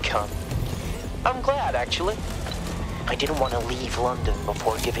you would come. I'm glad, actually. I didn't want to leave London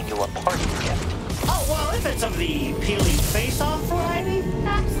before giving you a party gift. Oh, well, if it's of the peeling face-off variety,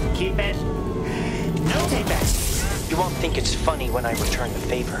 keep it. No take-backs. You won't think it's funny when I return the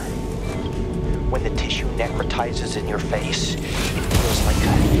favor. When the tissue necrotizes in your face, it feels like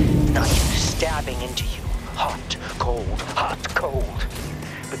a knife stabbing into you. Hot, cold.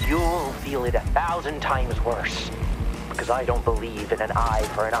 But you'll feel it 1,000 times worse. Because I don't believe in an eye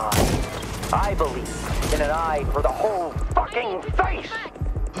for an eye. I believe in an eye for the whole fucking face!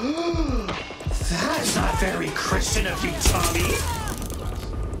 That's not very Christian of you, Tommy.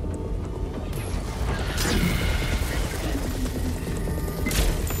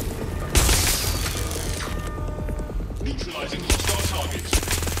 Neutralizing hostile targets.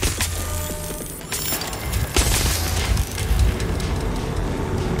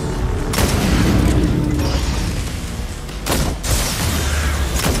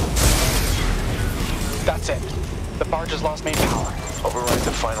 That's it. The barge has lost main power. Override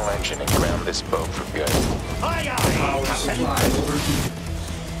the final engine and ground this boat for good. Aye, aye, Power supply overheated.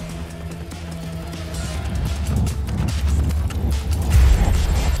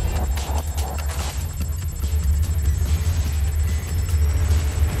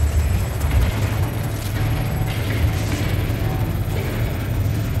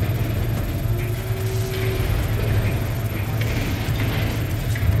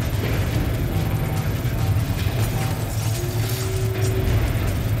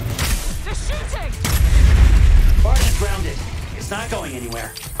 Not going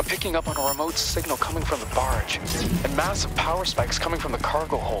anywhere. I'm picking up on a remote signal coming from the barge, and massive power spikes coming from the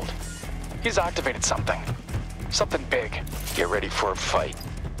cargo hold. He's activated something. Something big. Get ready for a fight.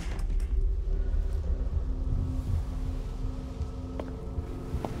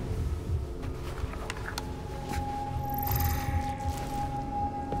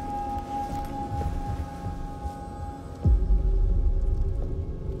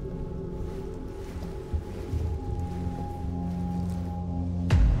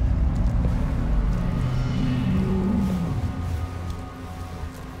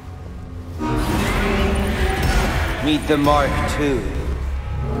 Meet the Mark II.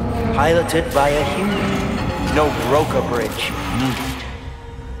 Piloted by a human. No broker bridge needed.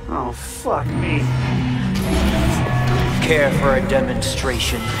 Oh, fuck me. Care for a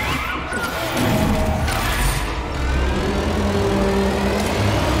demonstration?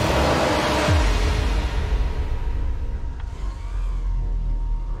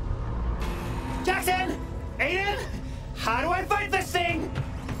 Jackson! Aiden! How do I fight this thing?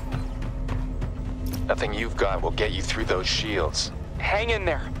 Nothing you've got will get you through those shields. Hang in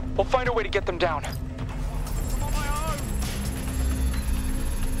there. We'll find a way to get them down.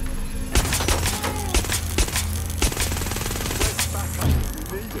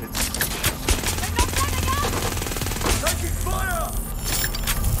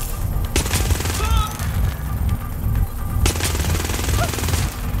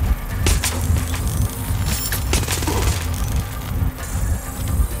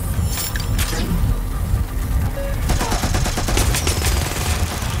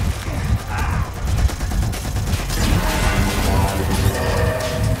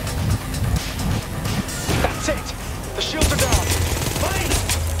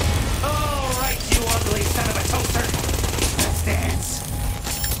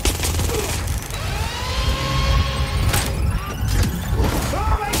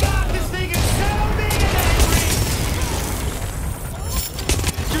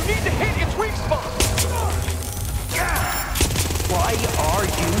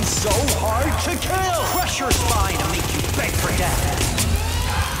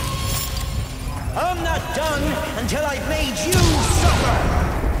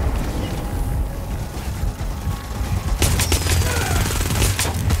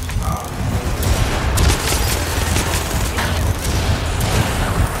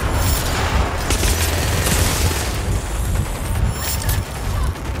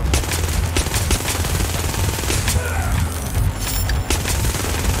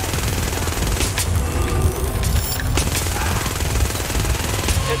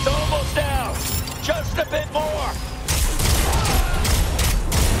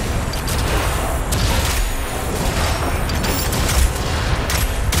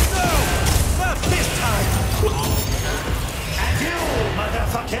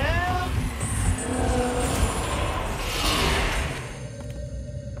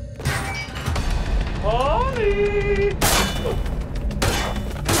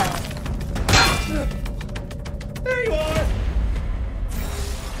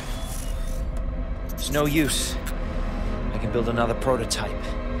 No use. I can build another prototype.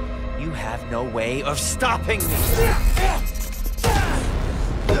 You have no way of stopping me!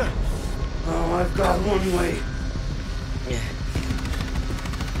 Oh, I've got one way.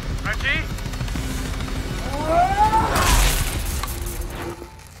 Reggie?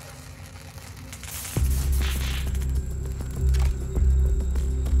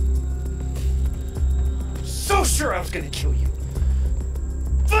 So sure I was gonna kill you.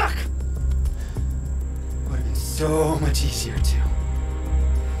 Fuck! So much easier too.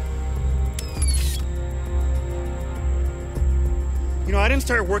 You know, I didn't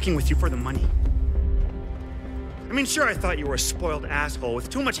start working with you for the money. I mean, sure, I thought you were a spoiled asshole with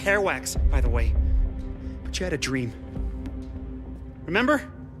too much hair wax, by the way. But you had a dream. Remember?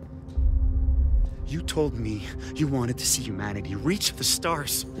 You told me you wanted to see humanity reach the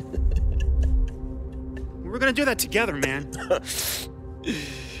stars. We were gonna do that together, man.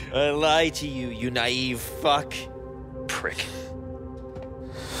 I lied to you, you naive fuck. Prick.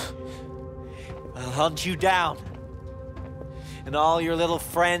 I'll hunt you down. And all your little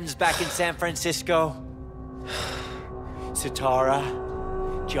friends back in San Francisco. Sitara,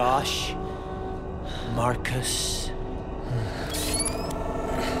 Josh, Marcus.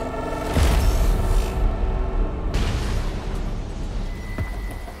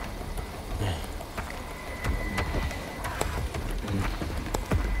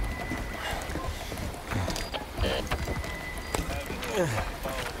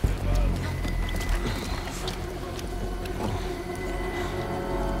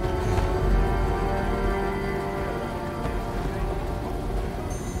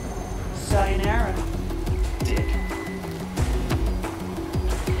 Sayonara, dick.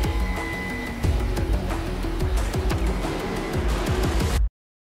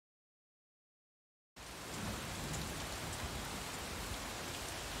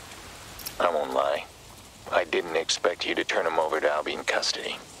 I won't lie. I didn't expect you to turn him over to Albie in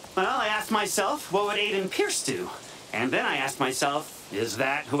custody. Well, I asked myself, what would Aiden Pearce do? And then I asked myself, is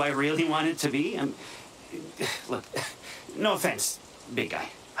that who I really wanted to be? Look, no offense, big guy.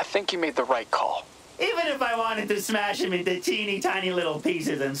 I think you made the right call. Even if I wanted to smash him into teeny tiny little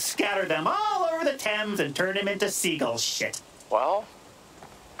pieces and scatter them all over the Thames and turn him into seagull shit. Well,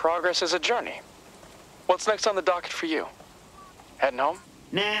 progress is a journey. What's next on the docket for you? Heading home?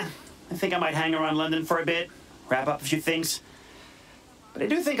 Nah, I think I might hang around London for a bit, wrap up a few things. But I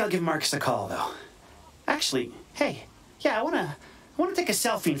do think I'll give Marcus a call, though. Actually, hey, yeah, I wanna take a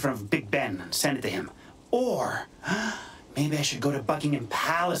selfie in front of Big Ben and send it to him. Or maybe I should go to Buckingham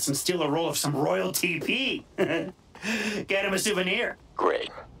Palace and steal a roll of some royal TP. Get him a souvenir. Great.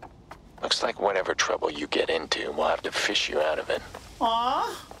 Looks like whatever trouble you get into, we'll have to fish you out of it.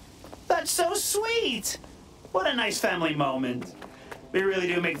 Aw, that's so sweet. What a nice family moment. We really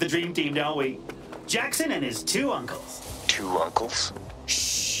do make the dream team, don't we? Jackson and his 2 uncles. 2 uncles?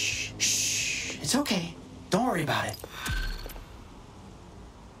 Shh. It's okay. Don't worry about it.